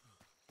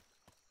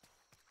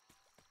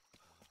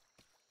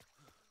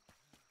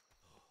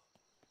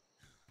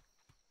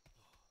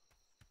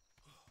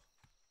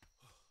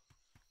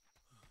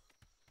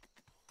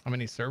 How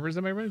many servers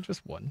am I running?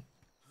 Just one.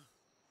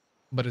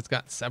 But it's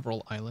got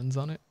several islands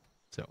on it.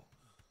 So,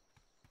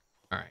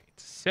 all right.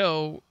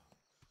 So,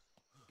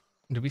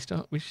 we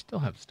still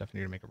have stuff in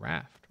here to make a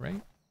raft,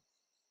 right?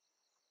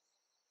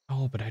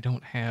 Oh, but I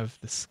don't have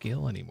the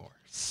skill anymore.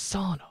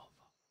 Son of.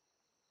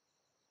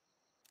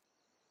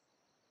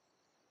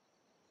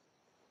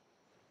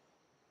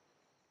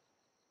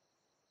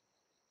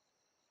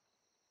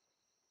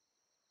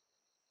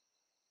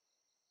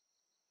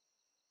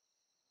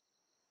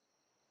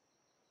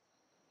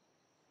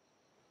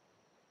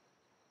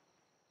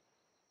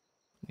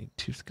 Need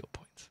 2 skill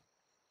points.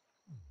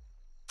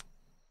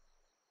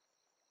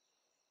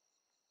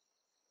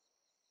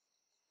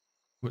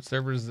 What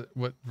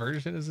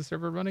version is the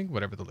server running?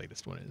 Whatever the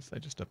latest one is. I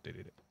just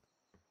updated it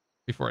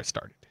before I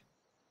started.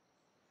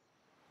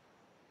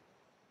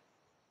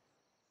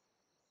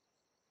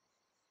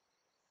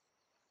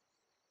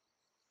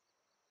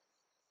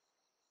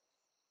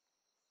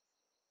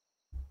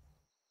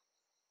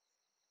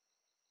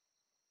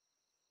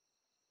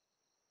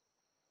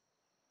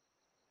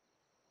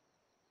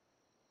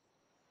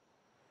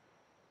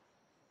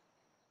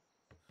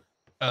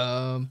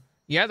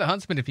 Yeah, the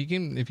Huntsman, if you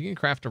can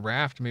craft a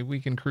raft, maybe we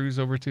can cruise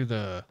over to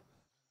the,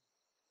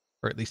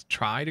 or at least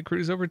try to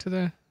cruise over to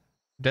the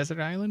desert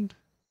island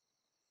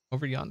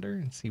over yonder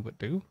and see what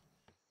do.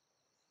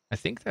 I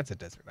think that's a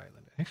desert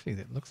island. Actually,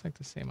 it looks like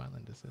the same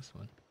island as this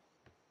one.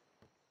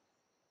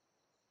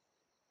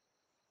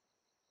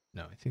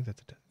 No, I think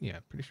that's yeah,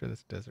 pretty sure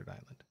that's a desert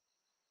island.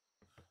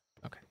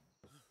 Okay.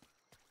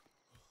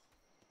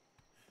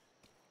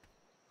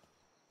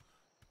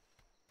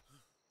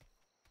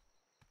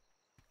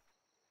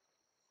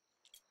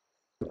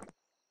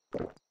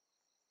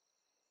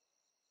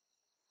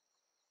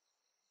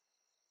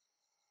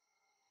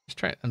 Just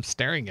try. I'm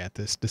staring at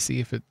this to see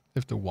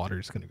if the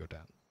water's gonna go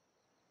down.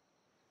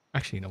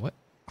 Actually, you know what?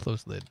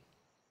 Close lid.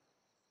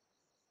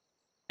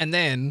 And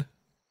then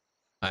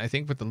I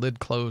think with the lid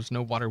closed,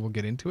 no water will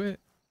get into it.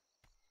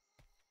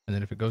 And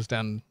then if it goes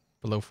down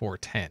below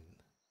 410,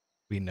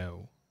 we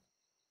know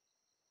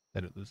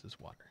that it loses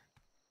water.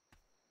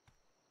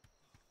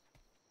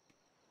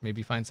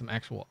 Maybe find some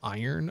actual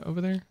iron over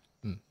there.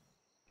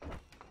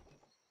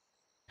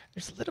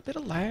 There's a little bit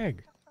of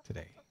lag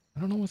today. I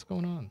don't know what's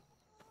going on.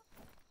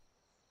 A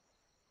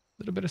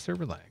little bit of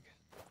server lag.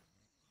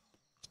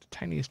 Just the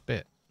tiniest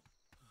bit.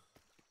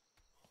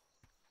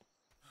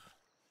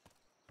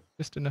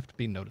 Just enough to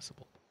be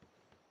noticeable.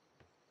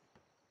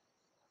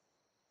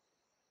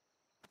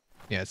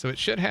 Yeah, so it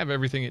should have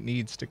everything it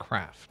needs to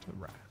craft a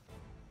raft.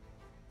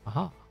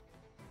 Aha.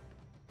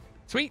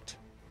 Sweet.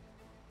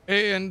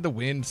 And the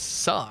wind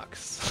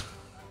sucks.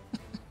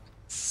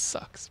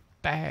 Sucks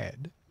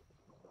bad.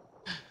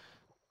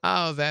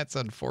 Oh, that's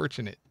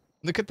unfortunate.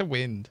 Look at the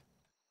wind.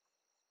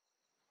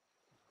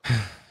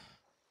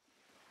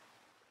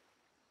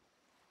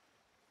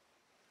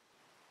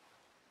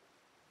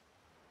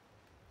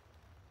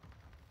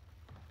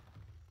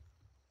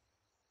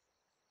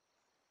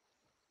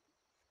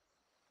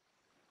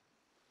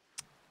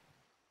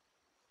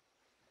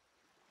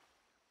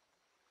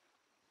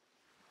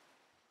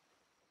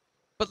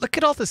 But look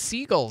at all the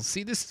seagulls.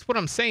 See, this is what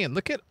I'm saying.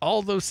 Look at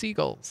all those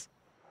seagulls.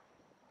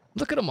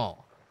 Look at them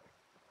all.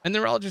 And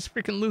they're all just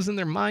freaking losing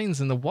their minds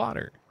in the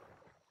water.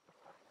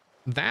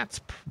 That's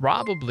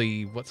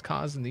probably what's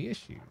causing the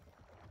issue.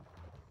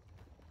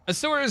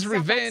 Asura's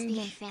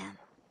Revenge. Fam.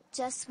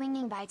 Just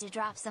swinging by to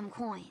drop some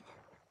coin.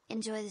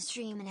 Enjoy the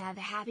stream and have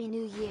a happy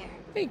new year.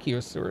 Thank you,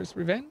 Asura's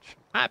Revenge.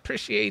 I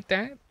appreciate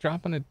that.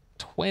 Dropping a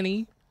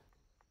 20.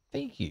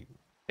 Thank you.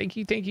 Thank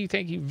you, thank you,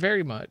 thank you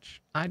very much.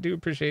 I do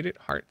appreciate it.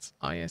 Hearts,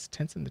 IS,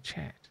 tense in the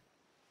chat.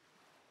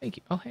 Thank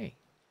you. Oh, hey.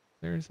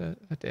 There's a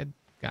dead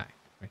guy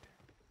right there.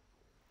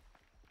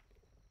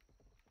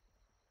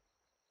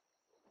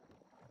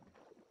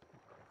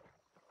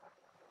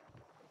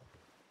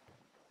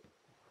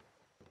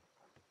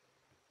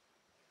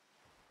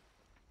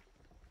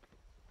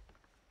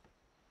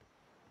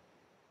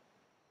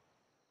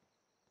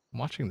 I'm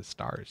watching the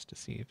stars to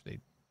see if they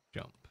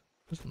jump.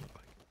 Doesn't look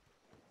like it.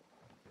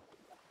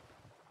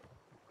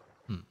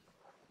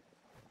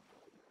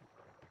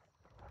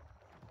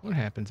 What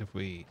happens if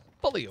we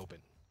fully open?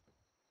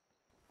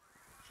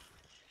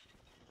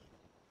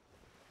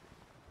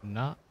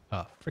 Not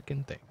a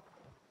freaking thing.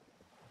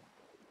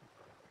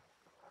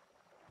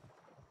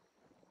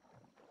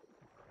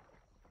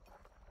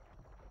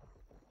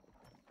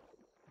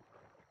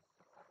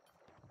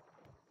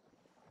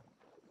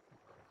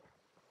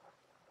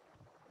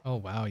 Oh,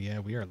 wow. Yeah,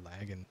 we are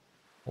lagging.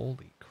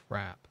 Holy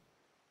crap.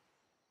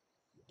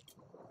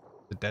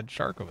 The dead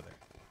shark over there.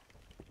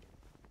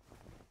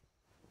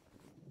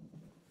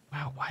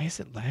 Wow, why is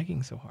it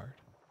lagging so hard?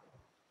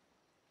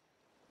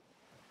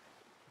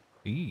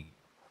 Eee.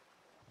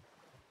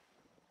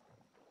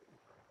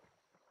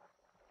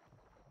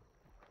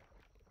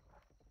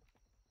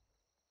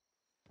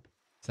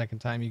 second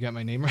time you got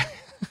my name right.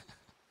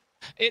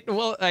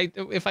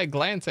 If I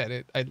glance at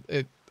it,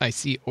 I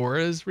see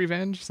Aura's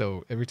Revenge.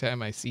 So every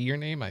time I see your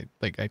name, I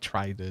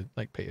try to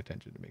like pay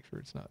attention to make sure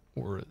it's not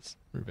Aura's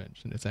Revenge,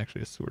 and it's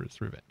actually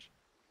Asura's Revenge.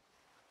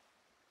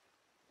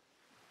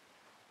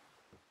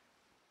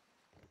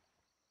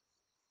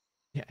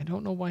 Yeah, I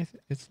don't know why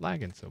it's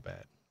lagging so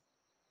bad.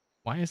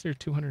 Why is there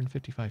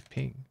 255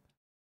 ping?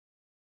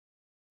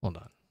 Hold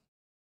on.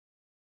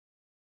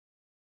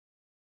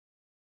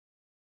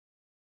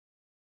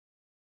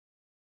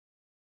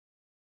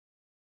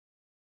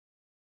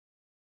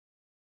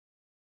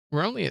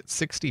 We're only at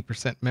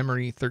 60%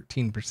 memory,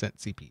 13%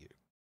 CPU.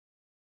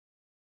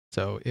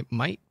 So it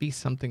might be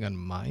something on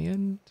my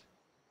end.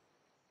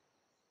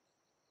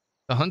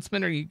 The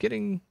Huntsman, are you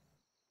getting...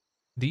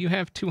 Do you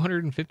have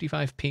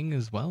 255 ping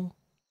as well?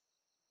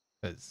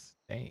 Because,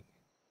 dang.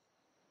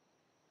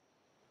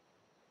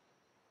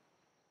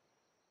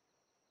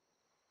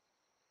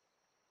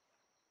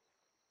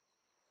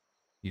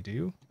 You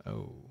do?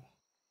 Oh.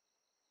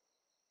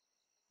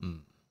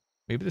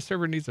 Maybe the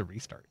server needs a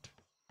restart.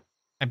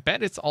 I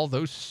bet it's all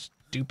those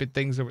stupid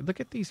things over...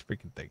 Look at these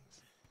freaking things.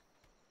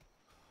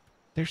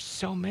 There's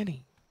so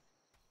many.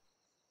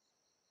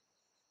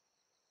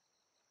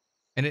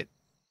 And it...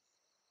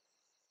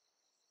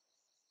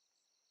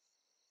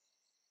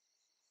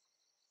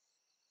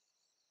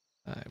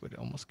 I would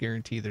almost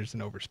guarantee there's an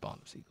overspawn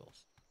of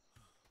seagulls.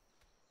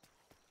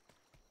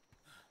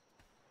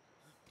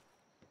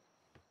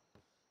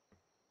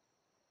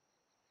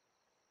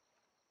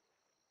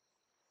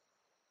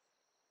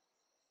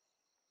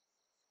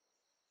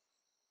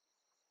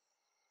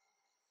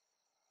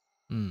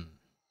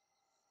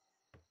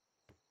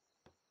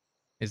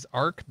 Is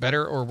Ark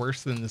better or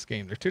worse than this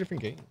game? They're two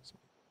different games.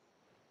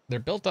 They're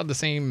built on the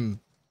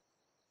same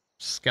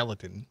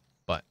skeleton,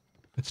 but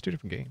it's two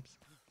different games.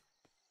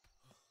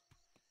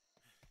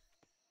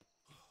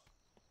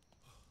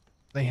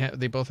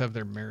 They both have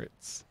their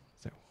merits.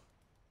 So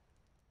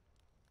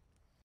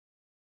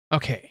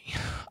okay,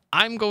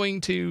 I'm going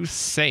to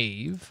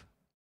save,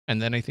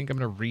 and then I think I'm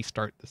going to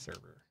restart the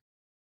server.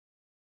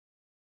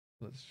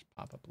 Let's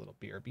pop up a little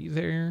BRB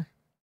there.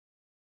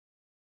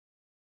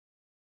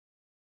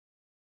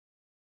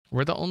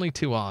 We're the only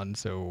two on,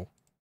 so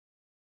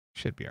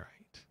should be all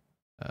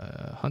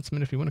right.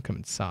 Huntsman, if you want to come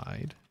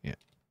inside. Yeah.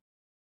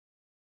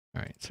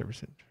 All right, server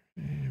center.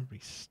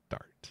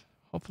 Restart.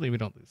 Hopefully we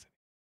don't lose it.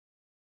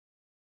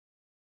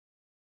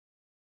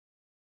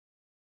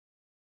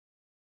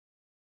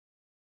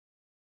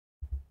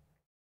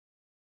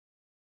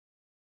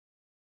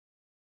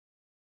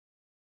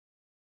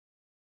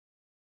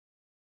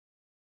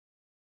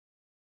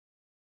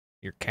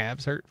 Your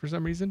calves hurt for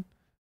some reason?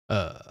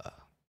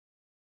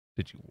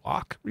 Did you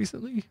walk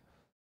recently?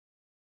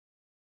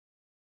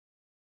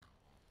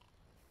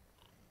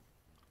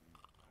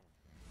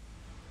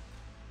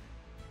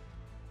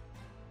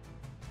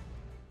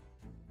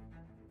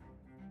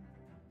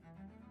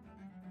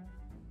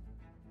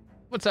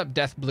 What's up,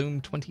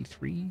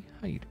 Deathbloom23?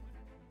 How you doing?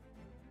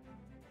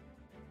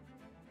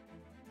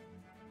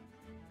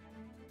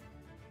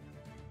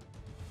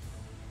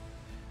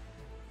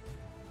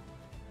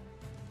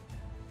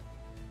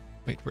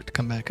 Wait for it to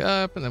come back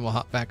up, and then we'll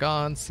hop back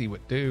on, see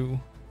what do.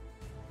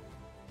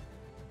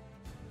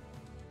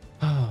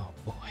 Oh,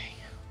 boy.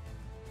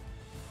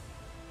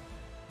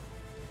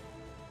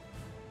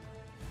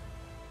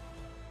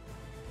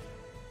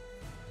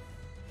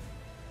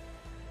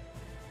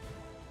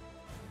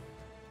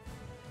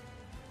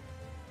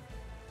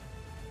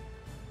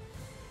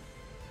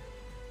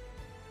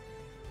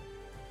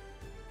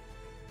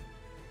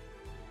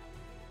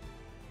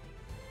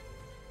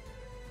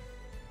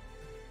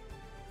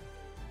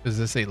 Is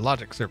this a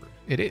logic server?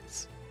 It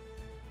is.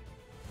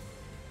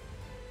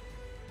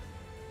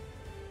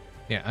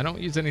 Yeah, I don't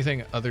use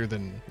anything other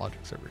than logic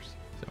servers.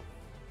 So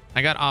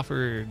I got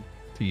offered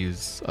to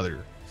use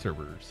other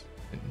servers,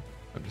 and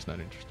I'm just not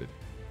interested.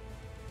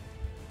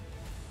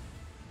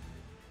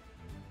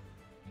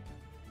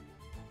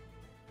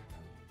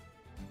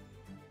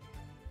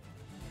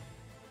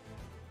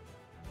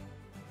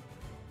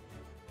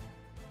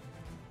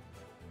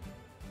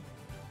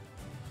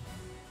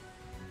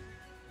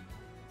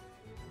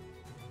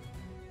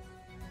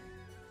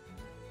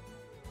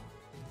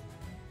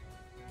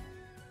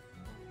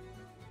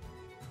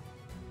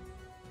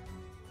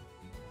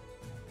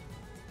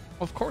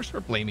 Of course we're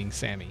blaming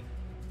Sammy.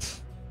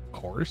 Of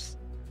course.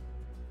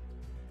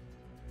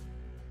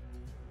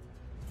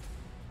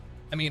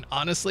 I mean,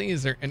 honestly,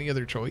 is there any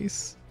other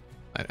choice?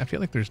 I feel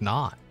like there's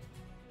not.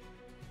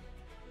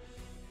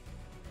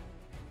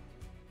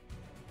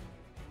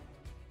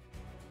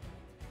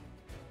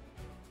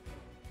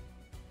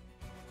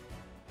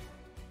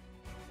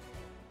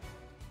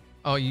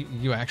 Oh,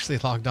 you actually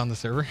logged on the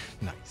server?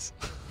 Nice.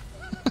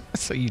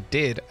 So you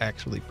did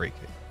actually break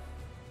it.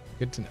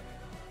 Good to know.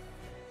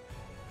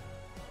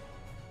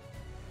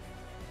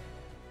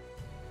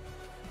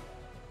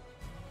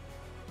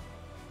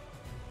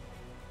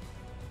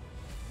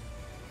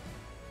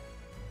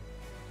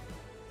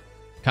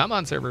 Come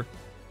on, server.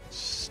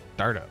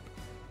 Start up.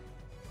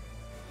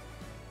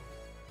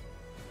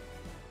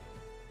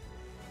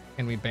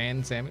 Can we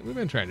ban salmon? We've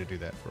been trying to do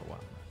that for a while.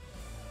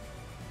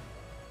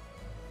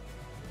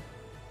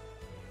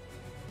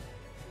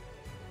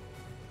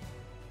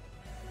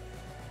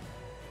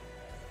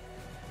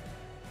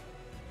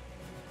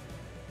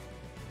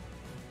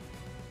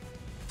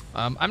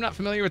 I'm not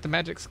familiar with the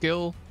magic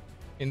skill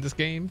in this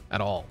game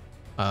at all,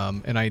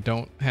 and I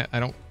don't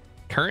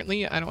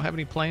currently I don't have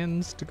any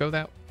plans to go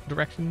that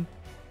direction.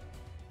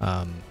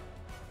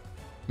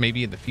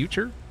 Maybe in the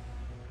future,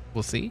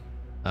 we'll see.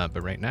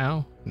 But right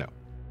now, no. All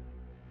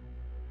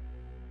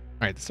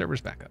right, the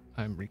server's back up.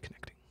 I'm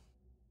reconnecting.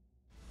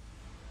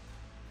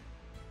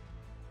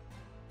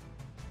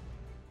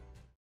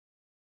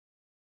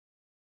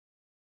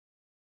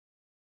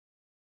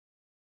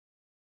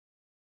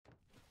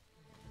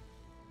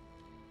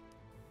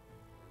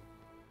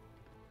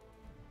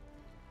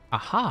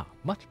 Aha,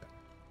 much better.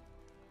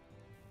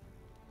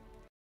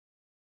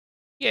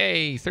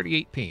 Yay,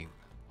 38 ping.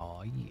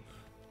 Oh yeah.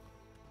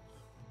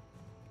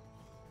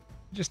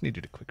 Just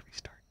needed a quick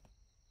restart.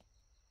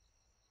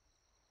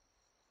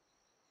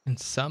 And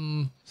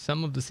some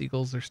of the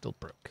seagulls are still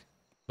broke,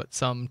 but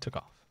some took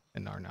off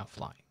and are now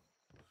flying.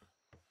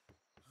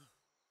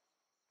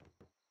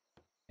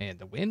 And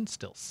the wind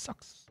still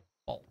sucks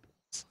balls.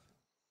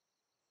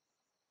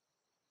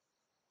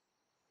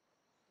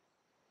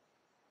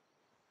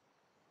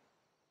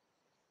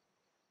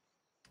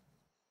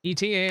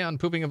 ETA on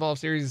Pooping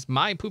Evolved series.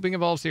 My Pooping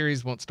Evolved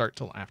series won't start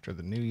till after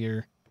the new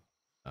year.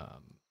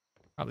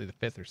 Probably the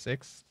 5th or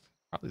 6th.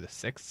 Probably the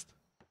 6th.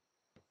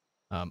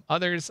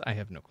 Others, I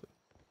have no clue.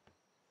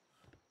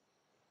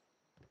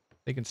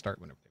 They can start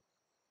whenever they want.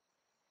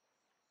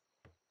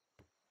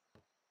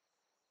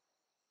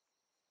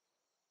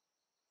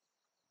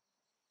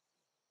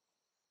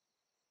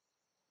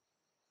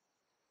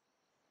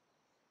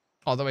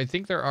 Although I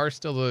think there are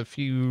still a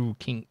few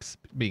kinks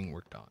being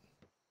worked on.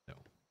 So.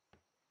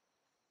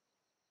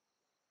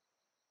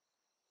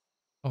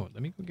 Oh,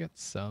 let me go get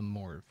some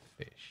more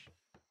fish.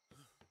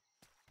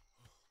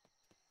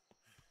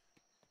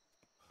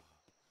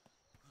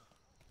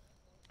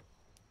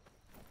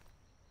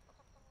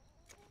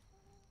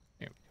 There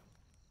we go.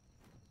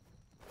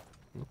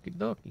 Looky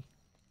ducky.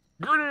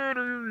 Get out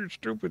of here, you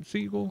stupid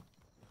seagull.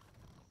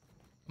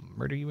 I'll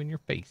murder you in your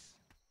face.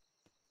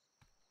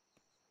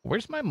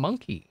 Where's my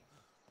monkey?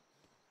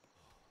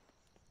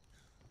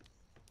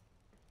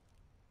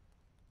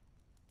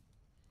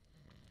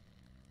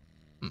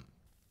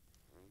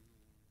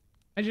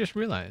 I just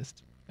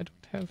realized I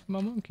don't have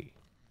my monkey.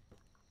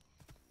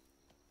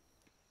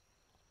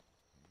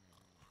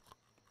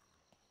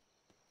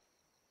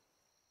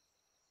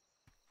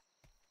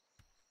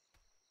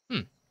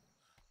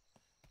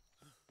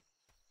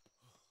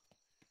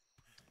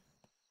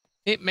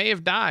 It may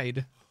have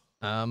died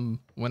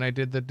when I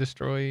did the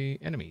destroy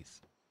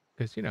enemies.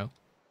 Because, you know,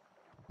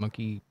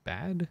 monkey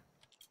bad.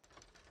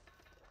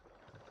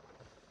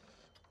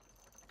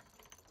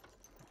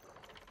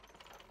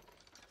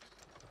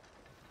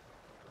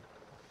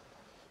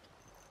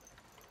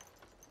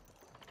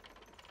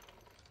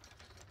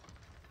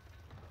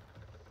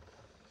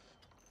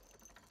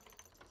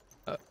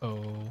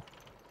 Uh-oh.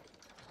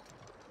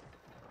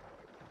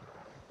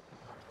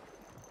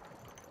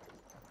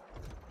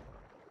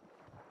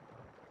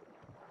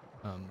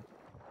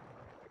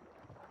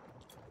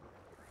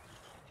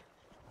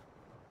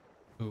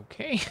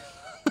 Okay.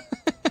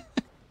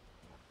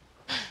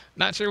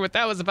 Not sure what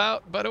that was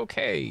about, but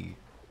okay.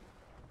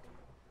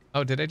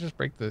 Oh, did I just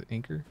break the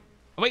anchor?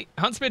 Oh, wait,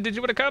 Huntsman, did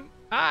you want to come?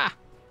 Ah!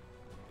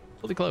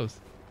 Fully closed.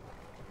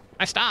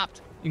 I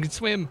stopped. You can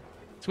swim.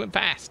 Swim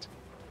fast.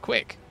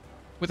 Quick.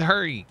 With a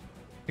hurry.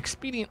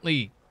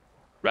 Expediently.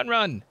 Run,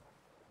 run.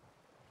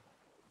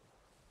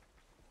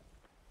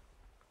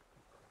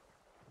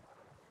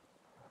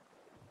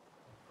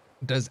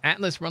 Does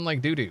Atlas run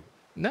like doo-doo?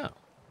 No.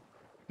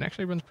 It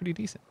actually runs pretty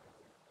decent.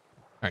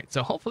 All right,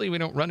 so hopefully we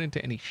don't run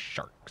into any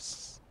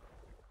sharks.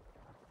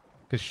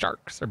 Because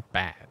sharks are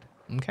bad,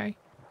 okay?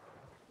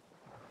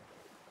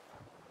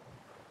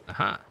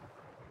 Aha.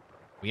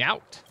 We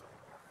out.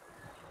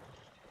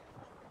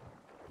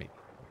 Maybe.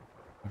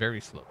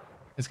 Very slow.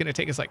 It's going to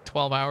take us like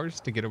 12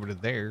 hours to get over to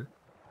there,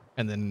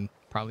 and then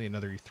probably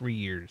another 3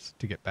 years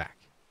to get back.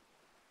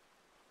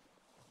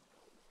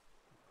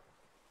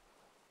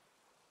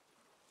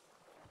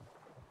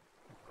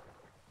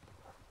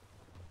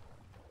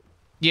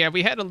 Yeah,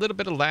 we had a little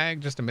bit of lag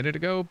just a minute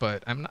ago,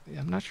 but I'm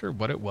not sure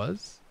what it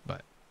was,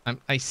 but I'm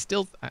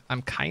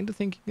kind of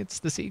thinking it's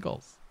the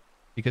seagulls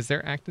because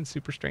they're acting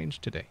super strange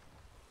today.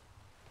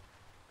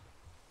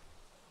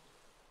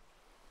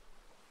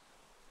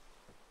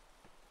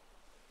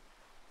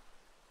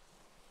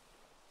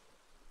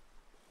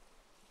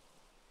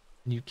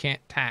 You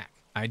can't tack.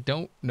 I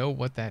don't know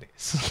what that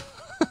is.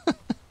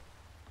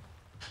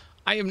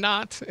 I am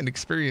not an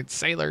experienced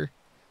sailor,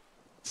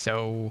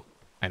 so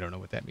I don't know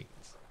what that means.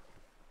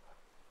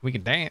 We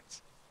can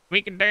dance.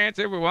 We can dance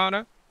if we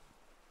wanna.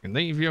 And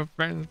leave your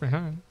friends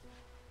behind.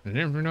 And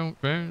if we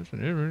don't dance,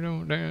 and if we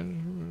don't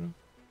dance,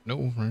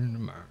 no friend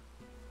of mine.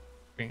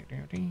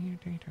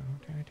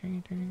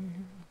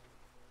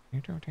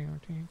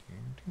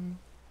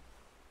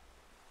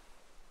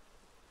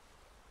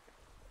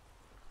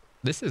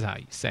 This is how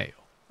you sail,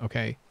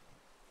 okay?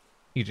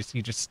 You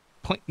just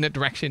point in a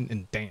direction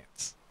and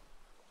dance,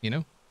 you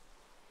know?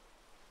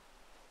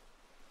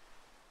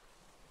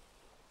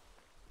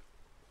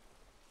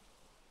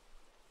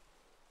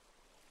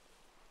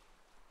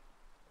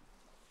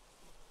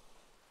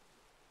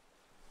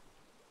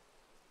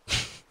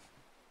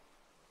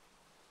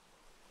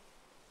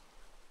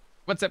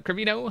 What's up,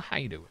 Curvino? How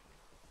you doing?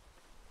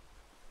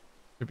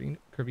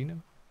 Curvino?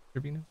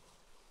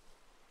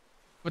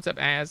 What's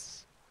up,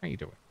 Az? How you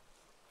doing?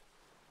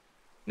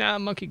 Nah,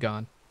 monkey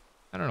gone.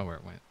 I don't know where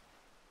it went.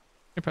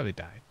 It probably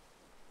died.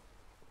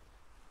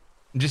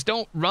 Just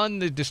don't run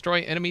the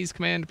destroy enemies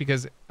command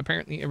because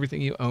apparently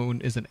everything you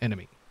own is an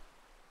enemy.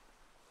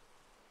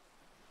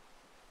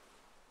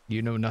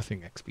 You know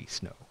nothing, XP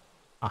Snow.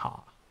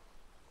 Aha.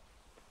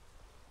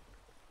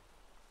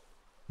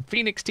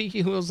 Phoenix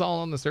Tiki, who is all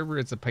on the server,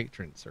 it's a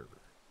patron server.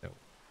 So,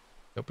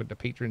 they'll put the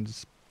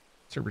patrons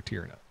server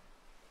tier up.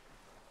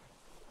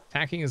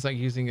 Attacking is like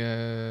using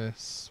a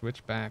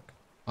switchback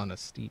on a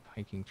steep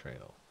hiking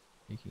trail.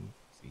 Hiking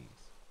seas.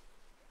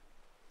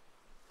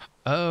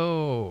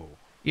 Oh,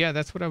 yeah,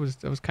 that's what I was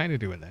kind of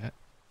doing that.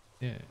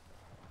 Yeah.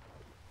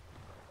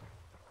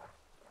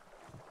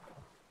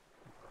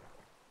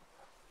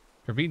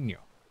 Trevino.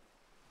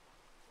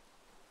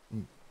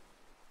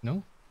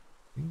 No?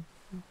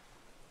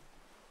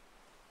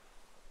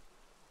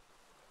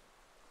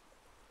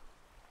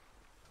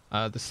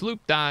 The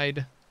sloop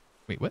died.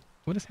 Wait, what?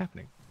 What is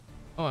happening?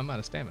 Oh, I'm out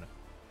of stamina.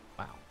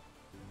 Wow.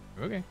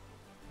 Okay.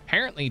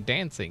 Apparently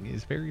dancing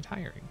is very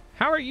tiring.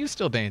 How are you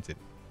still dancing?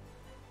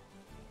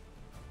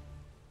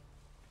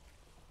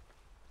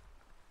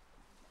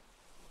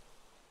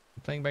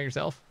 You playing by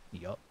yourself?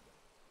 Yup.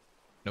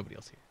 Nobody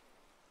else here.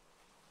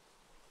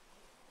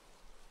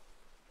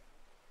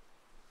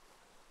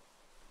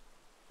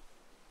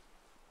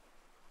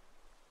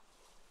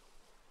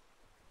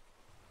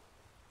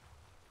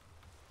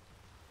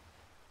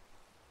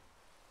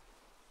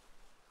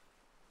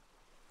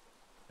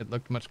 It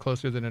looked much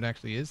closer than it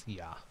actually is?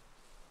 Yeah.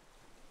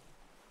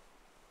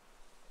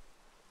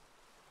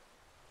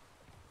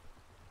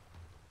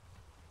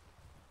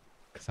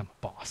 Because I'm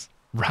a boss.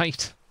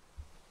 Right.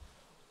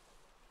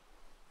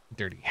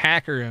 Dirty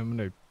hacker, I'm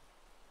going to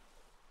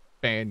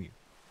ban you.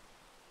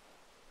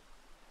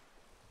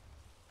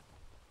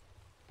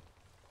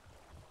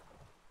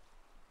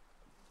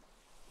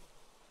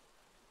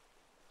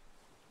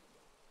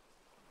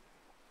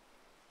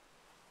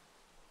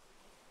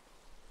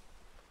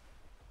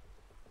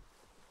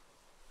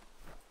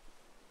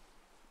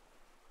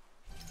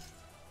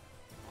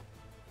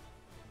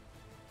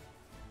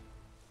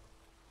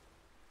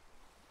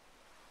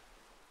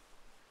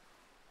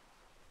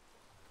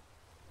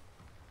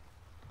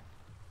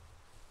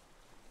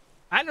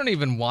 I don't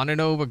even want to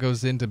know what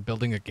goes into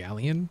building a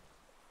galleon,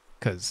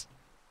 because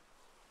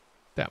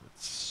that would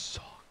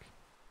suck.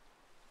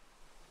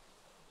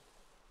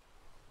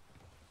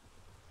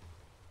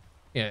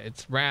 Yeah,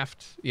 it's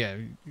raft. Yeah,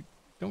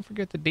 don't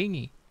forget the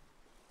dinghy.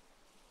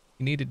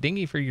 You need a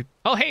dinghy for your...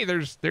 Oh, hey,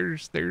 there's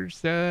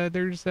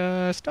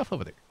stuff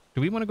over there.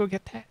 Do we want to go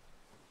get that?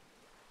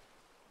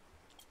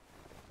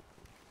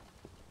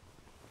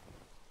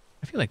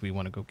 I feel like we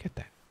want to go get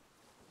that.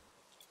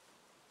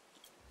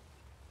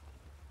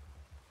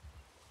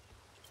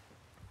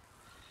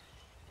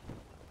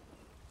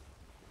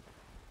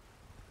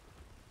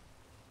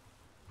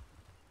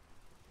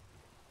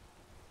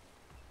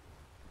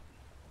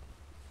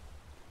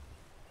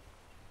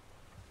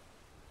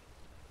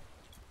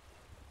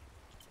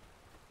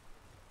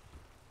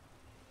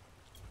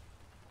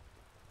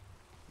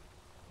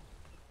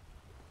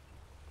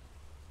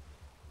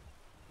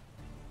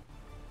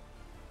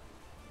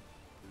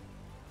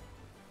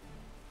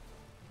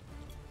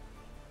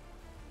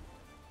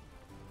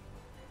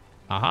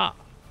 Aha.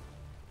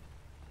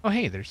 Oh,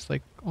 hey, there's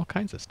like all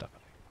kinds of stuff.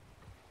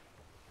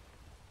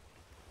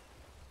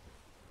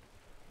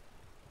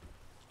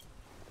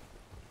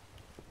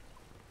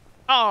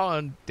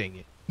 Oh, dang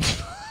it.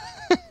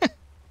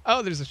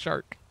 Oh, there's a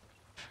shark.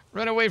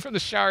 Run away from the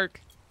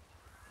shark.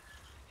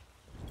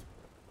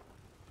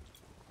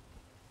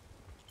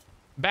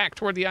 Back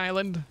toward the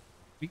island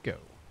we go.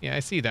 Yeah, I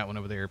see that one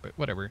over there, but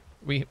whatever.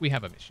 We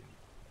have a mission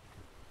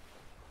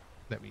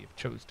that we have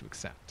chose to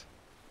accept.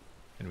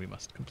 And we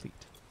must complete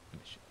the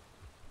mission.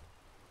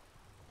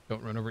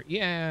 Don't run over.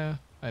 Yeah,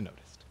 I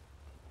noticed.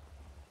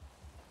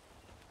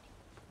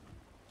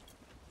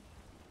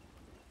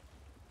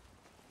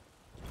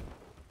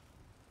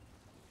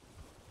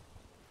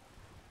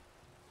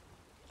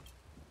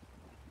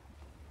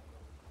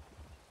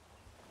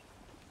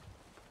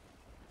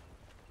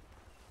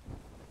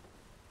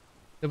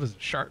 It was a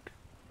shark.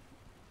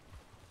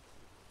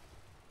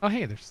 Oh,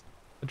 hey, there's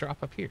a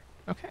drop up here.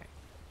 Okay,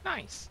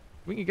 nice.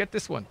 We can get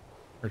this one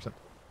or something.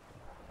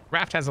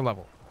 Raft has a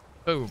level.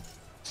 Boom.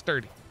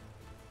 Sturdy.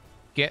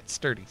 Get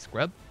sturdy,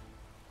 scrub.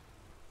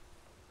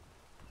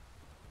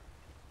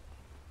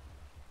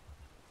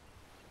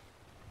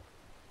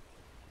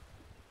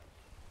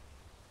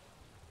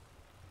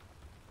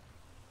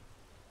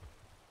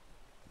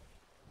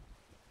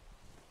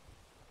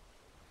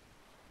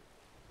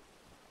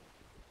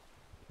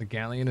 The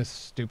galleon is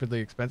stupidly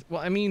expensive. Well,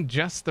 I mean,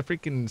 just the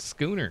freaking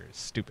schooner is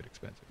stupid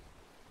expensive.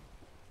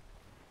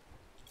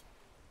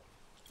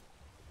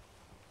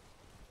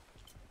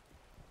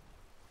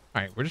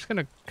 All right, we're just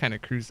gonna kind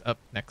of cruise up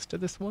next to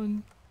this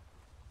one.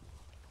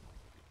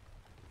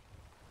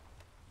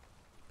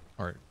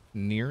 Or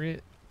near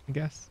it, I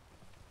guess.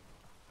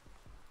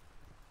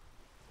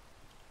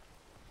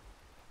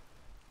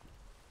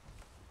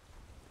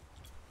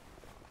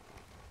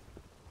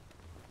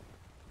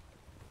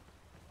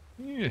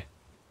 Yeah.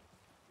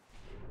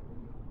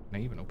 Can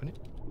I even open it?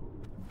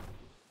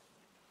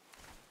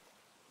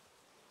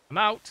 I'm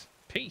out.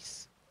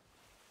 Peace.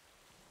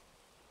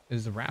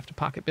 Is the raft a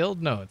pocket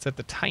build? No, it's at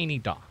the tiny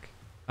dock.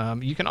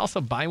 You can also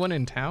buy one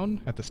in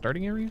town at the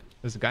starting area.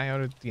 There's a guy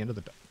out at the end of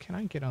the dock. Can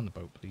I get on the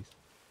boat, please?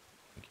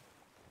 Thank you.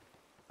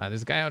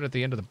 There's a guy out at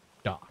the end of the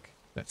dock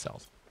that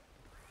sells.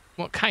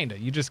 Well, kinda.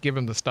 You just give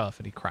him the stuff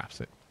and he crafts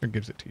it or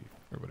gives it to you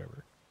or whatever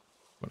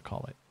you want to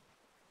call it.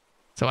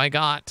 So I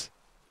got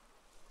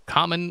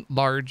common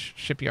large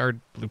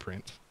shipyard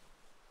blueprint.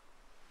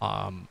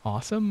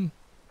 Awesome.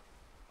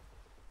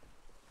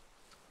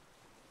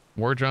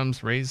 War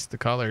drums raise the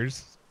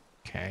colors.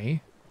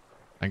 Okay.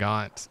 I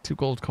got 2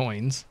 gold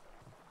coins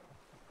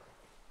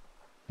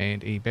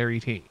and a berry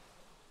tea.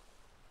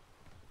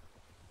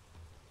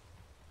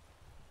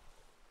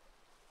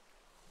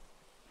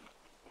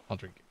 I'll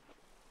drink it.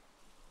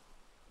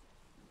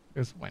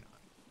 Because why not?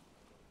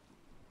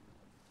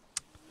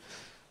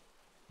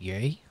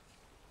 Yay.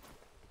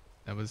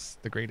 That was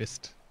the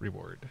greatest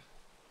reward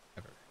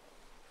ever.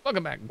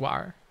 Welcome back,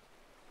 Guar.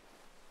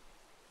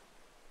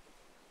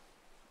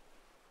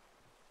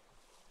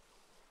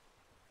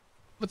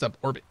 What's up,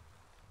 Orbit?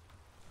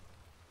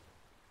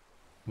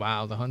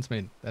 Wow, the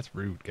huntsman. That's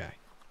rude, guy.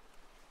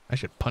 I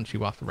should punch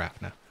you off the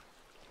raft now.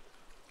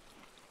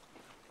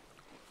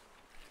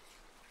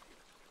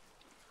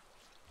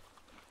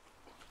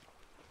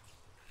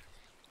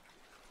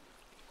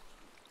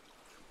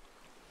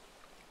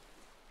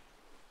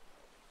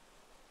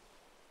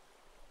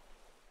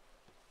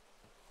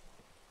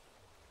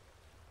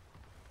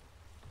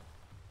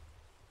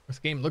 This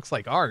game looks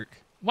like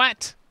Ark.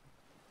 What?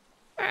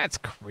 That's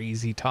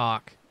crazy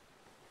talk.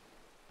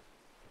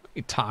 What are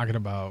you talking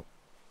about?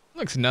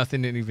 Looks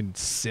nothing even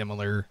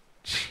similar.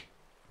 Jeez.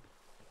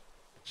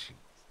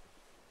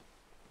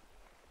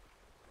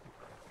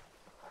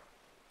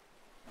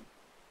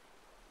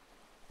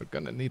 We're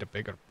gonna need a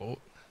bigger boat.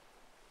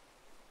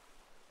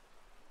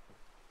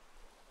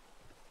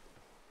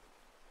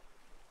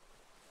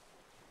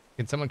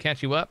 Can someone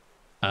catch you up?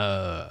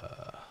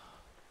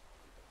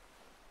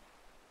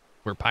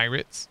 We're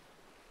pirates.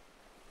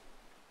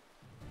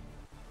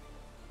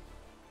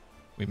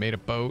 We made a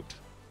boat.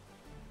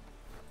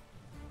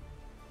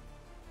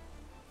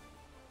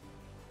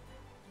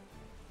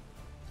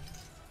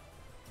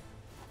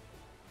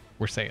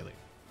 We're sailing.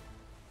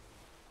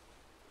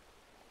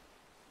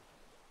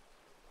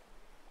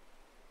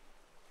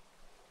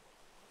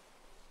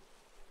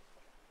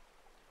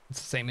 It's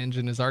the same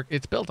engine as Ark.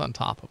 It's built on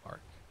top of Ark.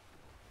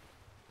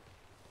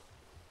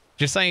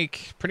 Just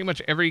like pretty much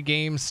every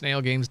game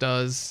Snail Games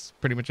does,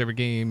 pretty much every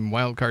game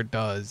Wildcard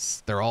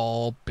does, they're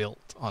all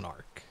built on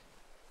Ark.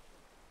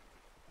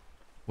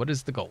 What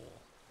is the goal?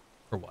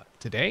 For what?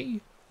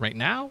 Today? Right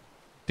now?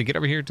 To get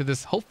over here to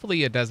this,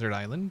 hopefully a desert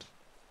island,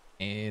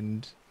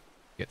 and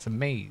get some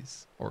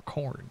maize or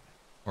corn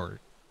or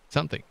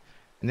something.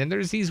 And then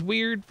there's these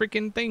weird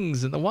freaking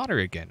things in the water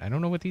again. I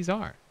don't know what these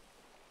are.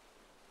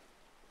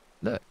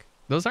 Look,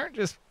 those aren't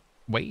just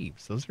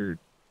waves. Those are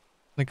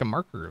like a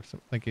marker of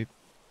something. Like it.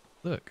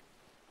 Look.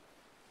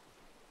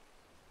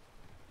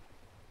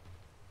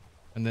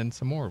 And then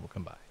some more will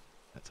come by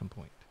at some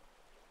point.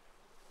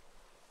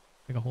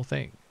 Like a whole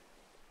thing.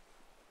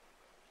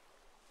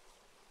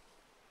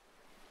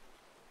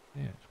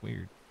 Yeah, it's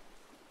weird.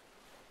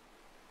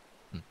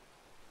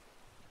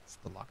 It's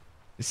the lock.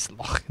 It's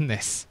locking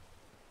this.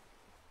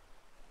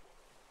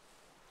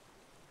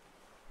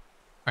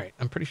 Alright,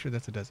 I'm pretty sure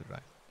that's a desert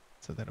island.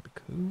 So that'll be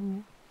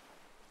cool.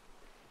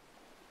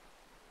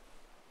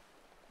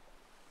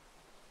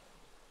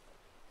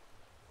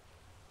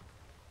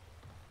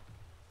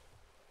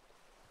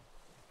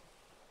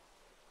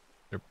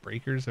 They're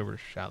breakers over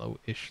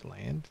shallow-ish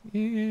land.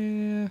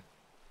 Yeah.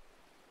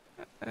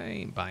 I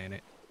ain't buying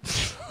it.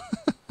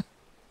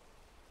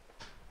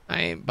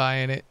 I ain't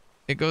buying it.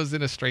 It goes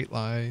in a straight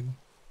line.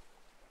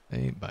 I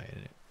ain't buying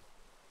it.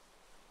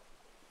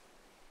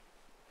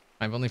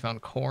 I've only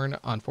found corn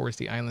on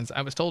foresty islands.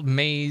 I was told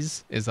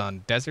maize is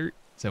on desert,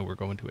 so we're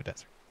going to a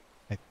desert.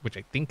 Which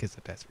I think is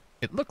a desert.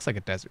 It looks like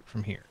a desert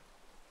from here.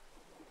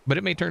 But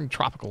it may turn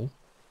tropical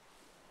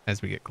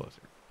as we get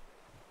closer.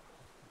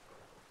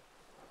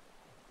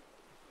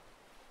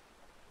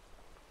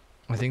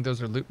 I think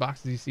those are loot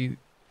boxes you see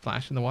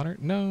flash in the water.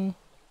 No,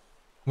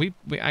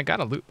 I got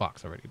a loot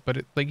box already,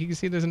 but like you can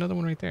see, there's another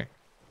one right there.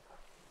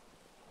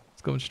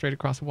 It's going straight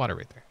across the water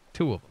right there.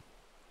 2 of them.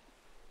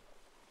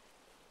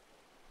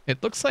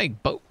 It looks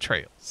like boat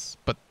trails,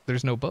 but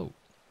there's no boat.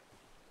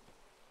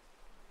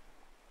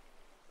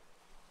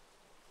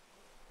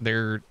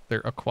 They're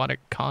aquatic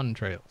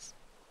contrails.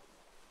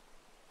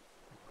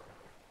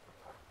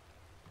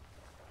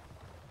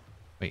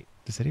 Wait,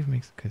 does that even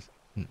make sense? 'Cause,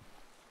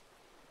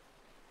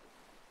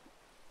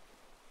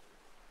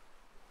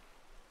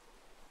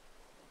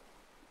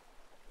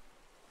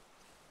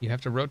 you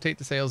have to rotate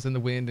the sails in the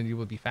wind and you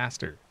will be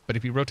faster. But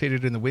if you rotate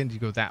it in the wind, you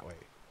go that way.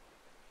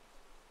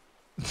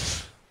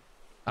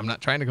 I'm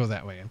not trying to go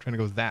that way. I'm trying to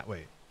go that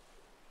way.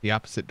 The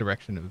opposite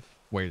direction of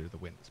where the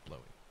wind is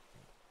blowing.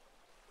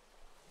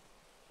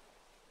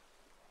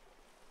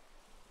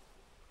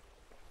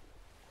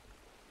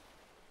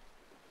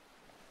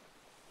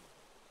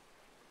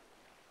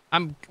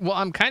 I'm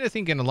kind of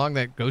thinking along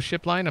that ghost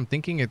ship line. I'm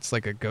thinking it's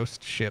like a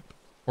ghost ship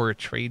or a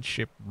trade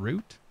ship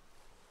route.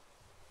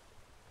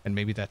 And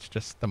maybe that's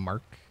just the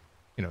mark,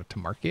 you know, to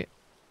market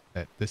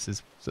that this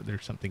is, so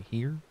there's something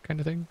here kind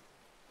of thing.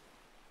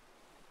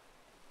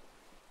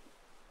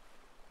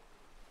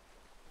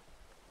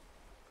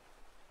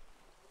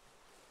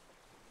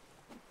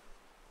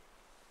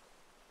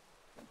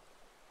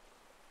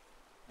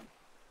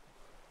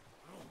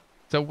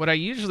 So what I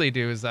usually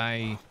do is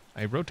I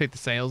rotate the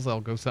sails. I'll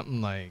go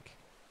something like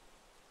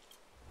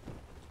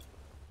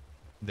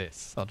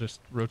this. I'll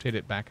just rotate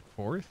it back and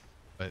forth.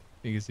 But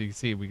as you can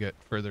see, we get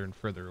further and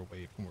further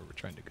away from where we're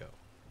trying to go.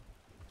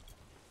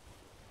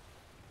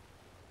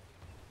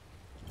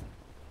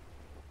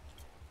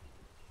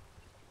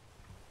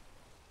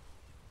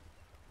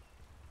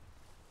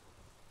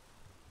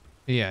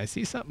 Yeah, I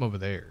see something over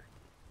there.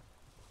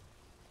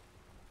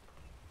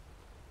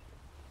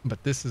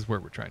 But this is where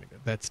we're trying to go.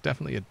 That's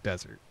definitely a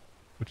desert,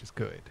 which is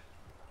good.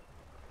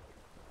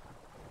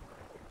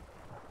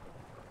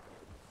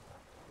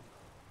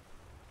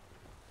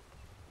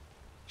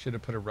 Should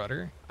have put a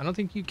rudder. I don't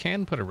think you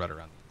can put a rudder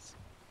on these.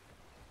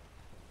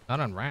 Not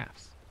on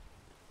rafts.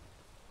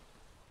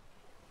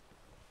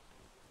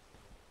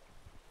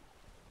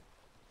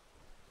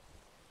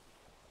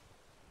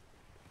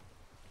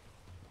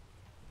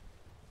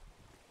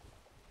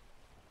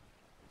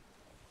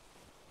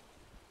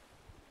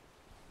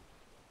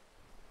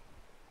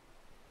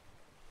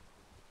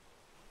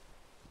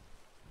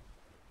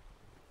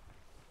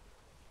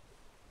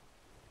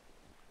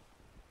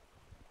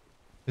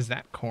 Is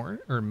that corn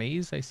or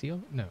maize I see?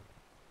 No.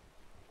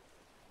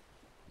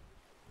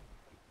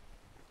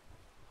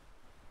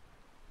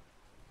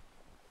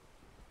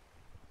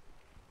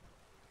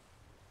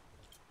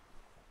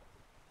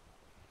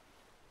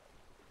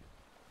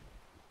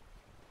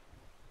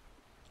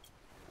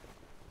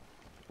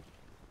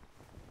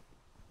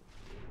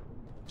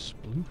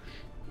 Sploosh.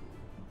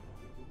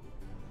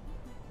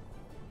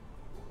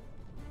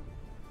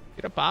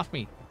 Get up off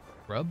me,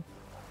 grub.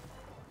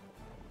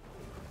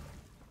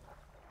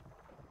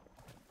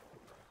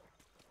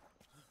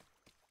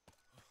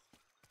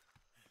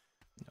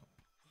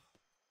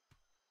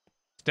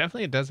 It's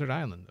definitely a desert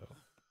island, though.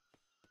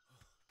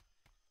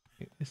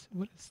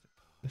 What is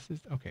this? Is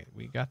okay.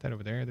 We got that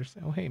over there. There's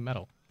oh hey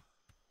metal.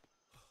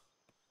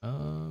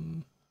 I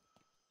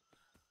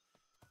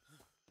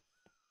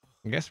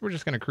guess we're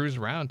just gonna cruise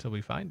around until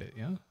we find it.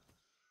 Yeah.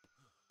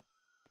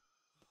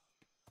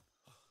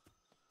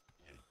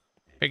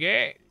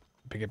 Piggy,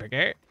 piggy,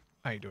 piggy.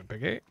 How you doing,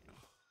 piggy?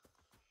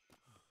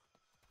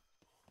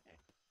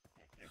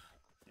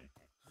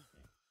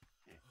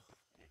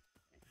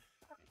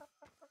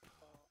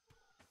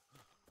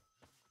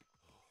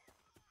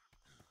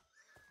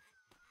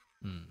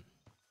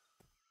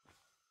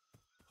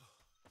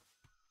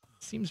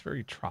 Seems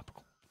very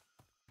tropical.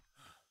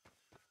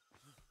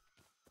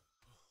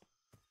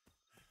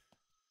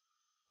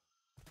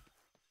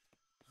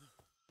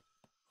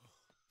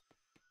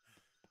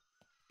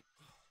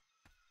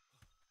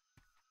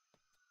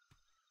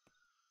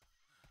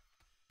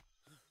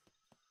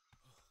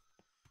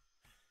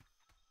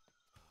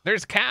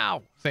 There's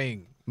cow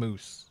thing,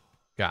 moose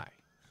guy.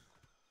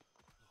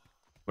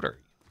 What are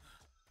you?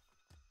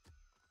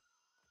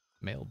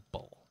 Male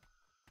bull.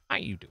 How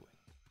you doing?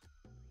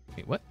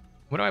 Wait, what?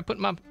 What do I put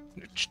in my...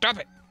 Stop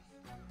it!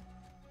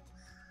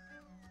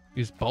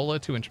 Use bola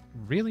to...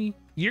 Really?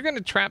 You're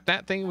gonna trap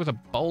that thing with a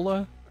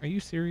bola? Are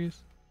you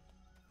serious?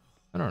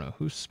 I don't know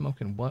who's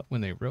smoking what when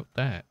they wrote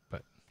that,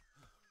 but...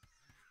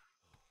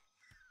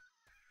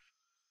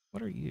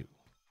 What are you?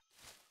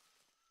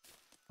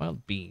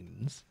 Wild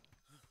beans.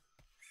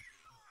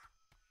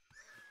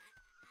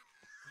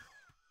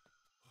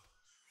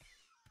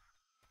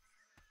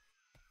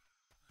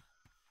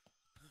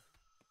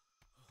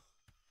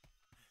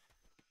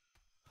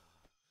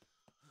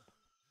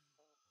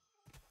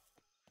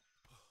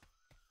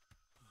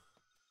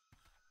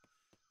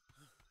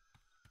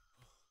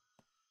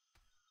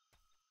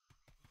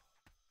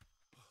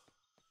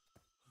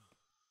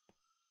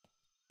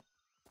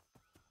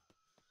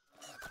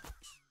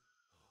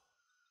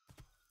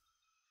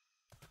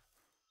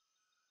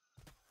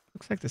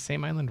 Looks like the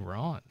same island we're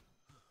on.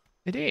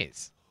 It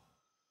is.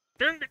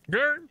 I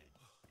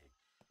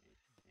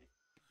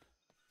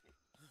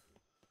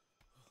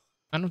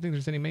don't think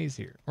there's any maize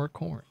here or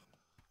corn.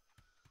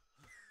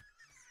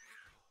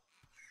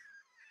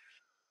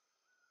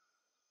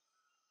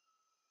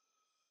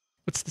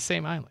 It's the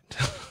same island.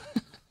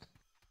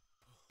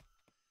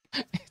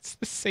 It's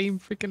the same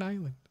freaking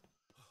island.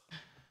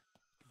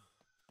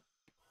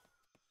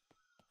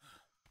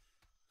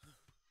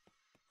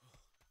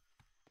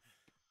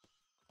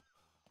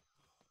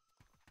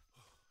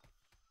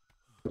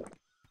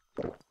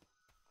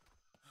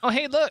 Oh,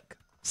 hey, look!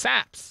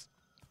 Saps!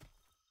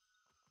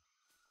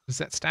 Does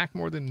that stack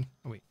more than...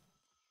 Oh, wait.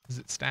 Does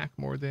it stack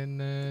more than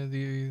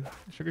the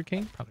sugar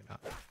cane? Probably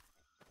not.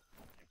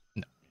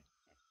 No.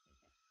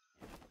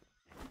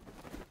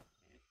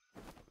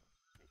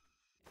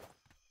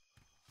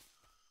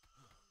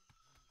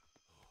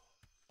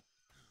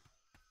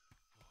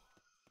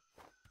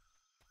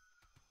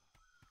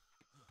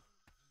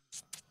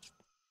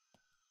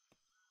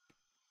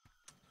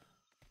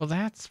 Well,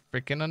 that's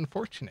freaking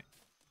unfortunate,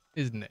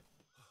 isn't it?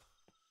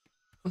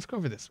 Let's go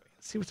over this way.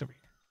 Let's see what's over here.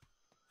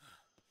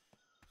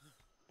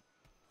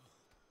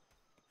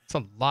 It's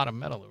a lot of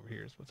metal over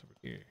here is what's over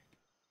here.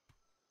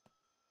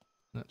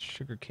 That's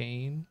sugar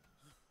cane.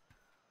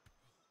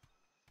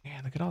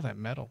 Man, look at all that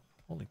metal.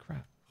 Holy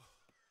crap.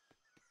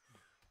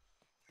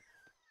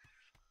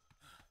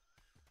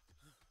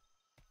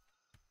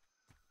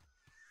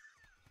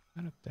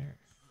 Right up there.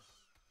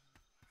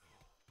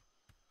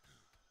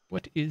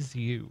 What is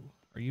you?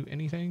 Are you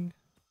anything?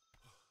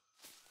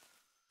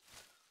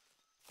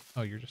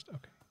 Oh, you're just...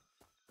 Okay.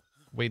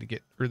 Way to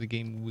get early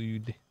game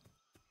wooed.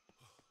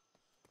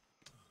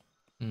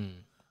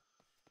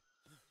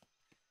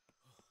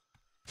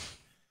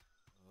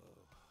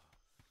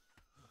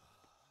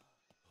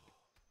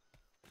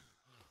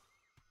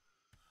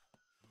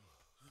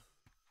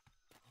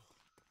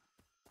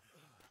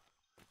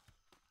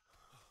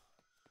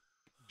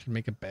 Should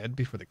make a bed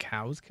before the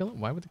cows kill it?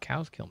 Why would the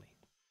cows kill me?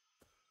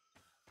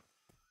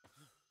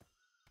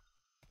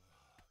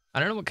 I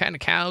don't know what kind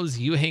of cows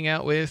you hang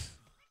out with,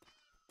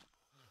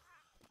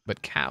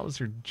 but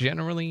cows are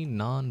generally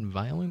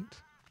non-violent.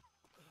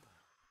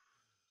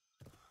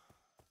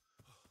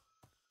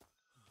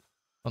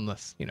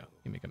 Unless, you know,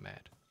 you make them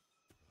mad.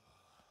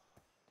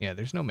 Yeah,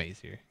 there's no maize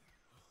here.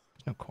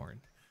 There's no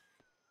corn.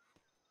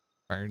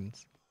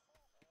 Ferns.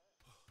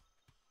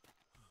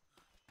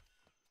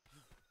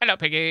 Hello,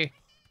 piggy.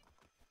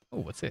 Oh,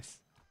 what's this?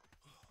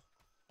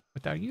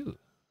 What are you?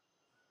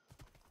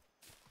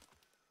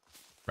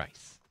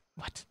 Rice.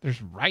 What? There's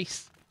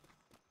rice?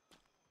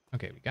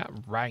 Okay, we got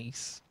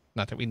rice.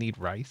 Not that we need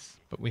rice,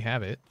 but we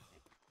have it.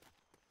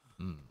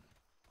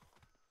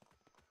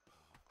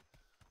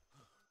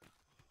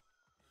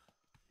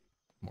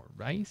 More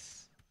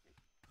rice.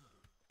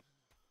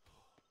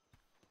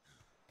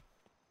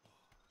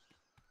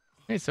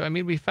 Hey, so I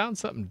mean, we found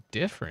something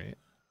different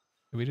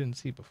that we didn't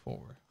see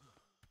before.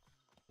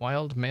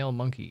 Wild male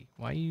monkey.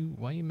 Why you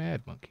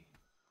mad, monkey?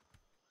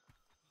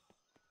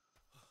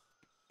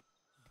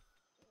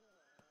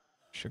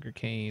 Sugar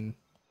cane.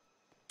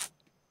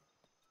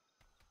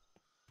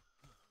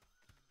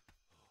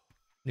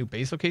 New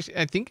base location.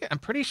 I'm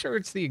pretty sure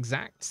it's the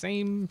exact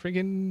same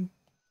friggin'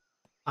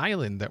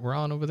 island that we're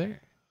on over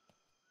there.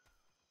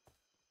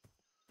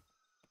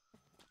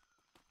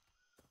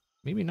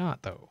 Maybe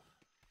not, though.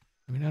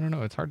 I mean, I don't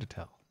know. It's hard to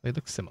tell. They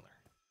look similar.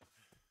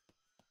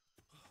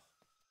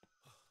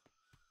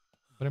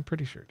 But I'm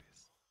pretty sure it is.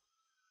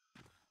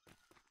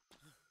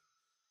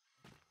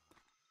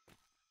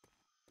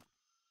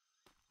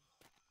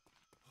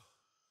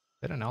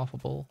 Is that an alpha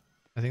bull?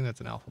 I think that's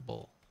an alpha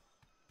bull.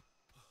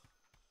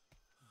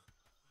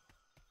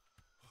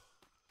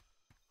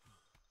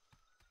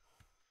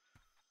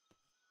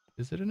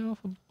 Is it an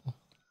alpha bull?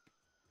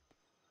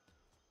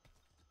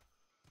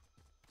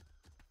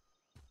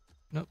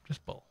 Nope,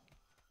 just bull.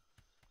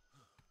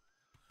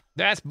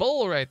 That's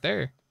bull right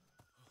there.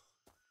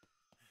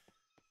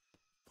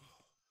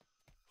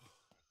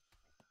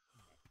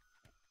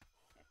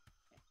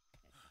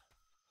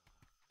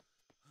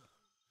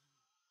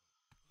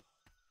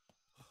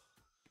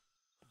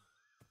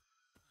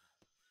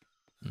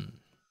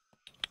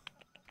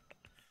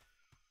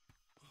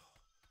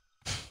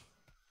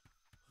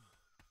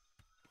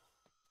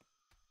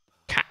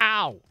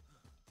 Cow.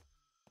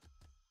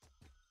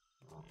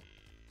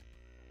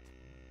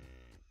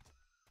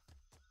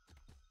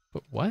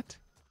 But what?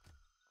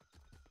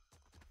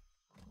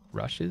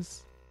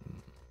 Rushes?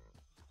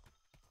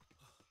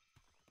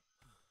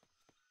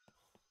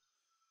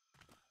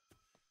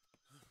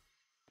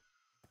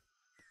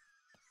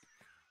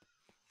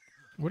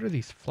 What are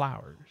these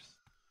flowers?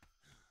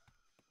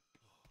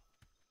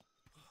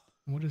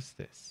 What is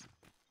this?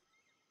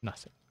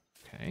 Nothing.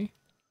 Okay.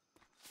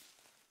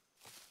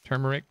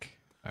 Turmeric.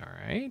 All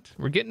right.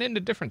 We're getting into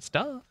different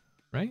stuff,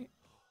 right?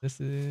 This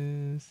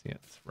is, yeah,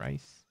 it's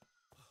rice.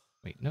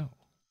 Wait, no.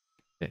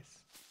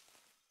 This.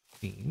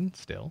 Bean,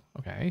 still.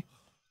 Okay.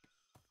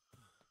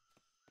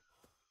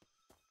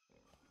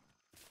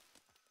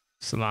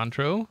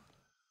 Cilantro.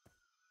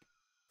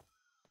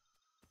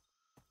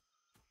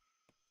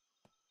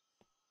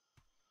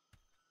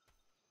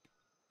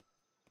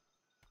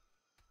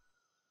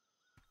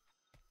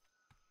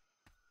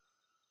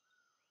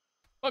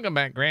 Welcome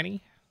back,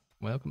 Granny.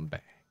 Welcome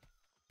back.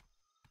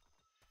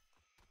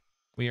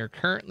 We are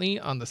currently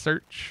on the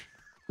search,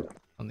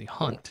 on the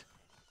hunt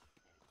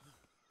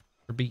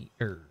for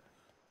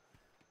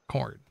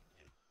corn.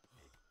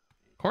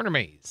 Corn or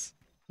maize.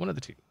 One of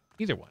the two.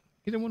 Either one.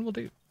 Either one will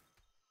do.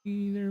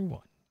 Either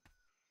one.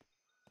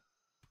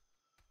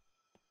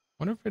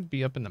 Wonder if it'd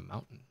be up in the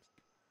mountains.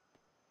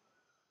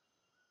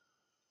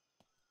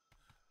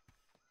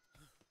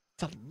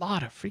 It's a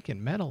lot of freaking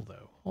metal,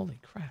 though. Holy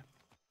crap.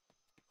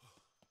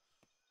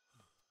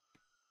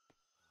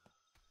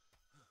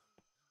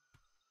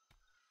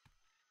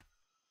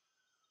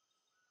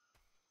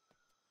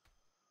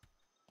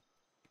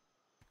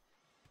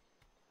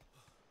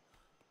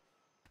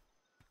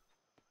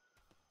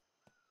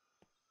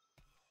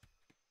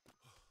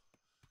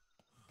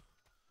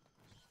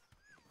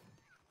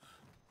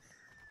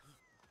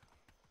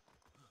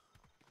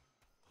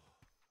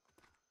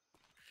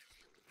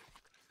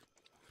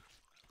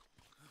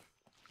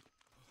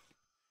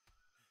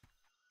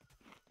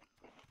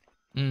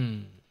 Hmm.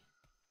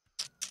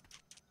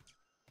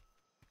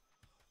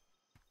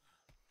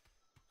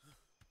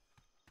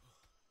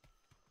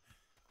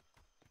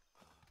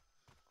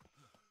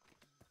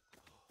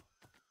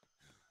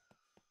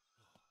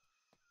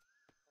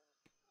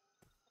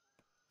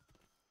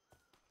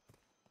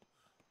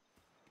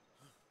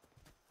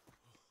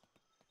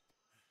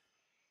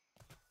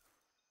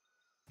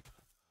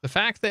 The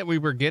fact that we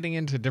were getting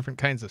into different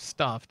kinds of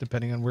stuff,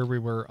 depending on where we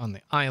were on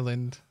the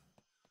island,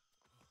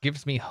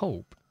 gives me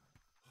hope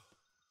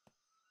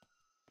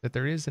that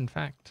there is, in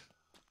fact,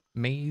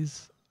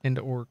 maize and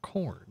or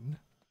corn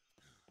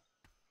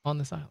on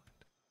this island.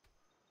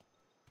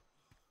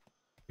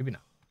 Maybe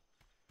not.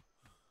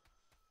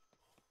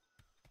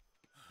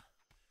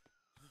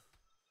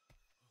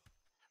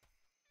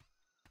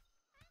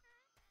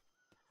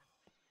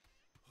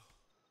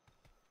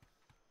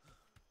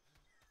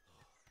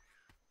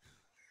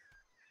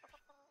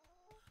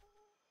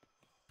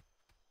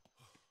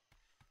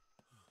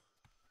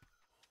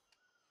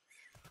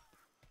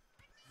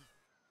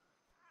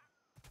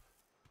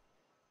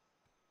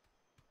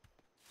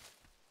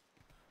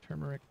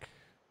 Turmeric.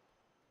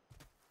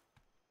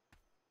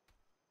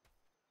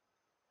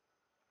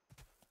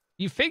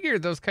 You figure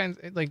those kinds,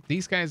 like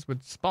these guys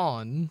would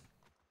spawn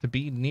to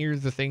be near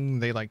the thing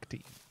they like to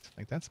eat.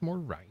 Like that's more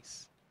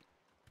rice,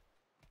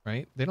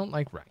 right? They don't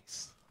like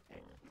rice.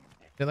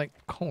 They like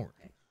corn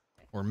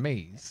or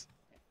maize.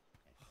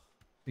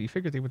 So you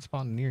figure they would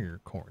spawn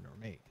near corn or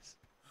maize,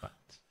 but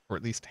or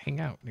at least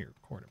hang out near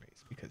corn or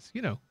maize because,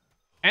 you know,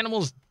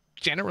 animals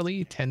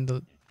generally tend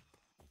to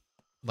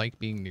like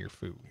being near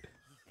food.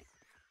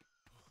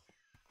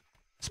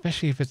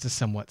 Especially if it's a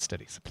somewhat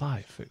steady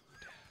supply of food.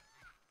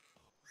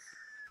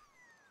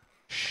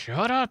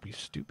 Shut up, you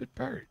stupid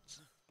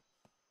birds.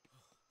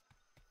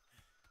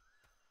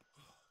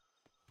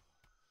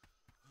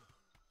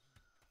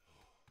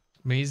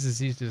 Maize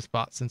is easy to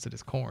spot since it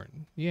is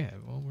corn. Yeah,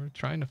 well, we're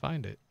trying to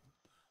find it.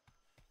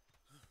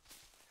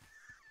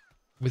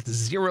 With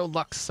 0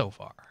 luck so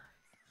far.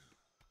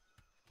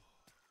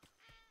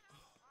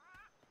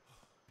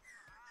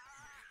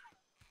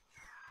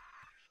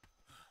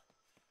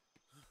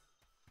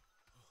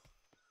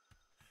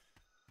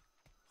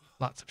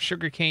 Lots of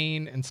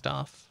sugarcane and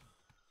stuff.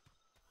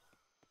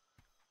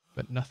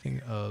 But nothing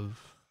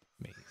of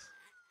maize.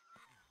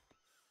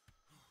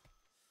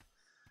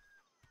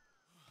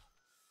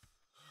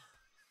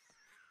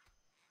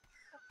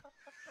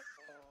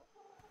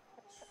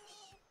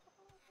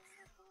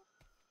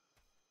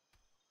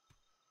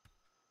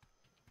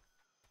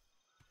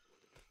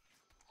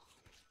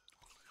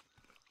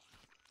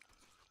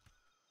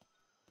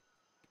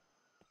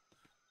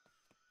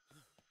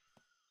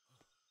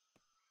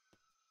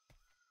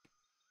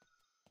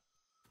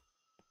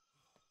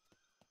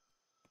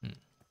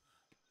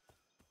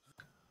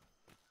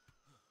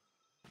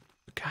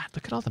 God,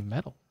 look at all the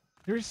metal.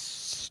 There's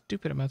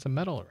stupid amounts of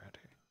metal around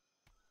here.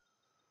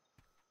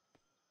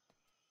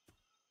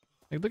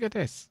 Like, look at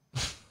this.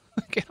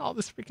 Look at all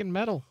this freaking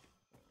metal.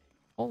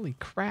 Holy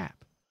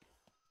crap.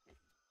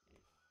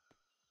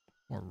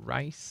 More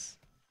rice.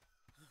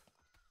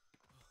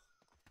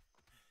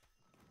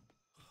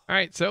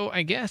 Alright, so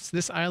I guess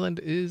this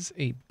island is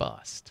a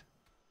bust.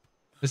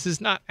 This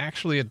is not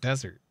actually a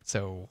desert,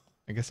 so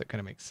I guess that kind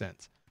of makes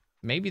sense.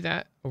 Maybe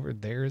that over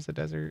there is a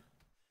desert.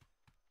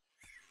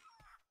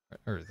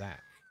 Or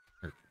that.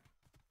 Or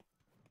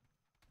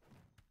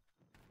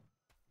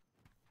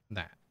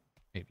that.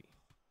 Maybe.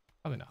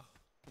 Probably not.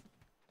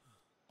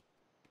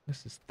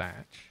 This is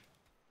thatch.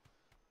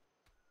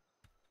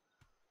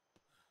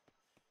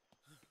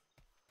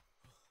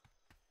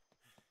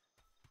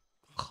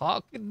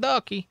 Hockey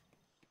ducky.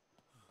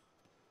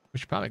 We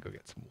should probably go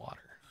get some water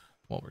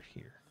while we're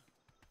here.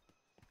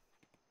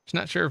 Just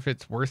not sure if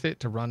it's worth it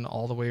to run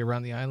all the way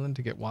around the island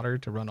to get water,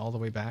 to run all the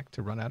way back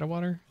to run out of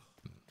water.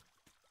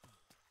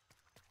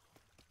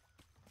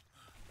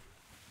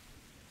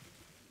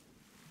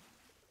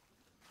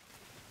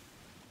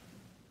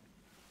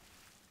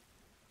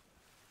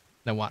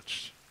 Now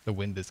watch, the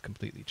wind is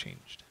completely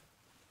changed.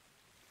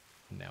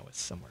 And now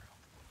it's somewhere else.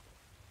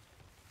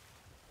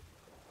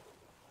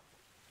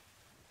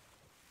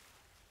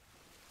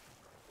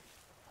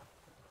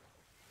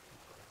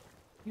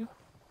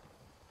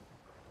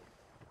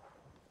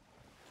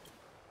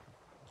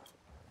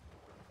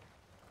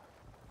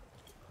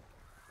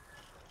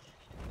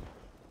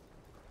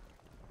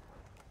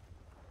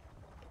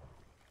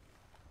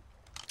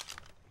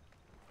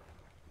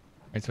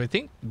 Right, so I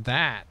think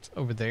that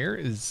over there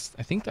is,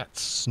 I think that's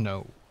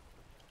snow.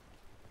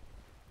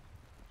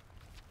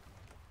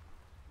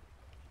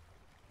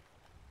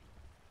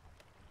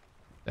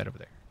 That over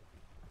there.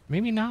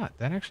 Maybe not.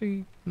 That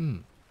actually,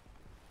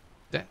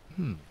 That,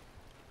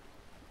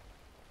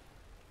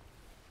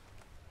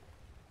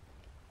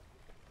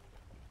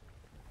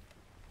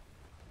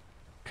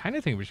 Kind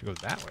of think we should go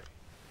that way.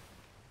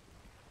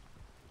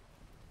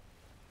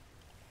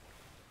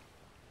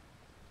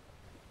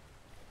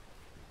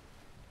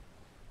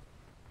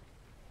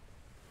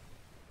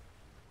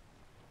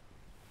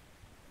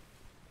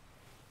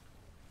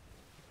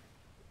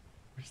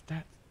 Where's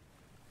that?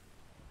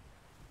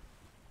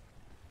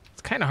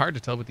 It's kind of hard to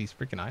tell what these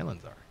freaking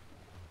islands are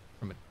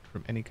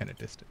from any kind of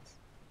distance.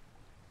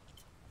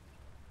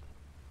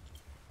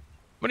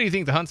 What do you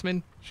think, the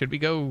huntsman? Should we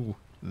go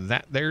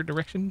that there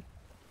direction?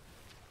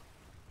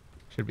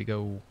 Should we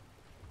go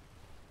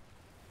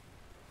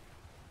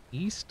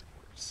east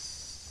or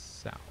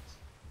south?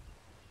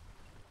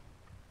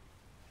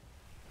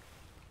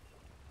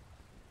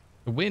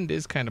 The wind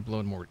is kind of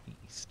blowing more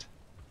east.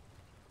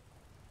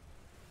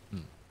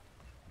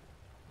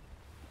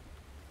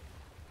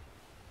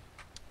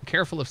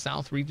 Careful of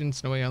south region,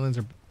 snowy islands,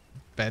 or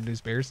bad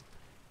news bears.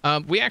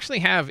 We actually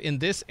have in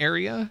this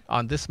area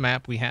on this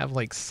map, we have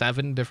like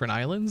 7 different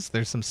islands.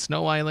 There's some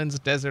snow islands,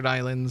 desert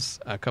islands,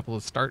 a couple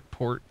of start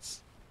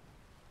ports.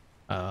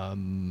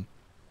 And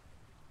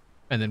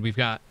then we've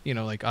got, you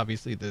know, like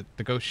obviously the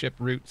ghost ship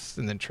routes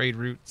and then trade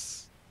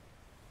routes,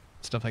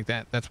 stuff like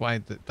that. That's why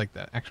the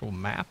actual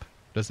map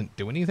doesn't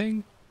do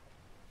anything,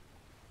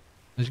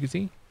 as you can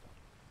see.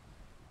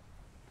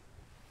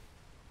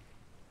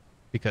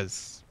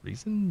 Because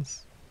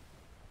reasons?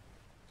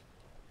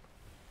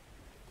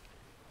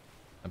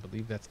 I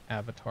believe that's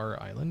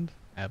Avatar Island.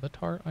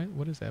 Avatar Island?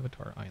 What is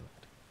Avatar Island?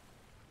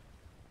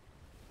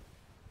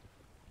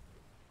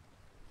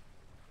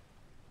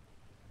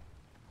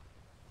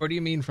 Or do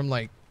you mean from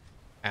like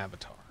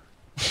Avatar?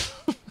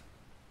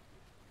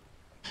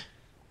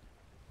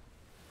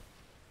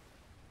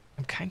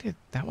 I'm kind of,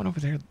 that one over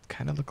there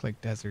kind of looked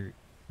like desert,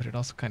 but it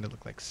also kind of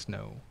looked like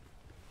snow.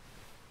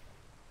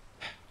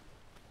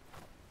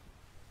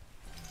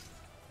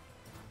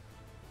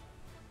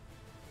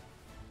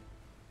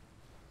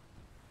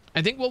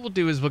 I think what we'll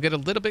do is we'll get a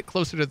little bit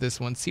closer to this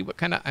one, see what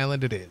kind of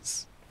island it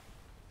is.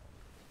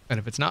 And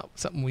if it's not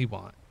something we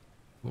want,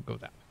 we'll go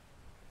that way.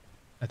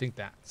 I think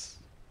that's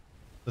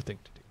the thing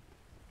to do.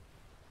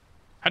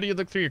 How do you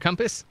look through your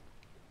compass?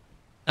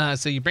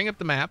 So you bring up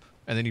the map,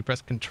 and then you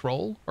press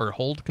Control or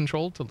hold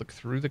Control to look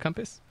through the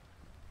compass.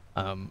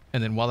 And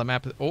then while the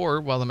map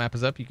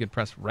is up, you can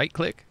press right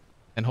click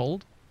and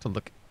hold to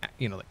look at,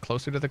 you know, like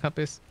closer to the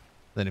compass.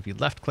 Then if you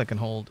left click and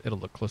hold, it'll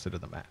look closer to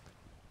the map.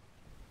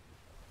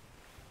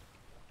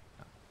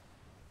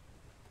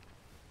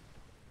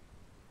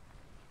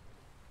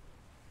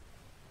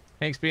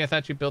 Hey, XP, I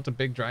thought you built a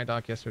big dry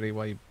dock yesterday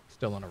while you're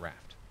still on a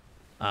raft.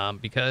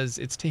 Because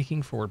it's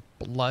taking for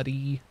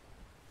bloody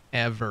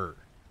ever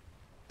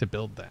to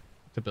build the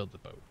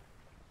boat.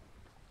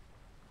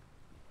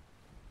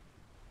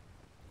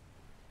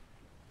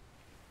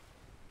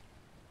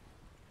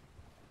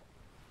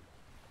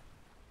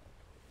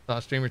 Saw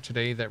a streamer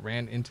today that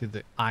ran into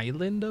the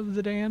island of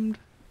the damned.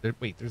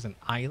 Wait, there's an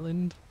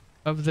island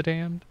of the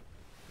damned?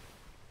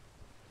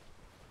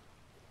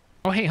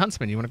 Oh, hey,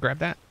 Huntsman, you want to grab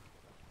that?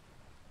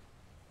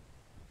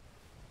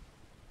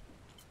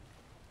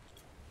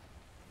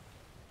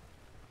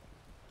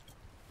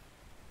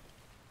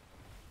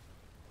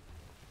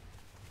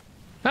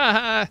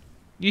 Haha!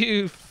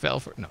 You fell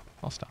for... No,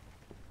 I'll stop.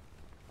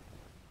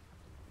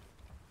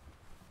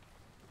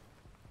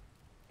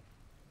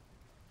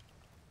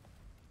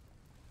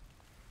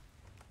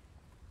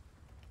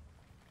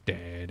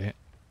 Dead it.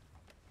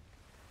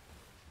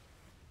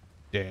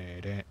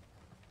 Dead it.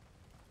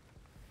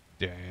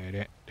 Dead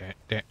it.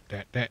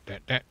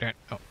 Dead.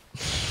 Oh.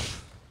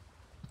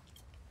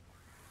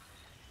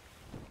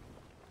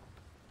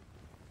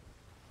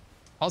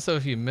 Also,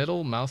 if you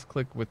middle mouse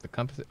click with the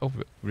compass... Oh,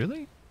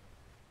 really?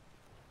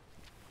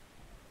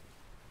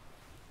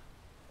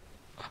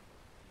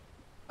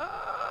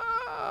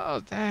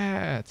 Oh,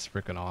 that's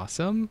freaking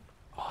awesome.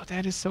 Oh,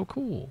 that is so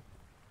cool.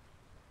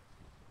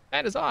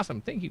 That is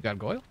awesome. Thank you,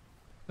 Gargoyle.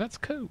 That's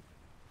cool.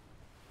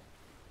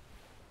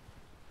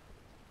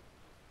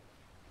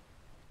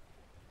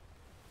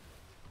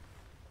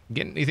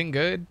 Getting anything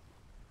good?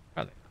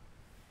 Probably.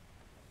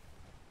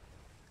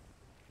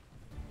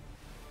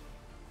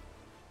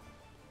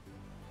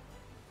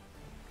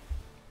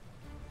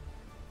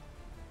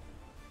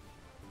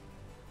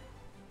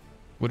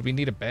 Would we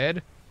need a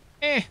bed?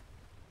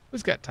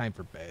 Who's got time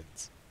for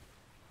beds?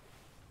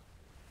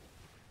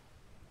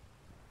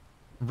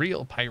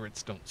 Real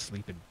pirates don't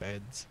sleep in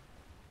beds.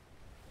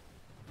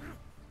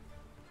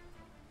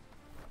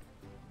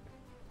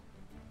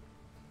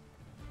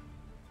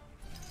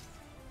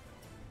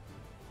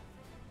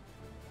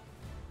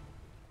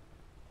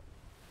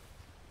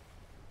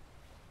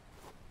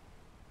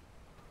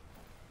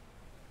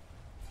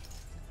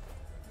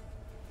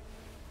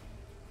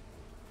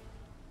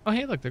 Oh,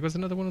 hey, look, there goes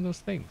another one of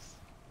those things.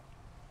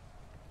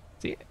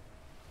 See it?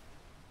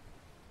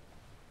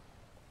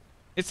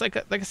 It's like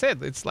I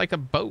said, it's like a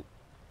boat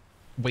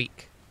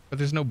wake, but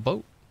there's no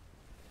boat.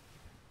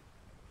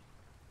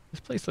 This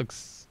place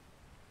looks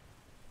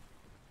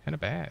kind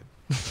of bad.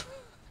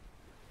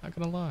 Not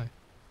gonna lie.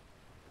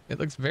 It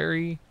looks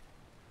very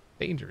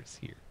dangerous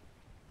here.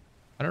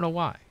 I don't know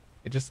why.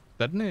 It just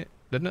doesn't it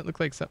look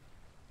like so.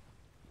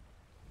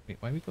 Wait,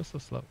 why do we go so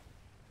slow?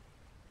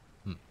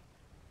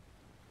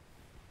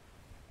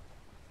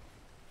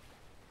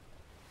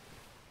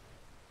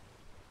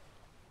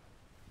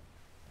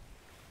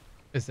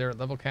 Is there a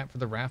level cap for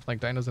the raft like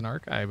Dinos in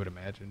Ark? I would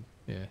imagine.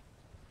 Yeah.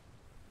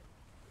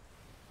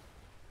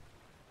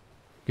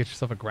 Get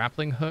yourself a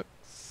grappling hook.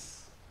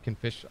 Can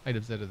fish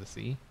items out of the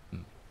sea.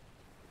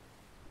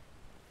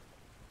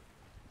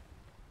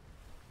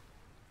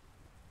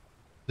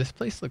 This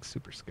place looks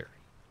super scary.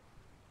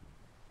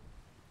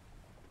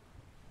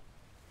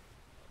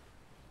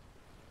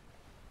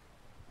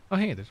 Oh,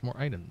 hey, there's more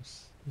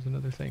items. There's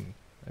another thing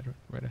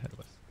right ahead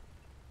of us.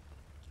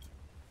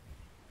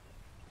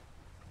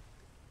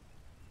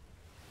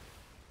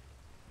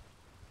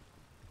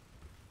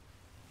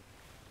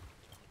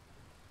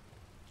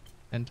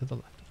 And to the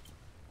left.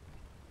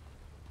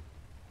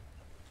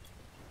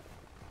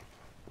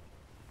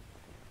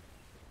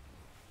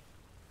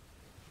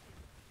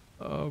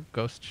 Oh,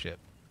 ghost ship.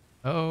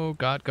 Oh,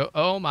 God, go.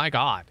 Oh, my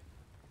God.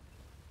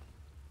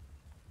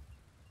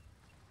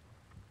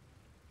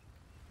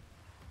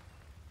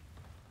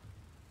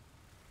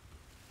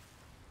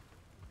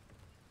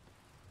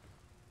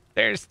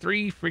 There's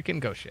 3 freaking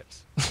ghost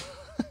ships.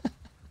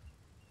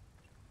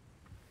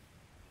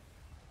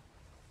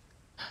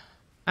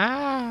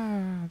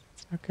 Ah,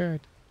 that's not good.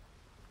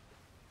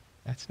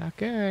 That's not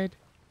good.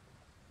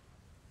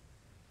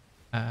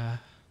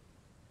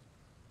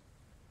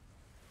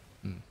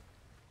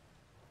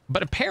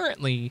 But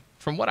apparently,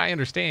 from what I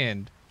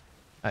understand,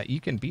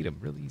 you can beat them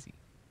real easy.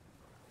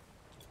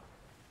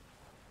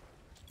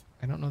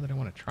 I don't know that I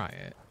want to try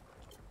it.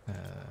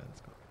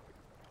 Let's go.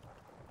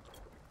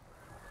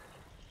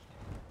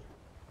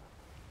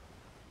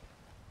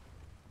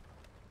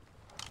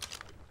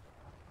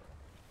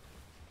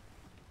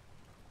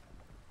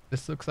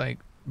 This looks like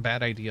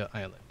Bad Idea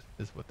Island,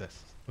 is what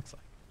this looks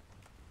like.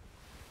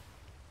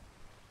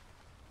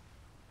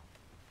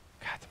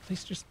 God, the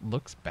place just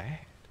looks bad.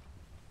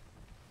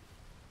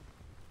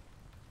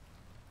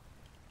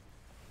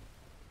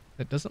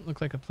 It doesn't look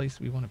like a place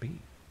we want to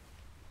be.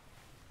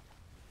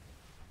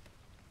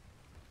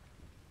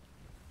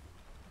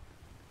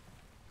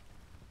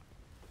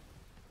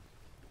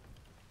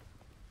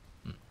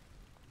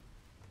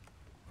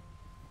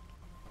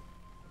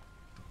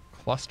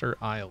 Cluster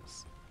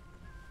Isles.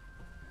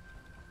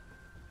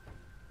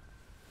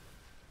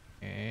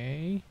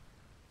 Okay.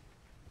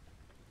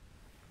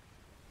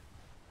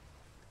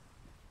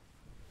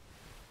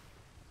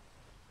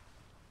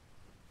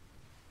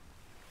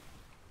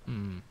 I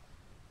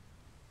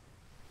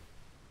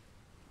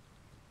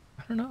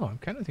don't know. I'm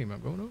kind of thinking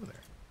about going over there.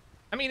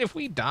 I mean, if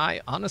we die,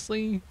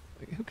 honestly,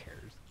 like, who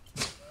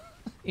cares?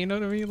 You know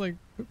what I mean? Like,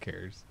 who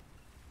cares?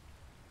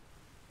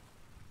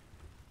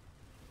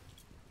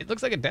 It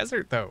looks like a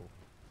desert, though.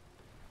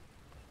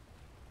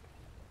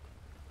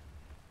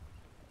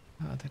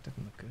 Oh, that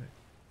doesn't look good.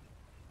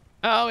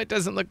 Oh, it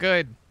doesn't look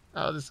good.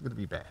 Oh, this is going to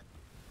be bad.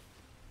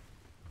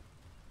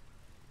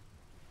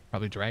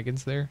 Probably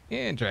dragons there.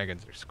 Yeah,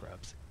 dragons are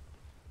scrubs.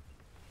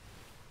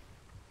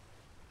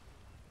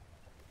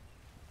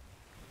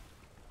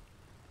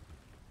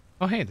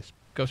 Oh, hey, the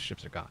ghost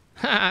ships are gone.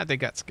 Ha! They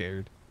got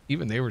scared.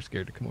 Even they were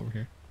scared to come over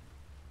here.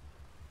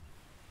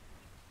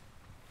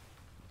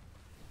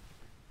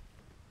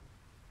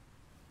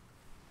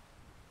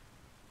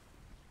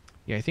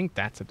 Yeah, I think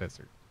that's a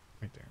desert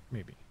right there.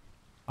 Maybe.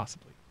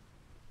 Possibly.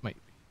 Might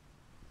be.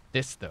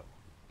 This, though,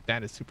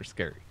 that is super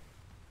scary.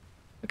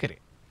 Look at it.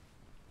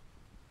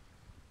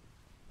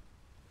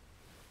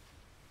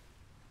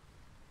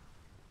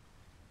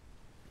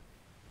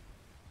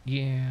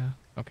 Yeah.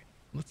 Okay.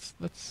 Let's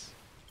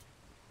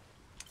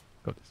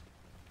go this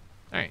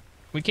way. All right.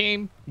 We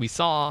came, we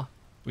saw,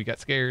 we got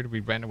scared, we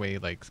ran away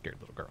like scared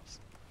little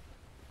girls.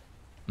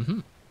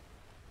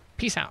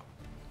 Peace out.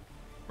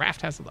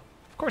 Raft has a level.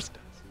 Of course it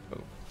does.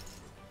 Boom.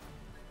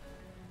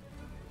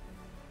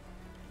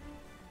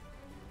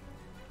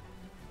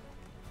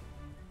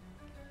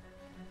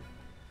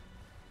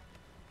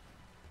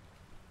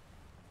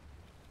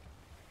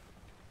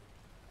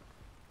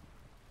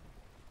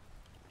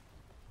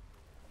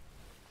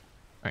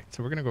 All right,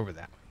 so we're gonna go over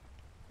that way.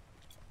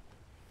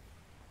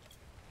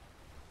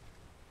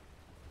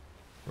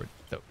 Where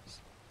those?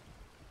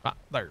 Ah,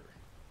 there.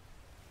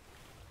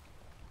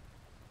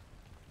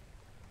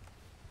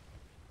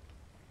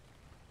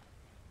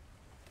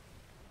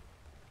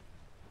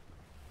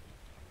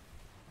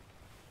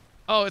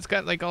 Oh, it's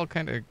got like all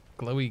kind of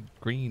glowy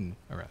green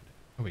around it.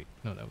 Oh wait,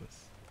 no, that was.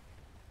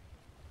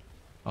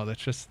 Oh,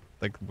 that's just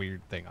like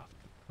weird thing off.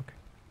 Okay,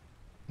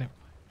 never mind.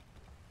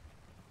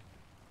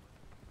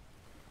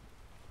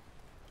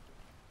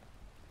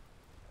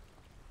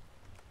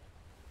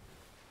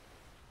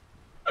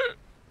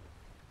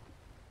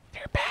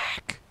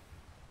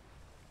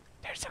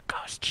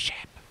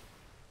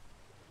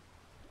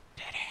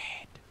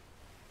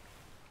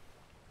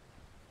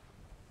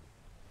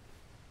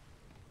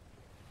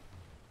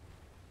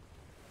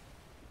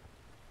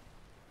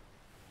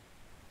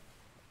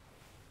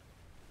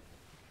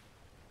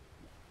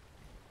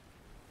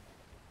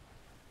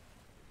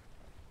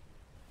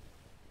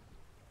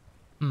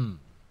 Hmm.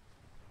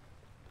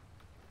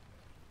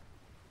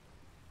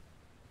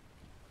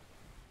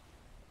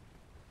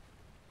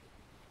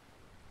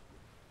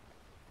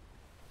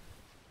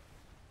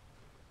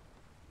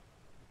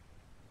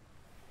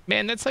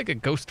 Man, that's like a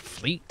ghost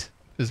fleet,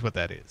 is what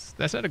that is.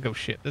 That's not a ghost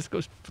ship. That's a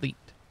ghost fleet.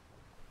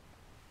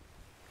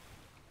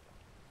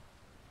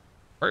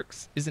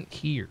 Perks isn't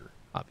here,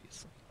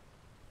 obviously.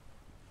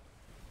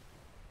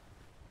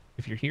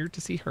 If you're here to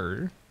see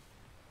her,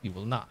 you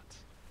will not.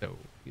 So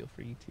feel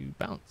free to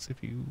bounce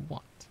if you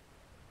want.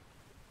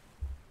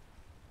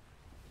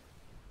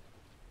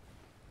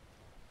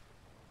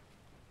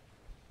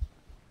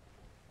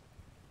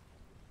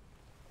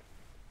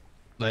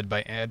 Led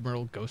by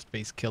Admiral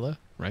Ghostface Killer,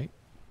 right?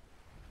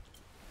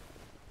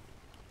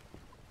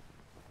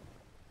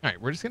 Alright,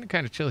 we're just gonna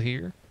kind of chill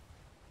here.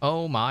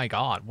 Oh my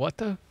god, what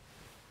the?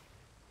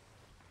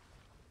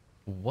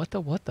 What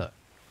the?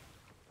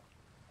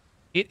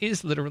 It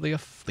is literally a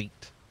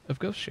fleet of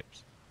ghost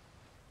ships.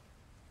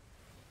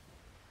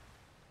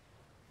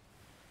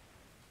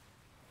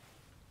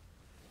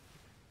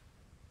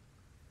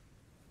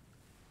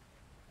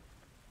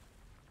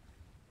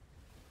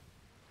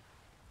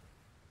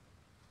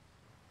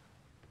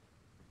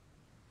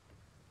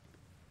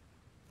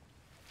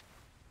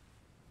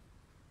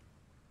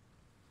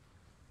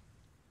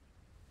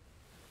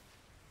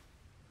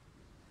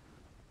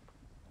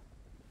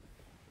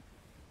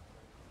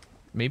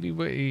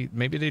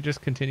 Maybe they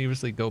just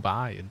continuously go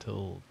by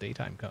until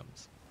daytime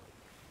comes.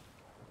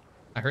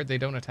 I heard they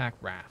don't attack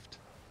raft.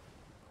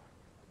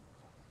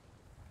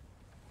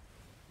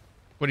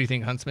 What do you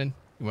think, Huntsman?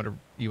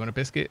 You want a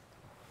biscuit?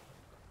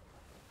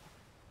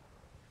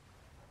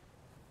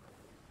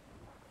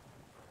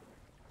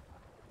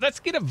 Let's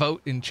get a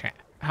vote in chat.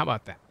 How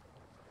about that?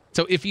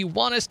 So if you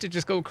want us to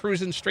just go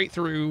cruising straight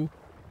through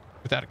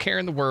without a care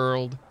in the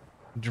world,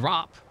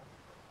 drop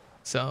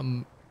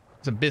some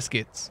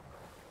biscuits.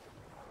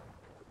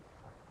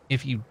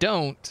 If you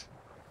don't,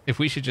 if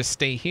we should just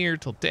stay here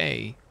till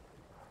day,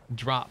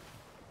 drop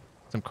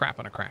some crap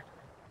on a cracker.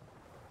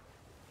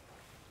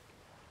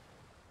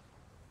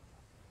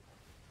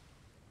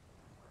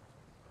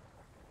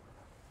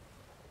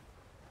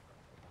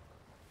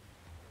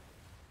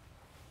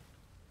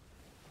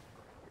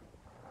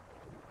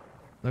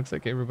 Looks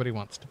like everybody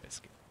wants to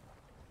biscuit.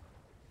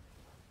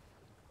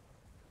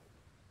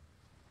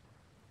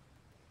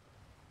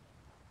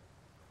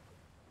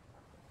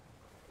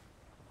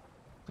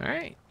 All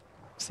right.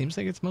 Seems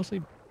like it's mostly...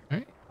 All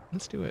right,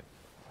 let's do it.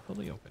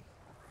 Fully open.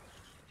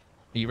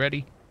 Are you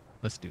ready?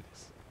 Let's do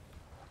this.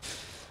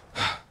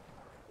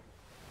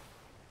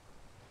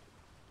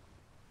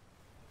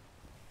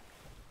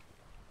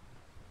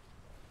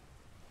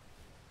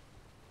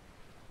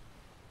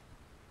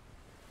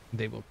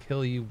 They will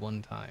kill you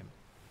one time.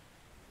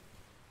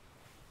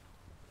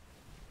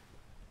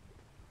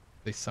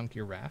 They sunk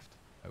your raft?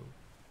 Oh.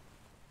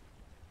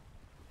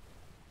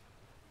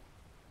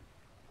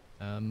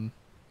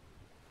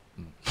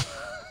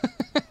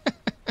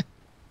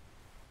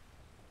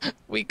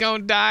 We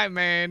gon' die,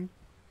 man.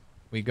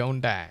 We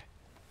gon' die.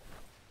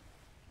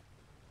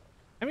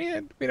 I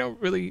mean, we don't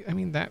really... I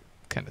mean, that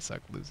kind of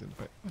sucked losing,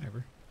 but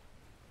whatever.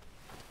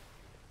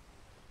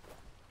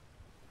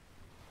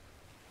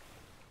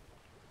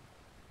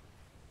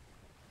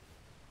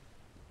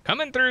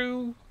 Coming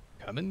through.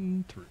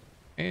 Coming through.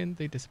 And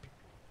they disappeared.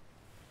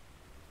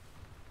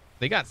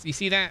 They got... You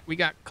see that? We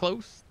got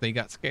close. They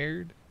got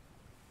scared.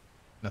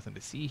 Nothing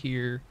to see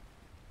here.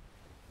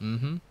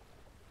 Mm-hmm.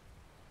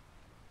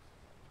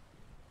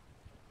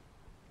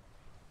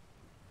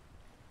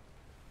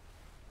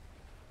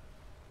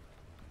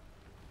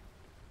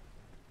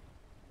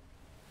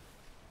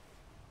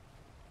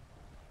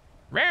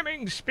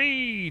 Ramming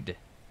speed!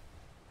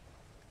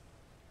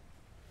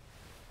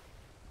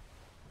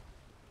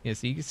 Yeah,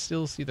 so you can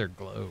still see their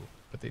glow,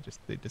 but they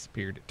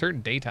disappeared. It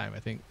turned daytime, I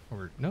think.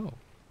 Or, no.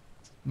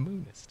 The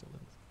moon is still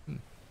in.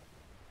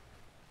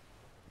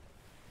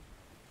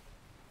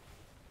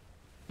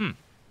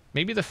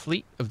 Maybe the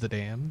fleet of the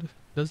damned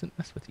doesn't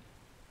mess with you.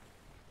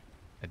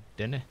 I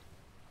dunno.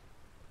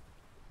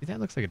 See, that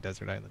looks like a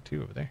desert island,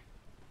 too, over there.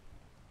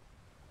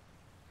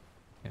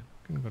 Yeah,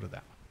 I'm gonna go to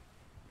that one.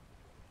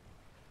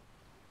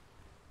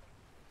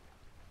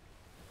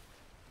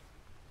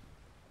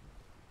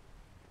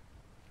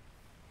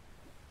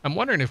 I'm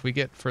wondering if we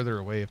get further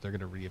away if they're going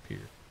to reappear.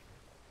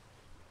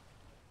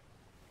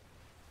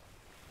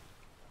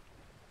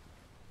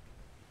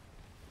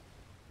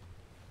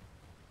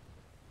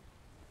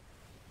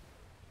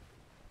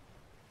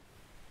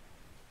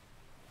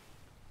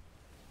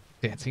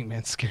 Dancing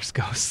man scares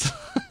ghosts.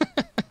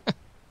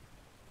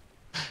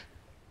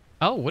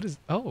 Oh, what is...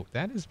 Oh,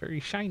 that is very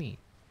shiny.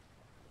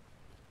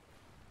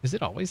 Is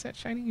it always that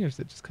shiny, or is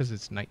it just because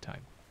it's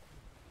nighttime?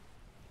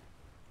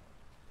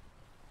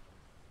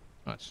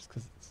 Oh, it's just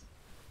because it's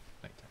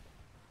nighttime.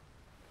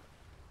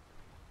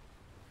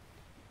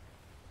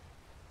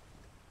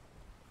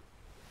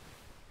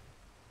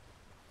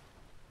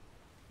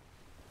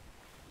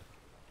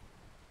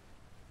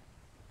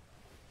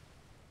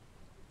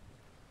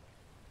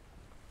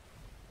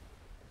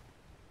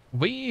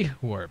 We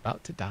were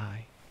about to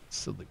die.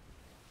 Salute.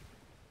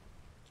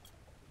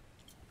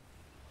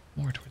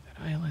 More toward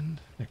that island.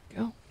 There we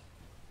go.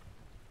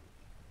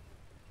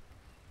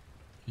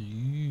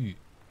 Ooh,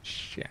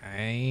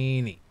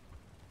 shiny.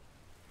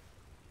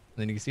 And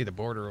then you can see the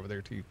border over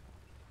there too.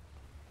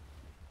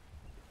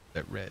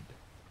 That red.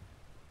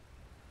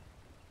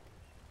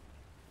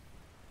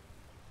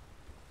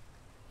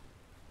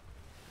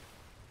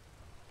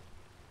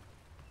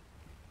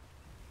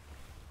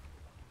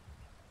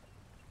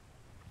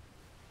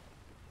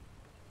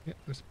 Yeah,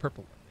 there's a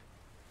purple one.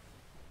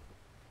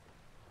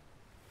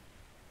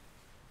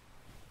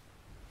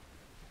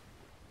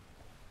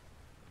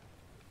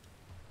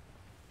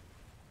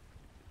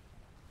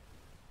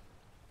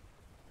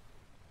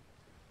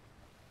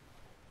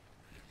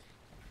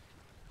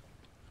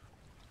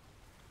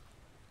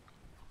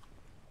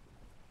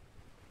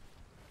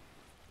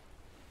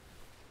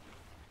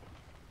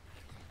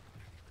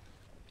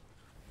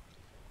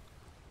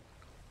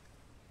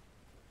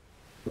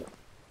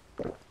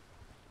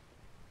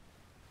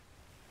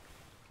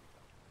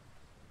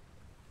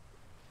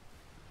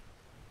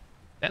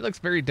 That looks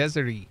very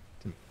deserty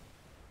to me.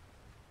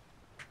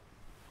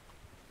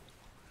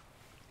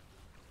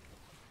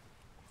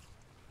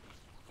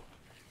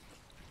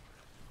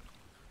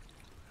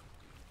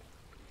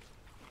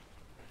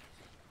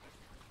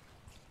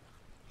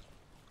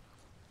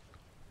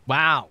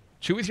 Wow.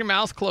 Chew with your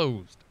mouth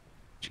closed.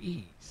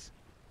 Jeez.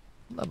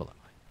 Level up.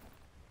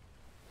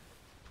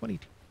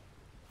 22.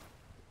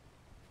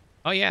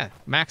 Oh, yeah.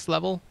 Max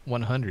level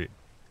 100.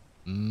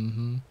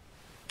 Mm-hmm.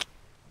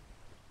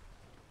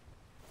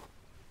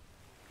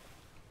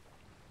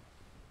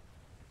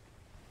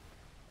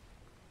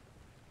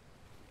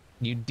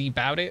 You deep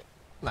out it?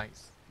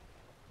 Nice.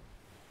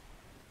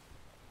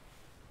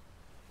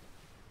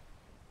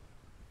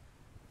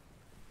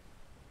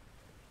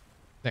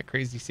 That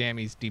crazy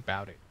Sammy's deep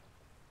out it.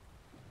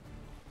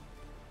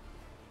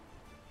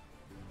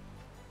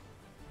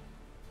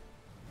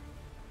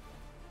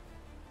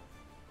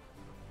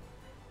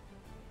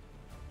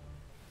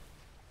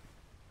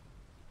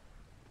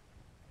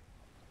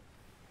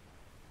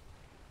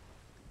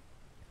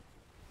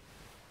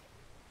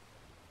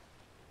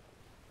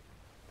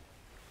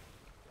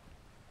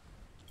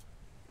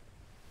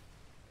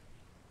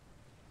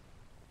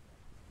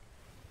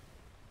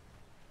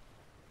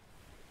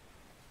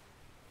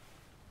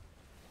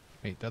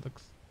 Wait, that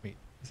looks... Wait,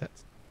 is that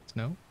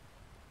snow?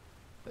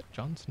 Is that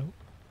Jon Snow?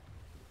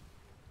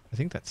 I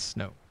think that's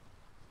snow.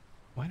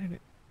 Why did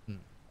it...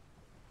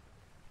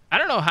 I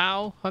don't know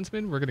how,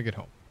 Huntsman, we're going to get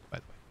home, by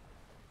the way.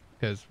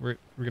 Because we're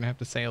going to have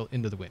to sail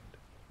into the wind.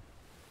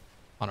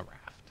 On a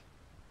raft.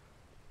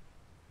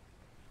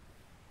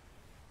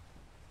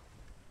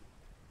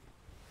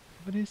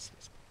 What is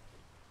this?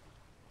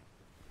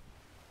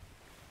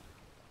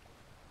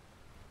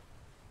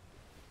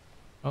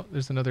 Oh,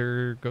 there's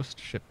another ghost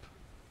ship.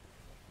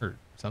 Or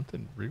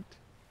something, root.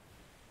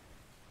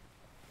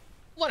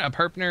 What up,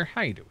 Herpner?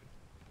 How you doing?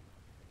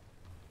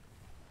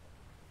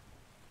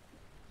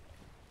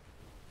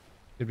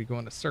 Did we go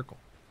in a circle?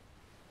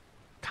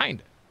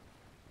 Kinda.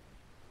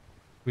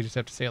 We just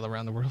have to sail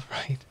around the world,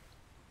 right?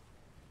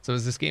 So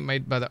is this game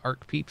made by the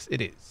Arc Peeps? It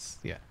is,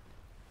 yeah.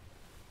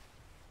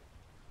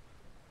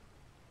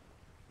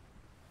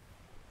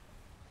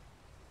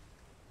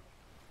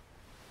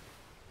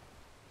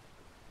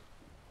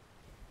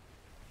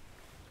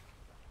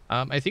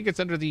 I think it's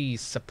under the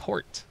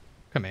support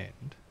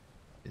command.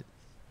 Is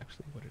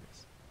actually what it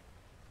is.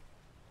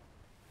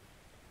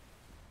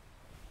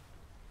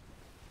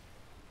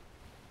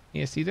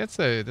 Yeah, see,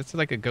 that's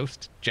like a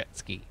ghost jet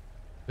ski,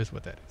 is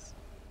what that is.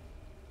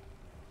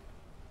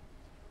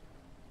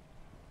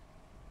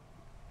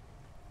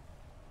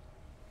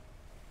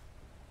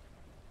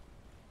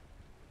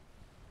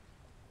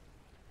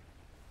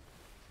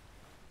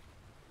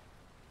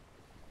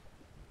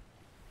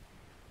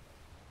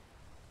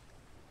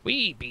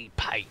 We be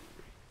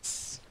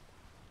pirates.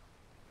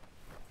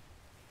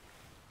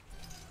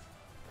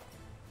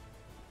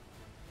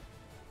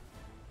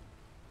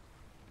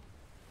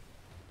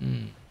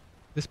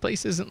 This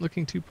place isn't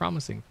looking too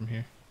promising from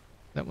here.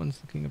 That one's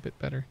looking a bit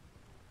better.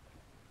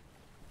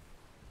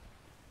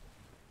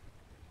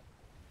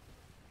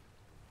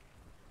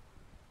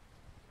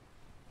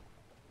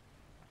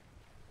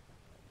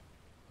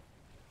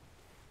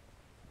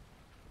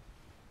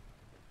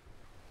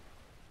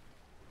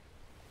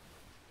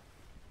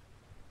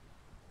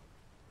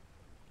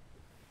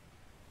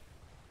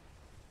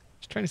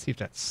 Trying to see if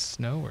that's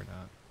snow or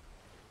not.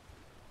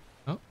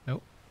 Oh,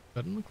 nope.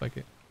 Doesn't look like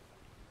it.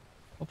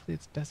 Hopefully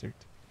it's desert.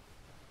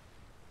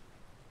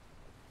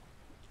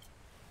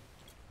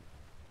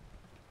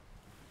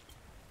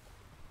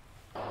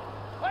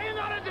 Are you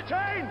not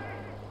entertained?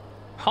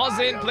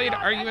 Hozin played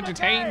Are You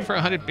Entertained for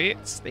 100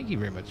 bits. Thank you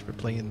very much for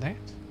playing that.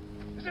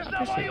 Is this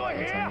not why you are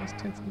It's here? almost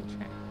tense in the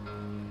chat.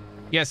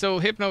 Yeah, so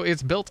Hypno,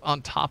 it's built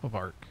on top of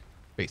Arc,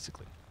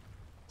 basically.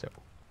 So,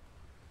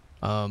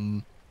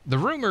 the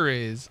rumor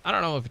is, I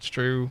don't know if it's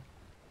true,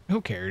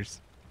 who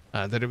cares,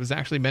 that it was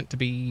actually meant to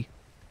be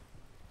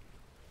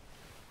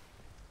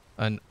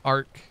an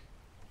Ark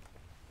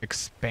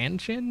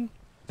expansion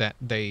that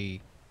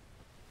they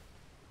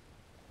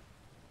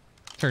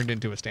turned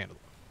into a standalone.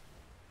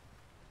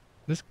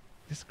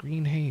 This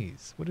green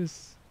haze. What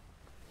is...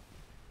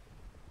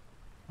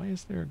 Why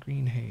is there a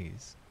green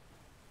haze?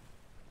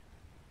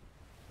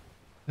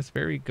 That's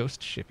very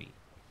ghost shippy.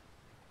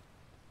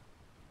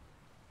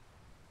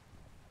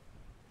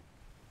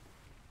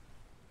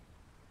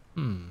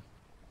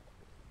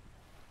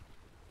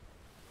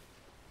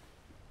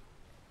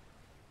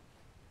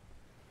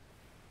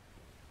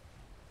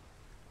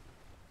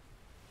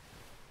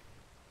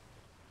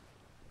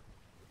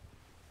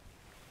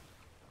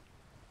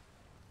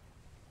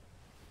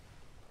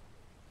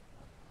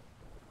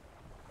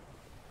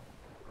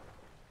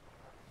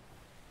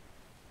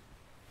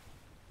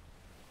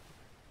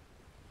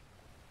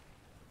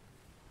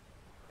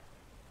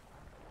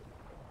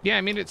 Yeah,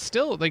 I mean, it's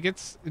still, like,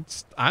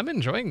 I'm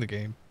enjoying the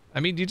game. I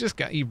mean,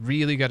 you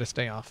really got to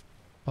stay off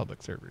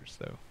public servers,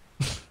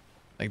 though.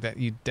 Like that,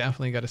 you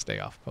definitely got to stay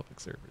off public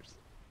servers.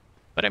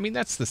 But I mean,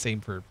 that's the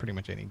same for pretty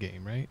much any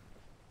game, right?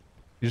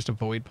 You just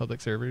avoid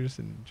public servers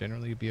and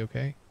generally you'd be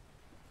okay.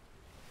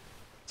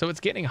 So it's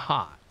getting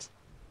hot.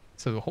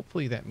 So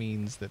hopefully that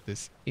means that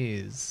this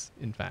is,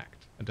 in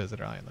fact, a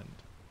desert island.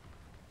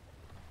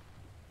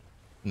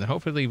 And then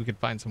hopefully we could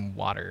find some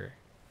water.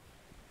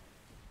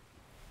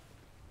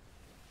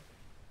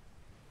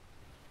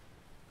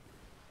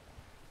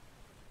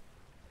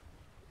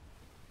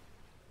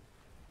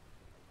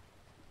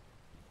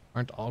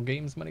 Aren't all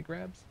games money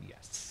grabs?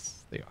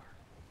 Yes, they are.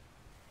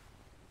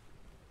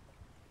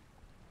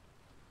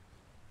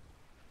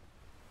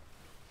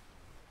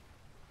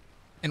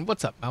 And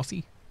what's up,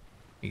 Mousy?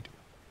 How you doing?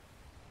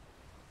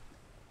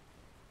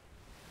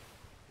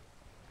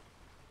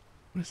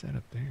 What is that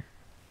up there?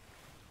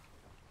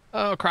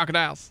 Oh,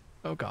 crocodiles.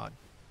 Oh, God.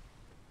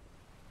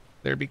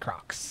 There be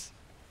crocs.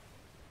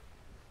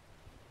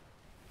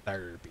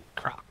 There be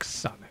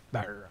crocs on it.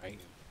 There I am.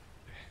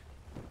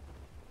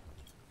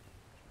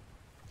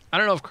 I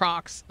don't know if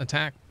crocs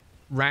attack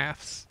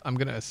rafts. I'm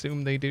going to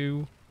assume they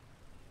do.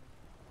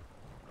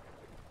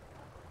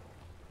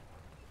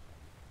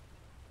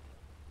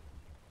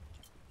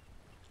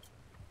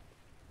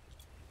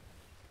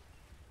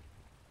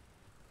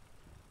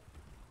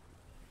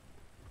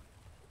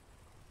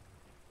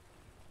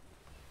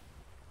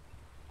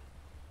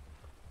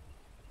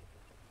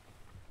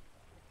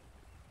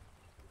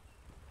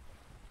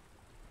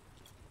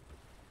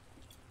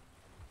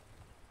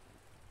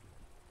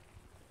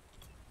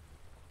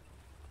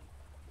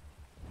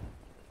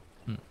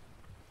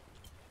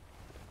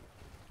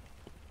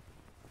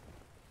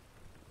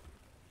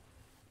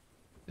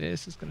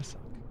 This is gonna suck.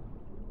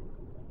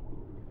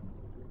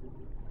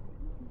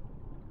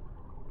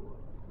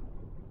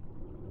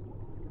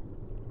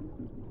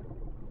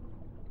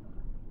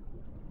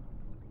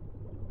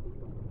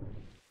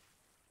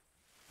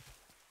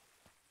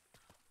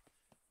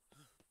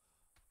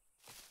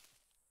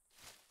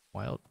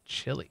 Wild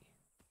chili.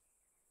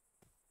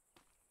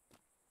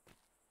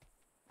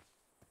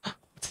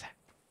 What's that?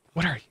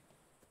 What are you?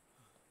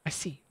 I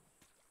see you.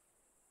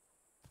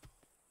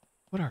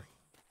 What are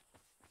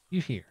you?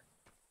 You here?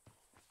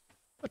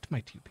 What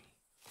might you be?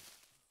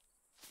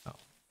 Oh,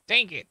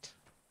 dang it!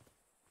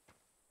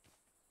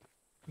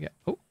 Yeah.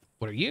 Oh,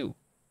 what are you?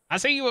 I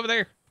see you over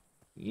there.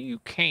 You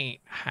can't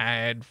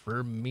hide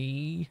from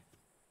me.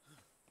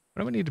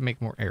 What do I need to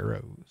make more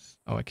arrows?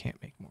 Oh, I can't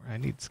make more. I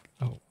need.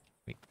 Oh,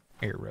 wait,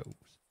 arrows.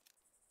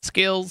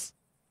 Skills.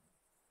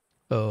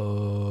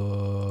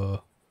 Uh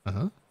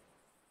huh.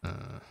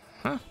 Uh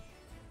huh.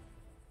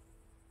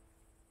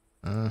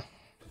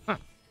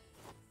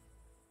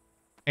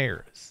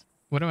 Arrows.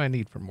 What do I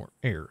need for more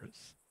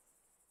arrows?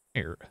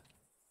 Arrow.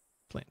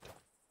 Flint.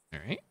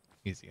 Alright.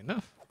 Easy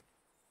enough.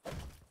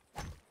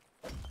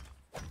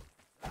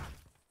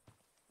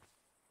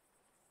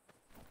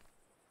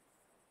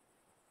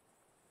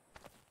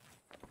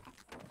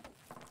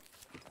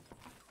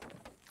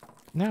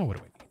 Now what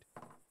do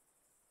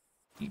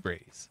I need?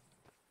 Feebraze.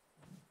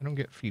 I don't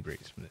get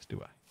feebraze from this,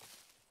 do I?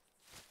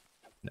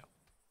 No.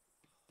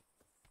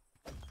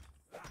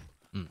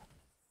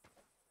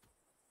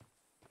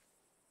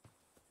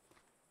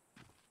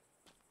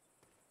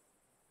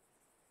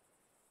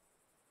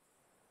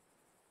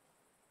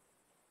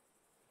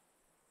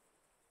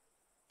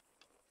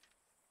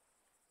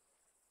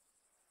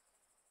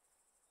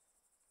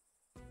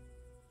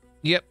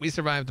 Yep, we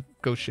survived the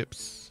ghost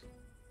ships.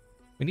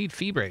 We need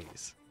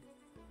feebraze.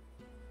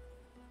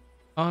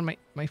 Oh, and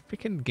my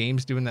freaking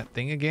game's doing that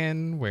thing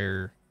again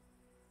where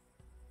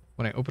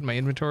when I open my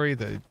inventory,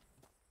 the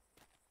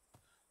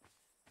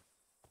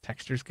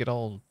textures get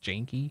all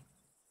janky.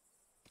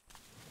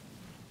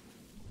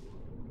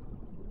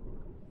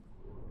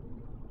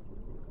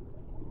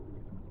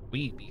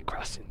 We be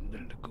crossing the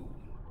lagoon.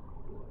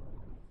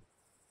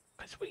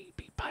 Because we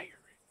be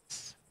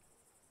pirates.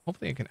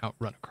 Hopefully I can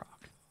outrun a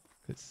croc.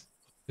 Because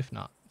if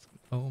not, it's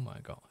gonna, oh my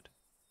god.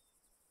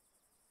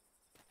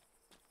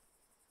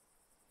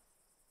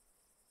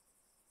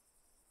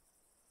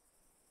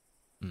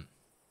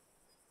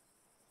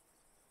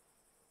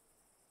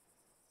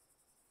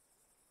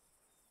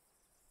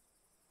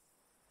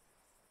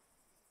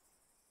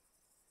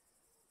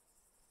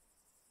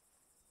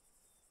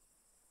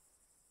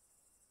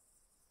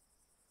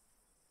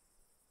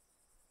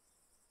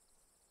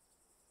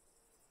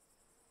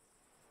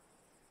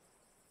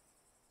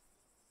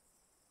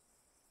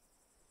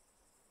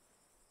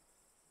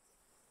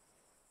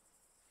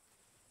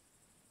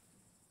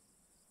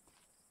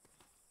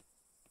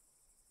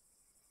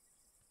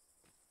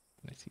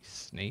 I see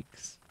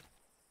snakes.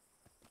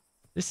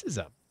 This is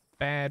a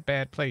bad,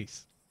 bad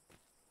place.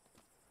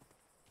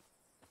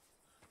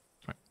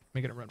 All right,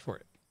 making a run for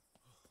it.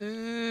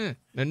 No,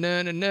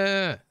 no, no,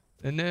 no.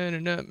 No, no, no,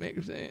 no. Make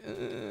it say,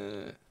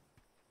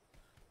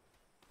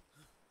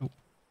 Oh,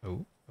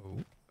 oh,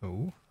 oh,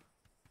 oh.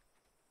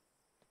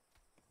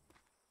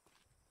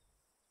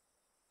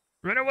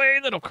 Run away,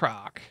 little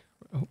croc.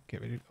 Oh,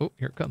 get ready. Oh,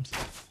 here it comes.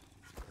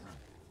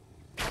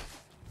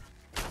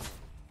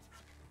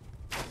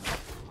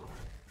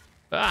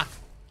 Ah!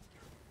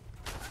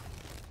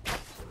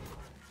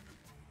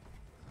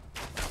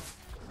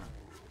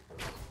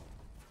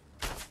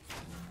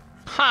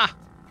 Ha!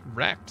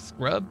 Wrecked,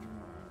 scrub.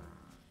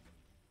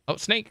 Oh,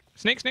 snake.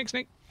 Snake, snake,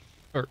 snake.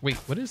 Or, wait,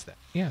 what is that?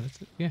 Yeah,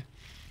 that's it. Yeah.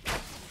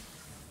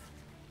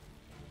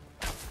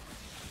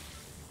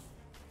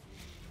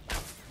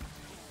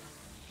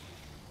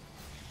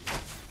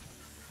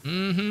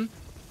 Mm-hmm.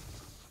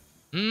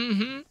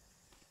 Mm-hmm.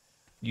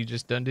 You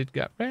just done it,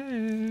 got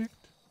wrecked.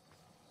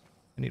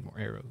 I need more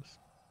arrows.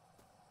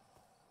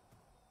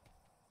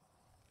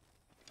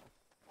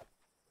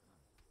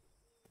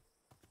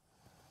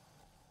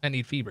 I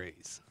need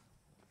fibres.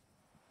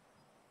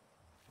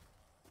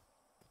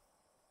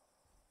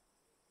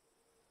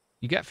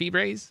 You got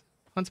fibres,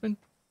 Huntsman?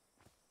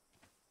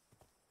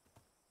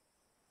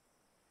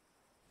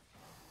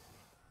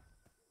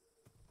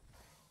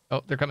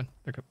 Oh, they're coming.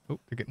 They're coming. Oh,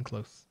 they're getting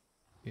close.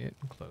 Getting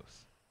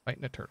close.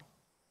 Fighting a turtle.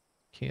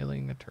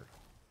 Killing a turtle.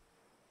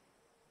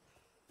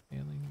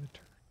 Killing the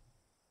turtle.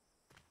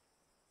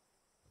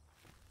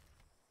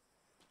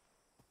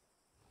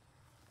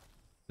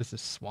 This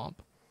is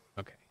swamp.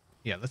 Okay.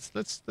 Yeah, let's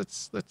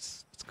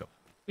go.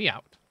 We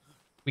out.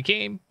 We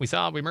came, we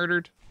saw, we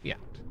murdered, we out.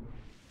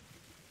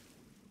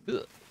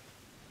 Ugh.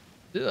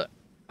 Ugh.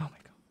 Oh my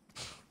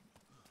god.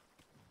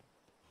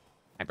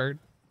 Hi, bird.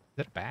 Is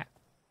that a bat?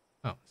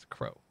 Oh, it's a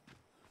crow.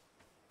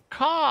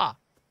 Caw!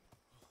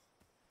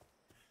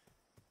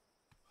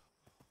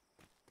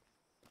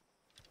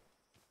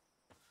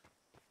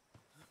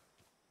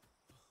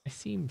 I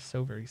seem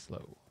so very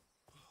slow.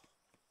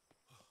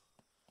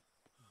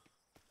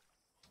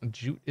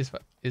 Jute is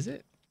what? Is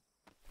it?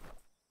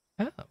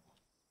 Oh.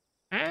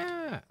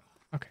 Ah.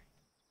 Okay.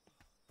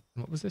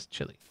 And what was this?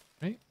 Chili,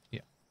 right? Yeah.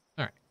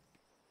 All right.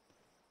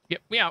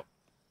 Yep, we out.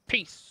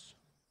 Peace.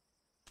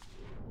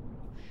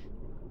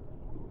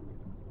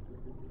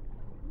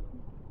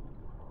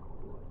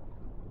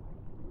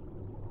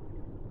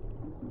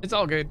 It's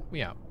all good.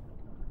 We out.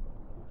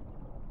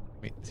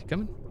 Wait, is he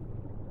coming?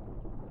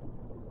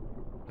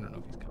 I don't know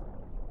if he's coming.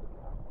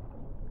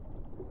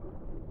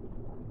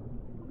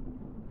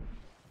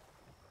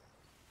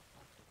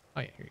 Oh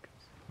yeah, here he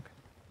comes. Okay.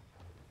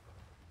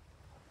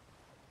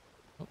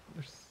 Oh,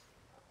 there's...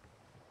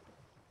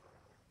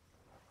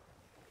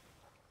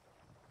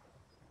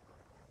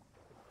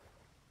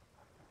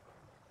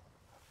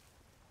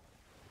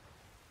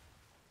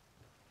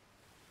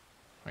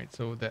 Alright,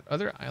 so that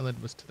other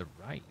island was to the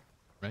right,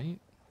 right?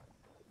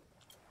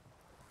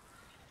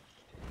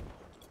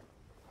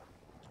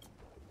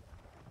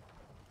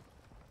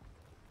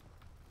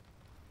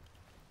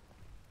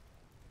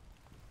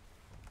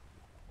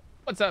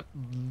 What's up?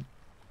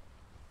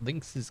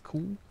 Lynx is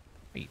cool.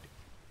 Wait.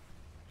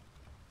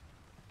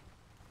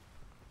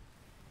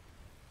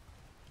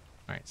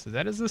 Alright, so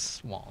that is a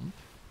swamp.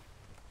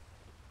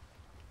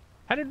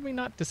 How did we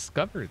not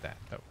discover that,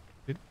 though?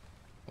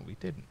 Oh, we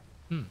didn't.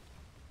 Hmm.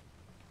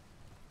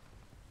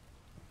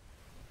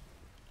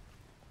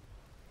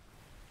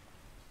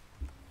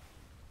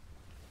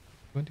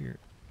 What do your...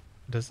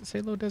 Does it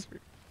say low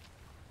desert?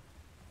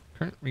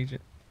 Current region.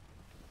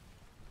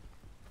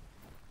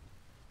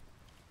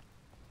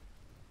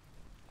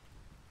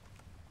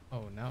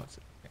 Oh, now it's...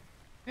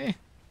 Okay. Eh.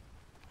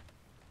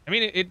 I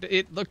mean,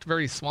 it looked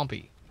very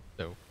swampy,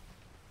 though.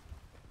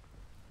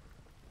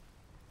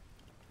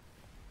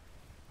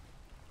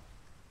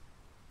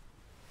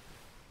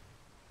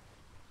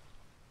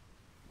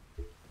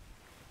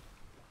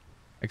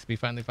 XB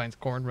finally finds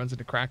corn, runs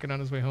into Kraken on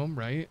his way home,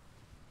 right?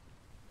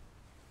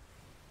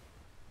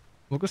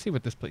 We'll go see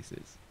what this place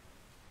is.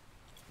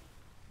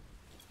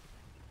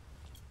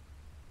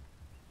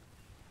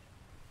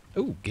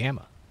 Ooh,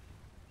 gamma.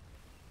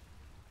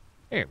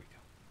 There we go.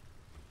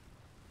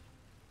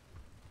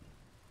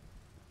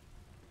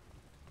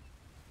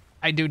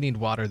 I do need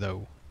water,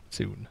 though,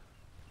 soon.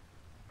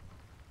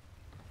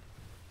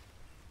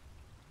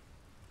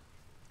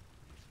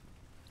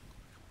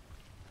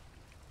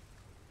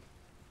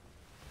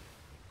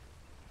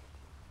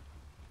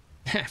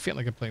 I feel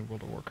like I'm playing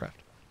World of Warcraft.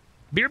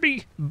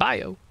 Beerby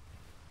Bio.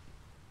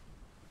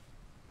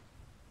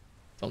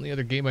 It's the only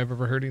other game I've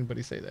ever heard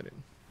anybody say that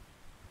in.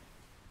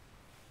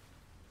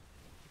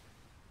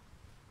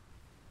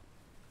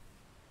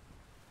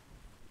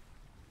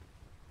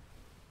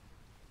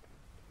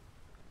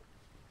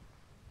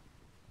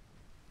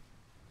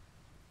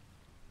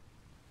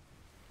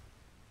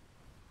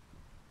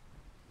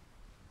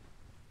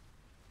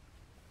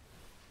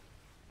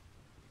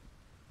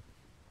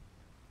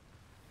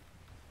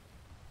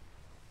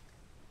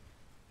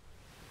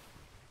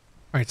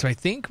 All right, so I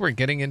think we're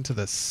getting into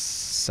the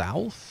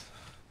south.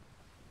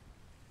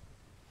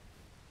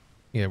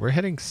 Yeah, we're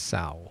heading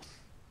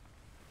south.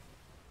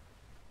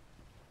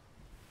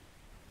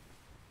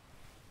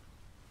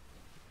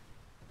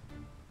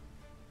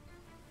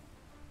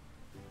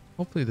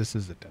 Hopefully this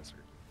is a desert.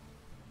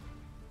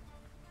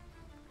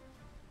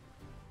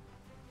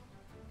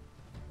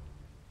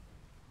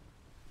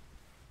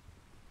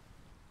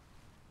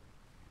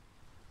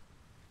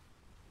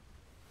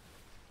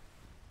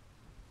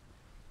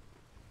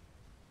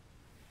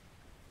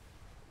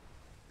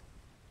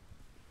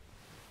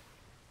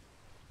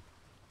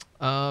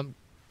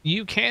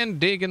 You can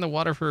dig in the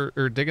water for,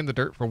 or dig in the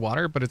dirt for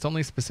water, but it's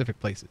only specific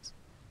places.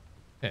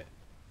 Yeah. A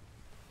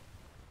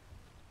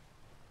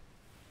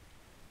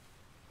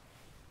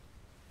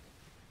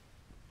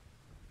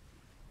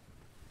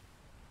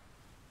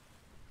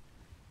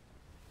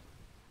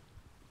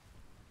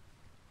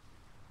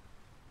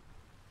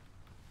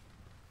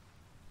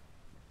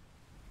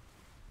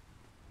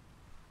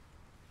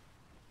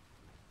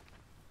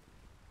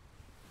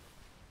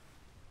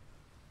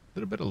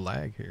little bit of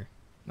lag here.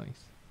 Nice.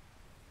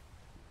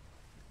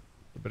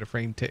 A little bit of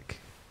frame tick.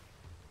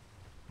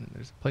 And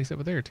there's a place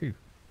over there too.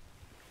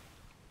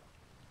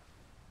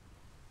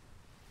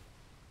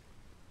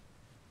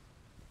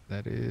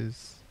 That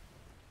is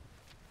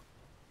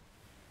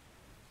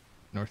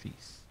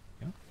northeast.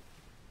 Yeah.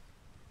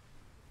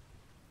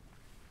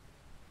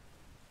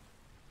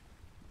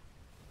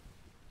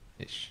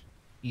 Ish.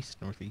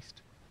 East,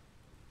 northeast.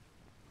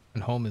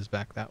 And home is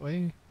back that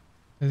way,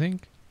 I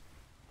think.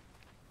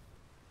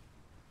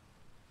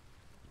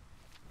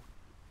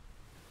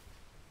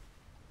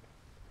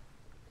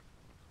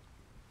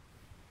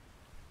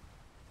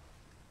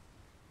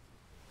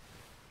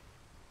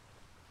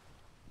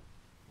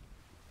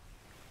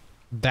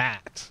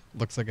 That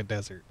looks like a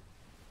desert.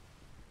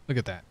 Look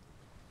at that.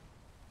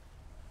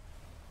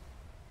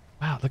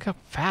 Wow, look how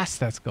fast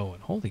that's going.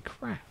 Holy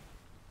crap.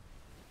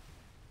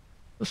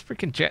 Those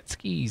freaking jet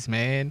skis,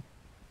 man.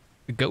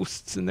 The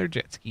ghosts and their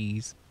jet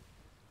skis.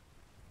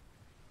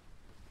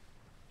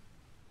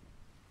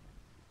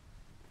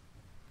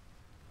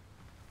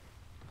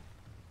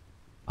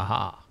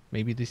 Aha.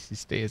 Maybe this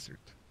is desert.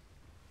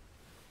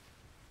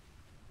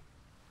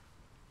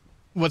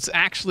 What's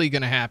actually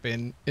going to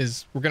happen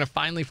is we're going to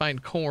finally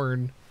find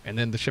corn, and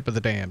then the ship of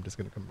the damned is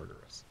going to come murder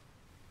us.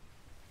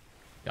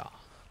 Yeah.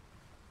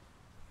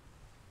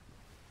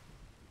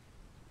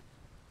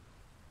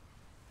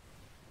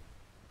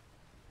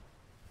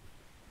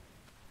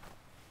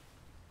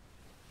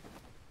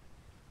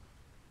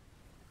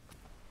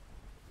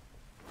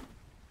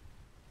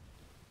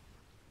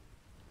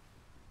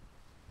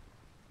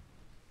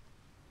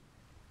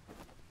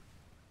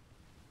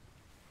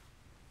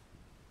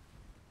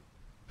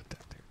 Put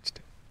that there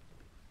instead.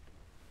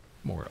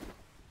 More of.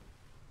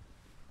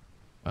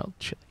 Well,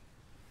 chili.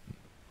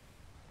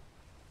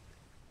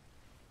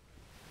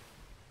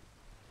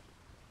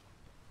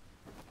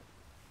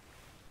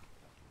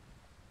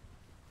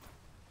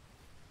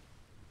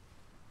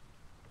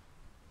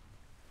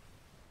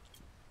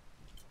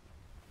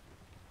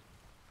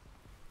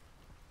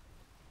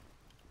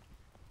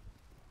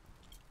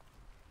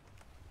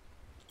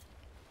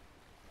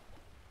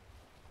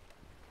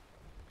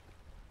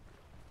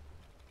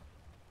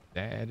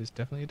 That is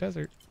definitely a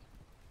desert.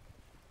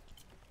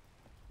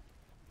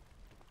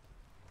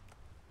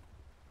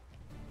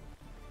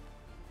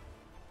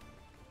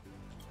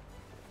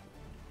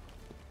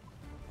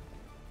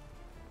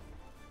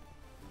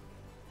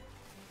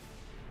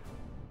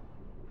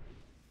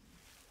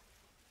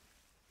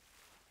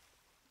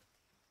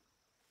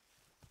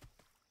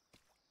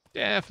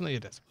 Definitely a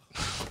desert.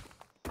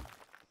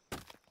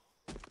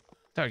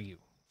 How are you?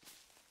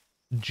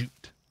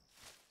 Jute.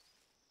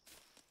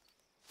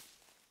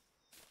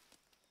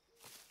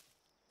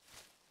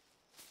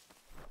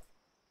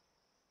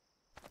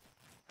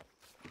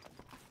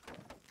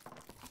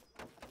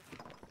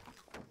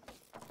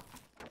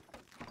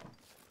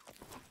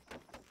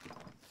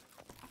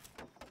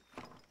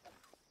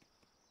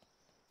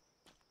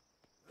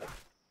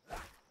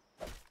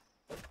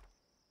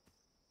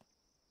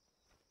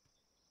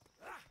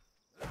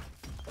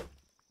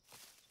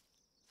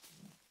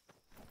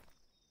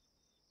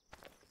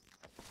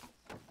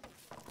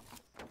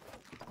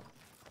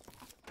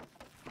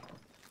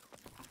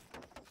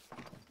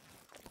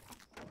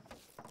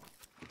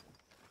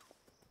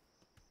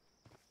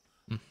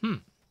 Mm-hmm.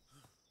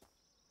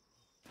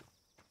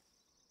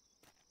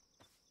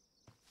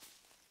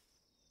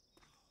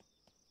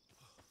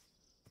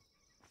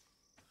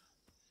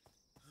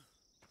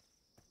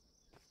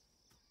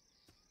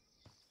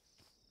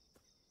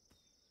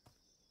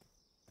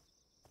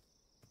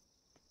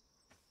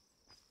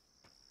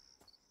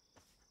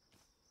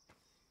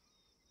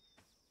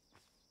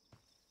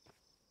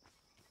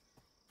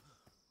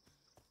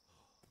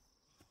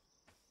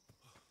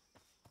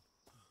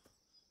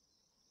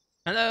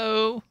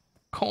 Hello,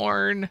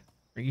 corn.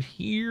 Are you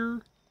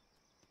here?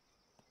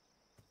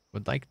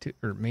 Would like to,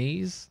 or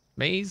maize,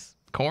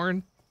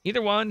 corn,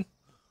 either one,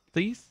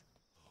 please.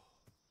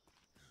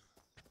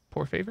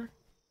 Poor favor.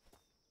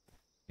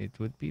 It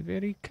would be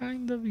very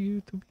kind of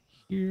you to be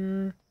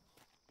here.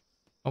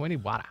 Oh, I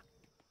need water.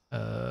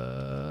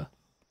 I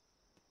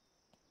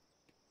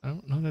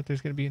don't know that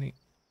there's gonna be any.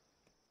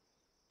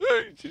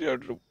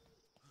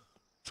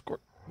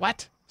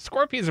 What?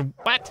 Scorpions are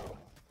what?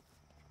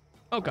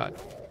 Oh god.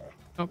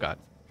 Oh god.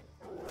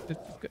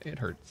 It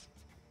hurts.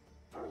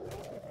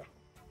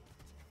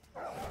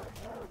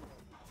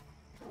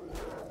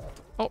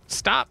 Oh,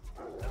 stop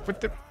with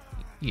the.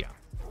 Yeah.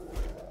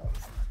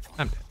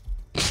 I'm dead.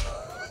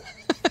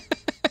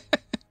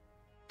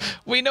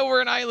 We know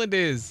where an island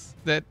is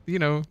that, you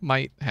know,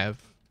 might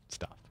have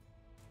stuff.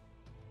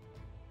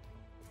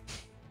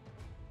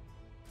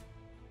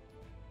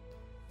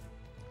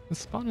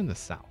 Let's spawn in the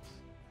south.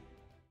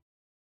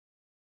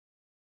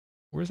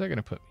 Where's that going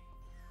to put me?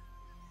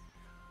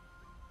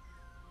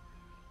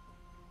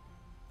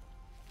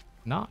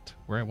 Not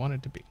where I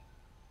wanted to be.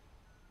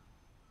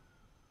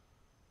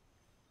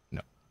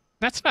 No.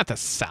 That's not the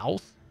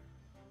south.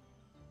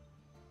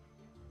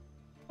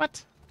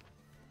 What?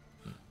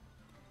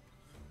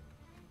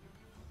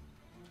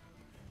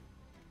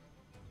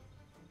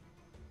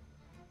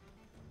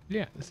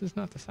 Yeah, this is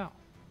not the south.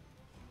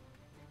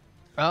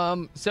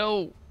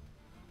 So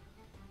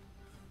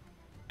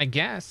I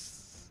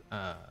guess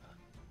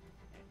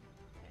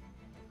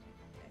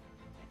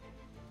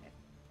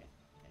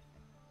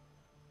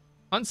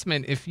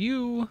Huntsman, if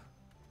you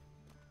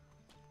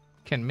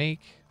can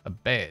make a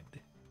bed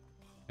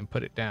and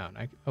put it down,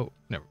 oh,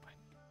 never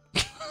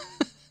mind.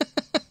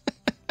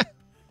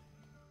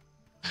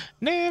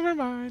 Never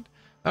mind.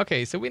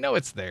 Okay, so we know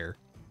it's there.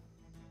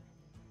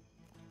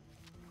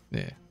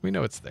 Yeah, we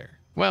know it's there.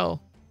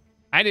 Well,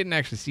 I didn't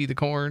actually see the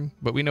corn,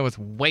 but we know it's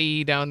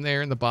way down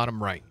there in the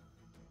bottom right.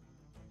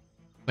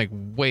 Like,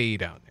 way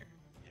down there.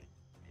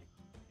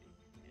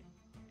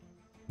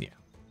 Yeah.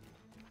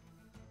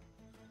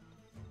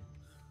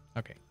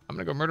 Okay, I'm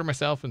gonna go murder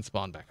myself and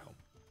spawn back home.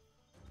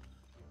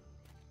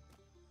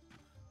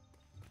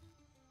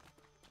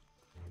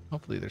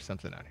 Hopefully there's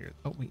something out here.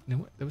 Oh, wait, you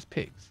know what? There was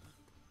pigs.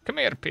 Come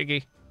here,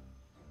 piggy.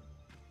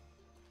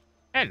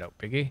 Hello,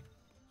 piggy.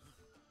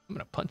 I'm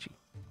gonna punch you.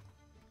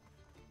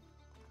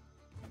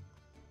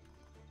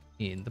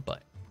 In the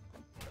butt.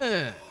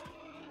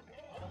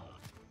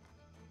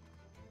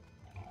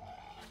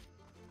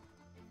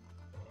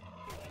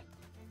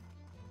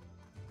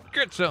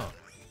 Get some.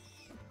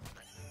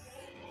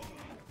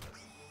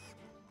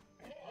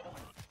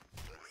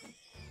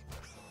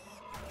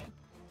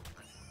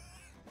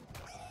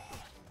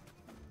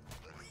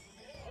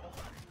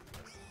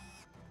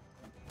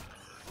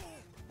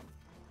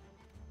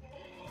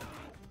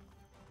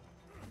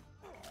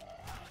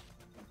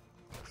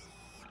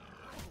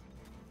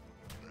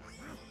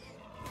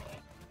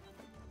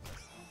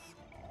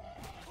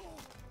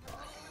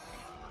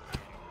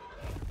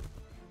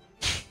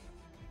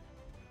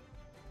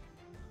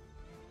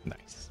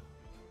 Nice.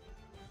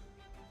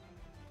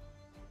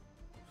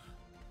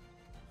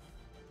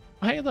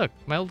 Hey, look,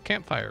 my old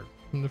campfire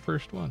from the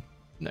first one.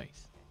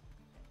 Nice.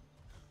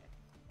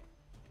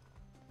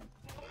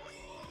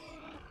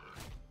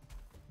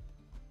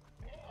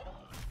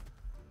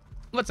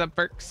 What's up,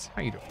 Perks?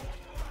 How you doing?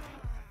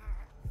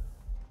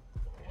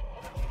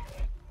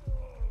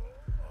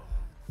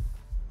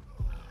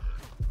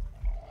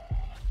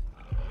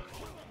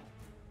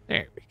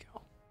 There we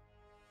go.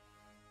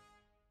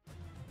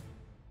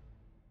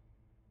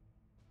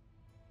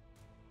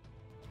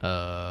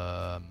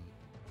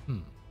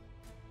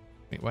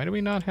 Wait, why do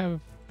we not have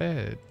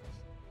beds?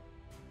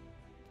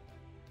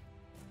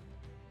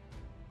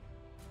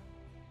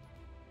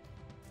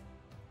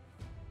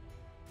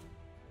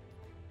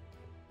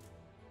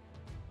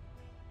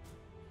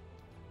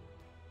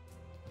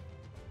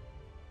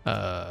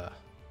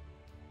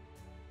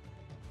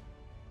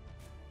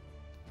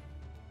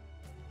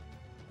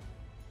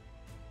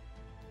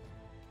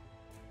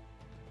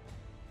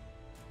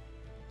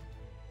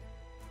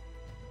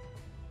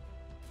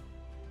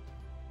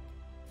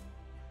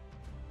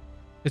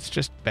 It's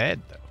just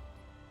bed, though.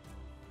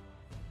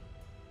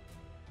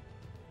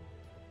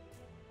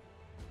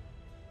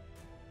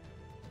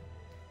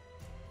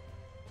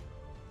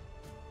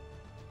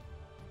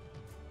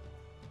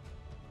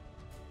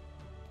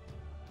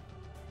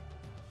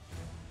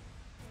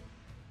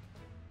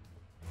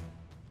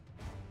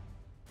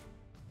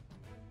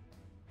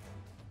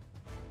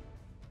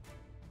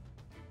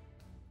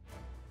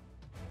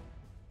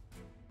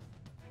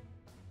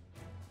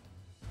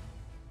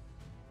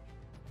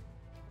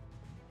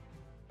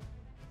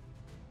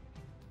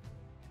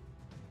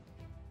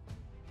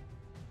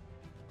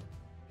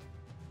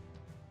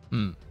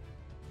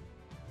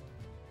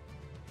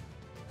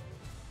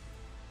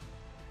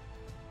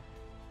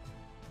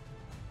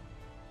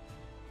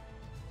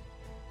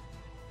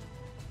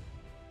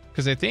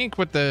 Because I think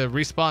with the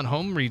respawn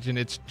home region,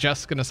 it's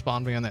just going to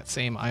spawn me on that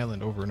same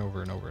island over and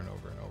over and over and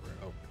over and over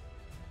and over.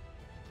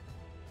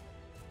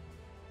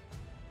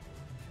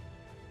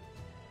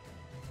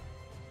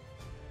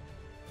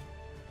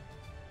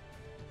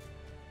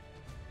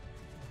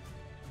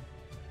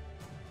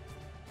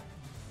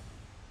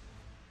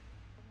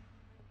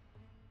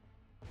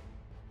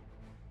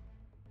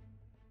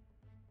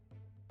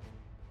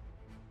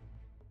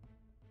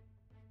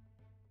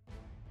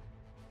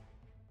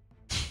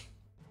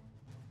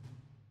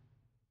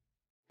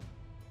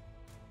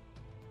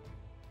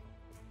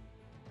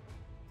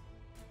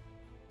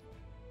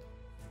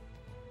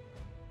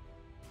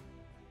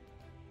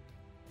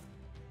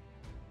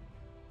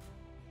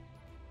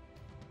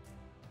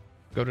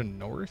 Go to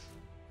north.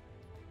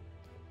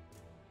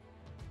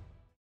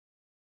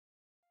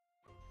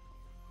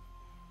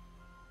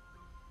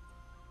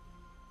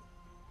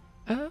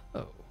 Oh.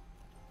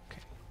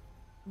 Okay.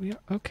 We are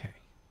okay.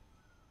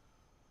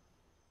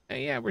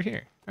 Yeah, we're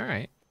here. All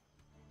right.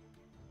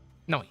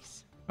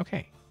 Nice.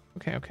 Okay.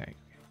 Okay.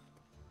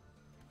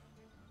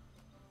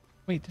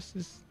 Wait, this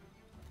is...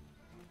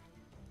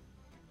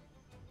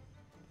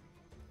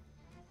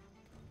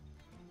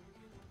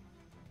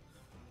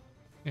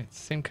 Yeah, it's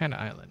the same kind of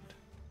island.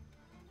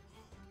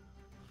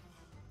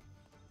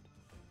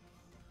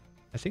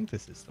 I think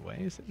this is the way,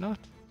 is it not?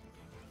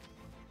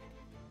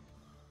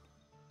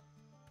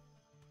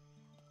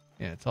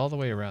 Yeah, it's all the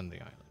way around the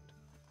island.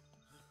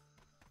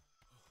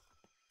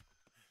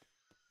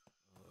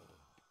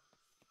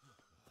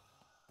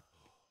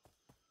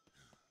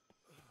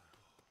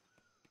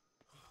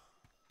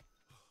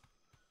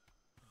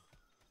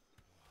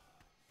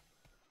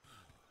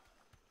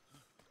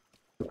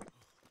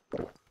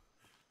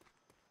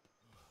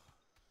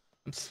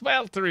 I'm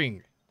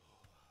sweltering!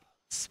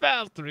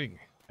 Sweltering,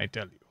 I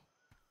tell you.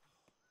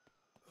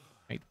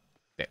 I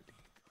tell you.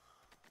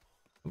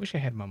 I wish I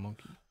had my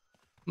monkey.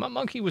 My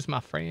monkey was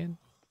my friend.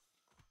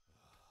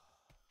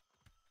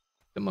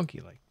 The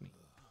monkey liked me.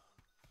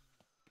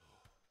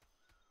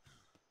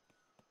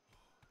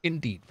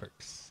 Indeed,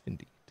 Verks.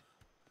 Indeed.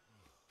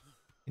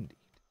 Indeed.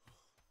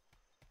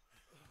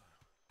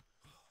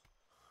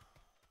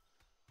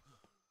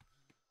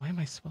 Why am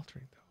I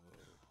sweltering, though?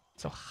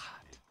 It's so hot.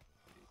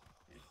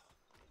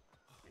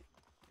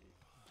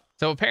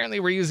 So apparently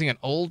we're using an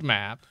old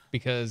map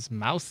because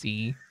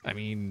Mousy,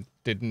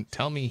 didn't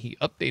tell me he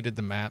updated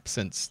the map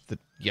since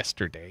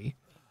yesterday.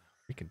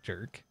 Freaking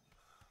jerk.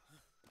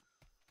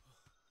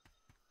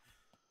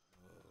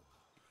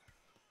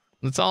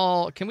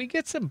 Can we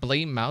get some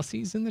blame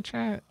Mousies in the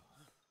chat?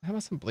 How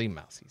about some blame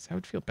Mousies? I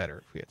would feel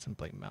better if we had some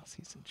blame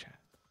Mousies in chat.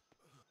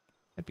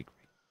 That'd be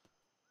great.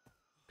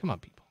 Come on,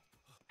 people.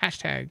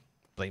 Hashtag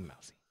blame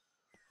Mousy.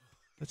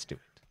 Let's do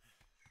it.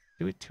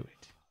 Do it to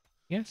it.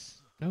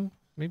 Yes? No?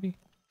 Maybe?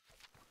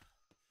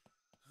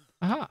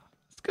 Aha!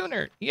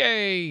 Schooner!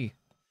 Yay!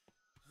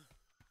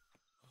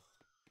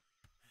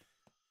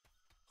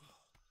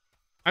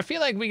 I feel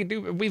like we can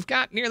do... We've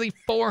got nearly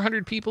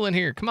 400 people in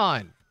here. Come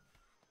on.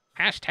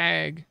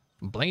 Hashtag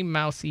blame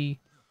Mousy.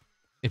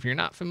 If you're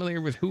not familiar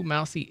with who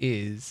Mousy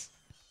is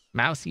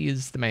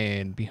the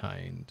man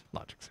behind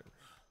Logic Server.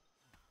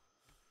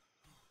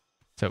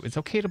 So it's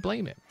okay to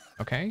blame him,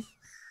 okay?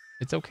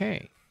 It's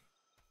okay.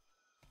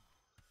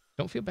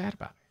 Don't feel bad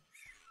about it.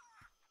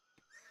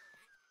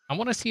 I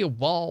want to see a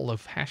wall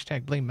of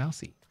hashtag blame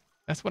Mousy.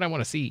 That's what I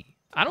want to see.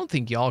 I don't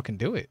think y'all can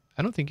do it.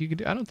 I don't think you can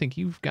do. I don't think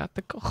you've got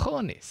the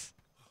cojones.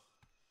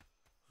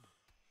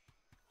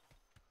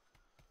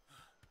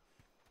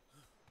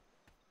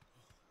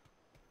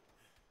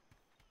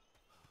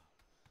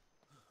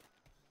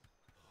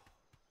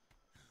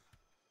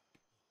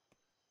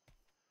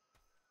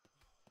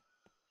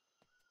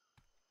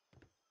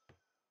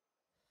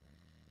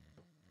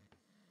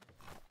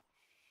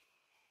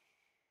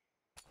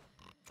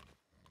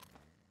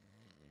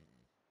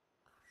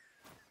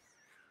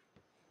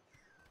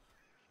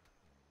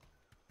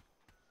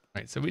 All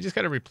right, so we just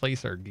got to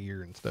replace our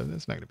gear and stuff.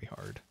 That's not going to be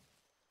hard.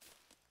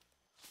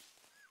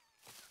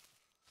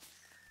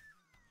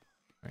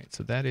 All right,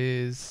 so that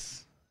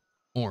is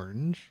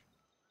orange.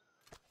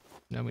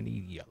 Now we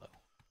need yellow.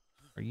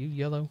 Are you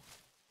yellow?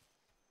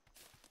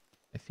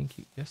 I think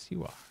you... Yes,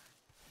 you are.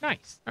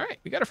 Nice. All right,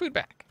 we got our food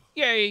back.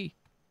 Yay!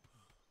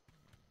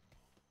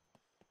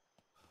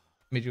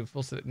 Made you a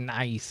full set.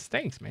 Nice.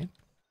 Thanks, man.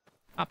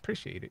 I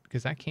appreciate it,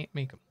 because I can't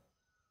make them.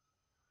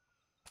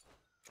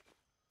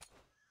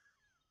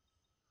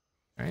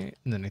 All right,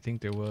 and then I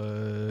think there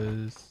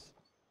was...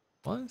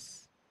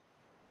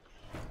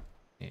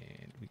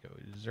 And we go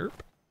zerp.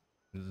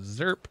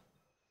 Zerp.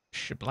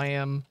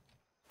 Shablam.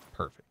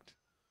 Perfect.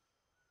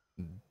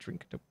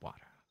 Drink the water.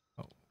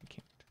 Oh, we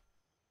can't.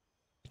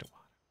 Drink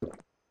the water.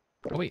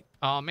 Oh, wait.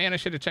 Oh, man, I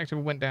should have checked if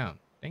it went down.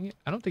 Dang it.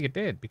 I don't think it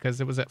did because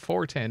it was at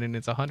 410 and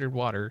it's 100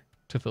 water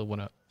to fill one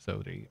up.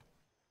 So there you go.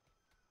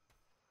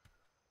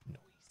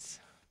 Nice.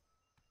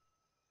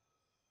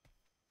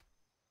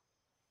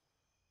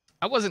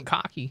 I wasn't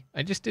cocky.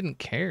 I just didn't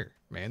care,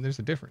 man. There's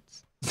a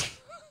difference.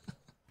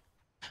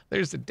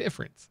 There's a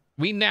difference.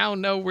 We now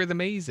know where the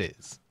maze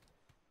is.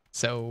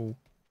 So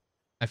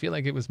I feel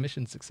like it was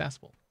mission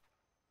successful.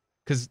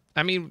 Because,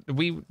 I mean,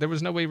 there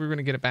was no way we were going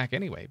to get it back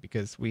anyway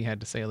because we had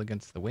to sail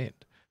against the wind.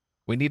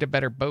 We need a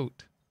better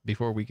boat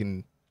before we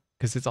can...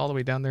 Because it's all the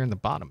way down there in the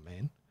bottom,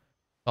 man.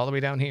 All the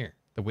way down here.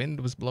 The wind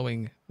was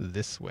blowing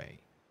this way.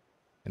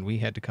 And we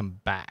had to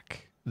come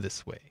back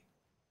this way.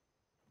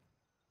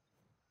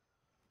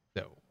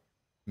 So,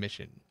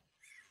 mission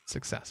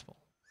successful.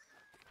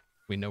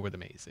 We know where the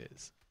maze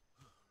is.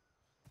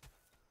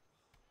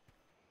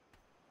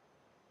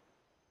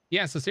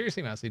 Yeah, so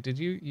seriously, Mousy, did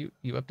you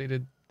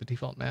updated the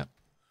default map?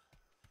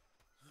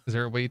 Is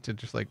there a way to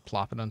just like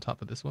plop it on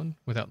top of this one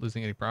without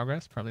losing any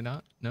progress? Probably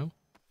not. No?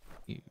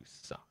 You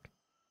suck.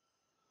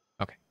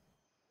 Okay.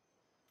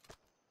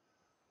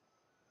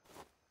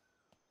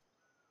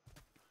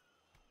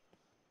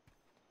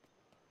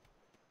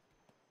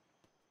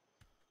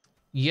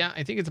 Yeah,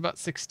 I think it's about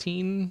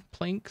 16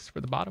 planks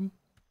for the bottom.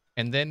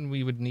 And then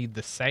we would need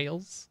the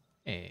sails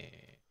and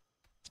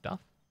stuff.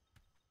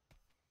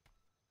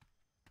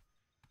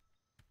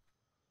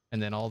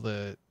 And then all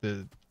the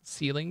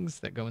ceilings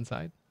that go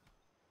inside.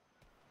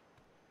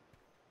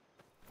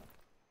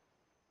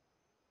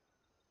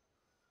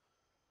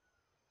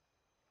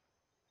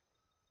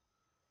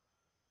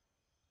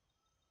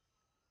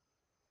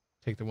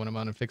 Take the one I'm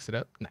on and fix it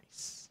up.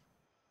 Nice.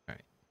 All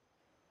right.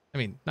 I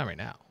mean, not right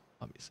now,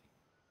 obviously.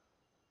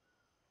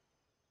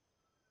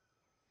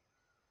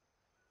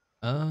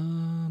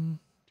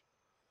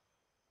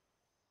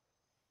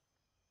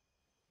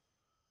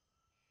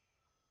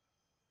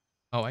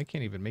 Oh, I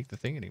can't even make the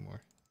thing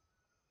anymore.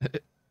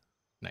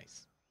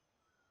 Nice.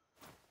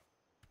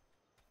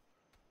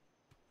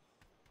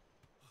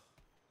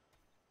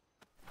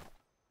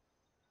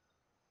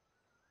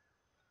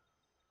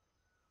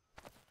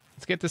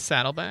 Let's get the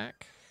saddle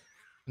back.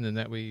 And then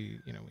that way,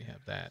 you know, we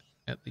have that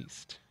at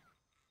least.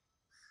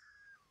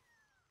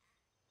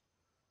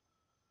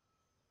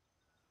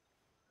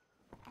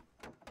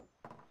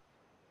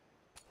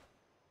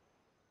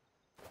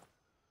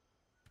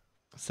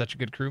 Such a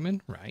good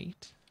crewman,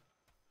 right?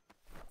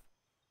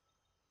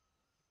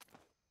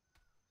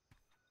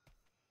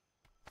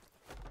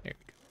 There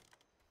we go.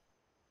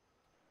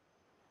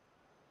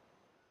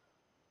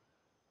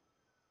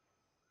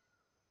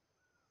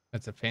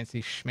 That's a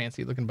fancy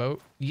schmancy looking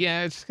boat.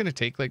 Yeah, it's just gonna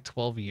take like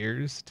 12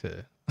 years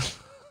to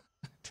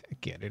to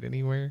get it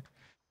anywhere.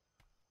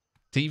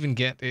 To even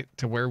get it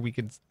to where we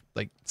could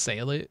like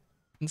sail it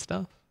and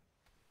stuff.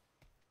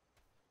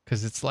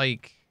 Cause it's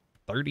like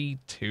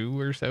 32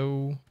 or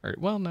so. Or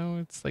well no,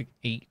 it's like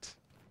 8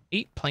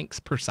 planks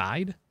per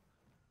side.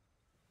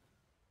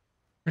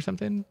 Or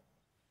something.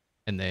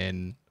 And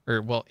then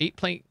or well, 8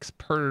 planks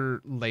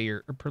per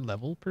layer or per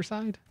level per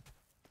side.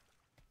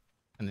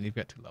 And then you've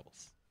got 2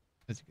 levels.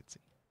 As you can see.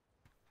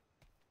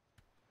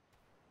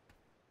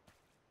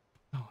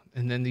 Oh,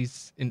 and then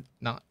these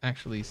not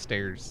actually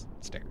stairs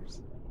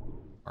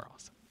are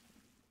awesome.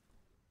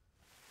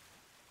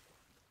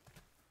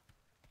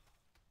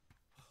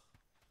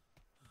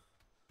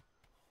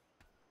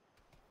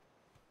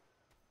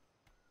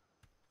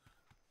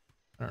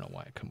 I don't know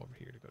why I come over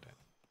here to go down.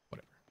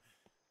 Whatever.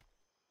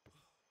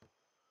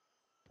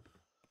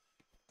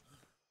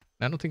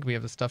 I don't think we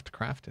have the stuff to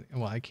craft it.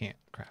 Well, I can't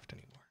craft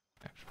anymore,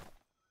 actually.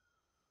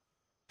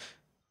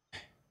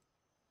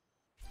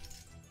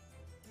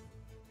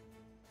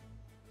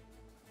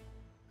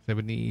 I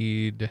would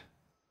need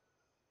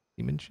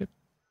seamanship,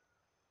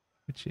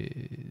 which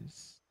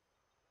is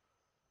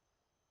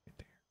right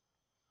there.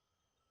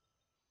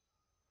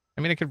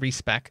 I mean, I could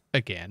respec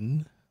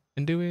again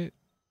and do it.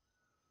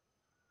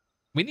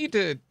 We need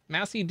to,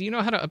 Massey, do you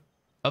know how to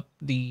up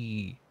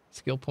the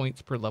skill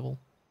points per level?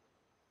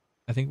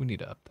 I think we need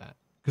to up that.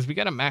 Because we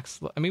got a max,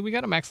 I mean, we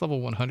got a max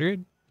level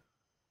 100.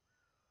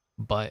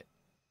 But,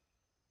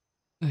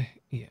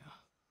 yeah.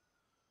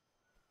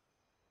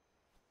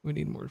 We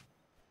need more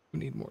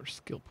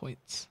skill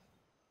points.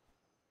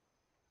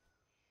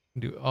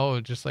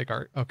 Just like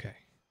art? Okay.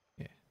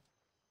 Yeah.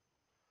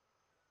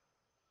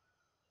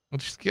 We'll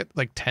just get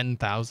like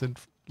 10,000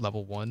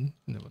 level 1, and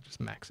then we'll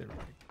just max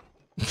everything.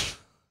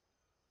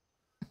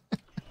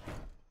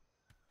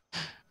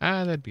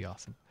 That'd be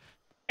awesome.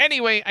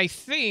 Anyway, I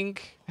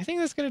think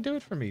that's gonna do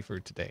it for me for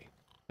today.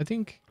 I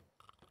think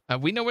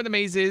we know where the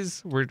maze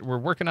is. We're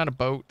working on a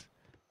boat.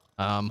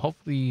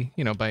 Hopefully,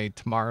 you know, by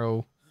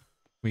tomorrow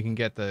we can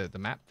get the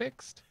map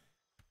fixed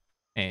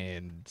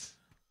and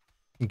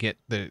get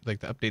the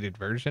updated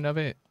version of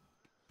it.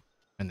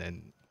 And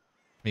then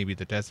maybe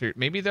the desert.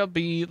 Maybe there'll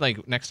be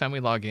like next time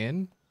we log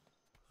in,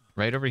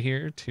 right over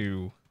here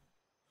to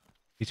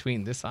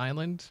between this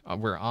island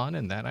we're on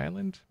and that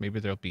island, maybe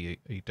there'll be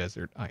a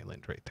desert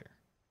island right there.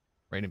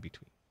 Right in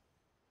between.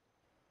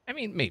 I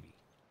mean, maybe.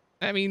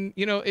 I mean,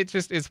 you know, it's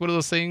one of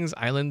those things.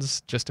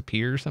 Islands just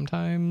appear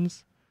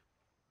sometimes.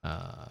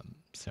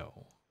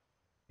 So,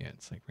 yeah,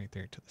 it's like right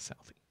there to the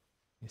south.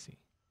 You see?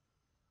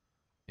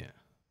 Yeah.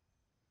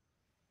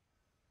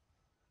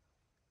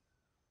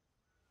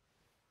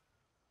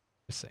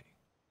 Just saying.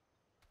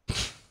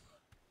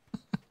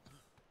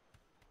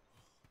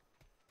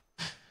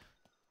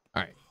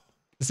 All right.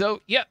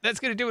 So, yeah,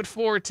 that's going to do it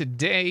for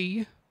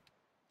today.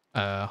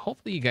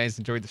 Hopefully you guys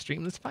enjoyed the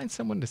stream. Let's find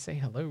someone to say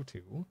hello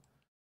to.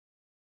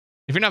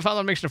 If you're not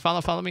following, make sure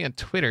to follow me on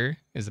Twitter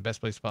is the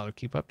best place to follow to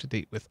keep up to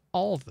date with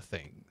all the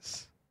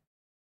things.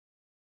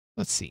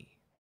 Let's see.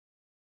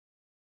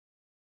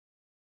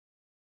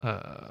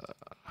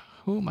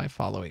 Who am I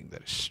following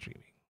that is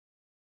streaming?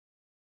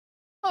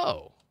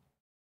 Oh.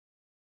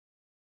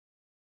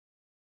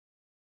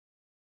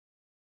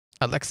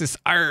 Alexis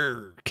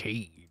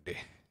Arcade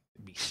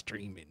be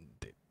streaming.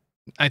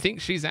 I think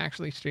she's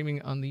actually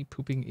streaming on the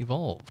Pooping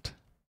Evolved.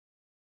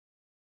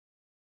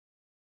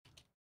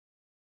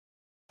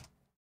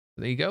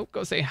 There you go.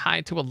 Go say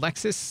hi to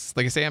Alexis.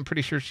 Like I say, I'm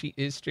pretty sure she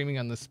is streaming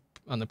on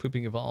the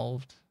Pooping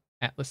Evolved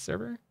Atlas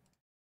server.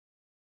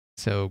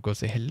 So go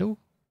say hello.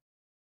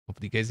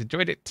 Hopefully you guys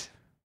enjoyed it.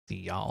 See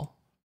y'all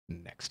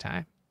next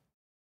time.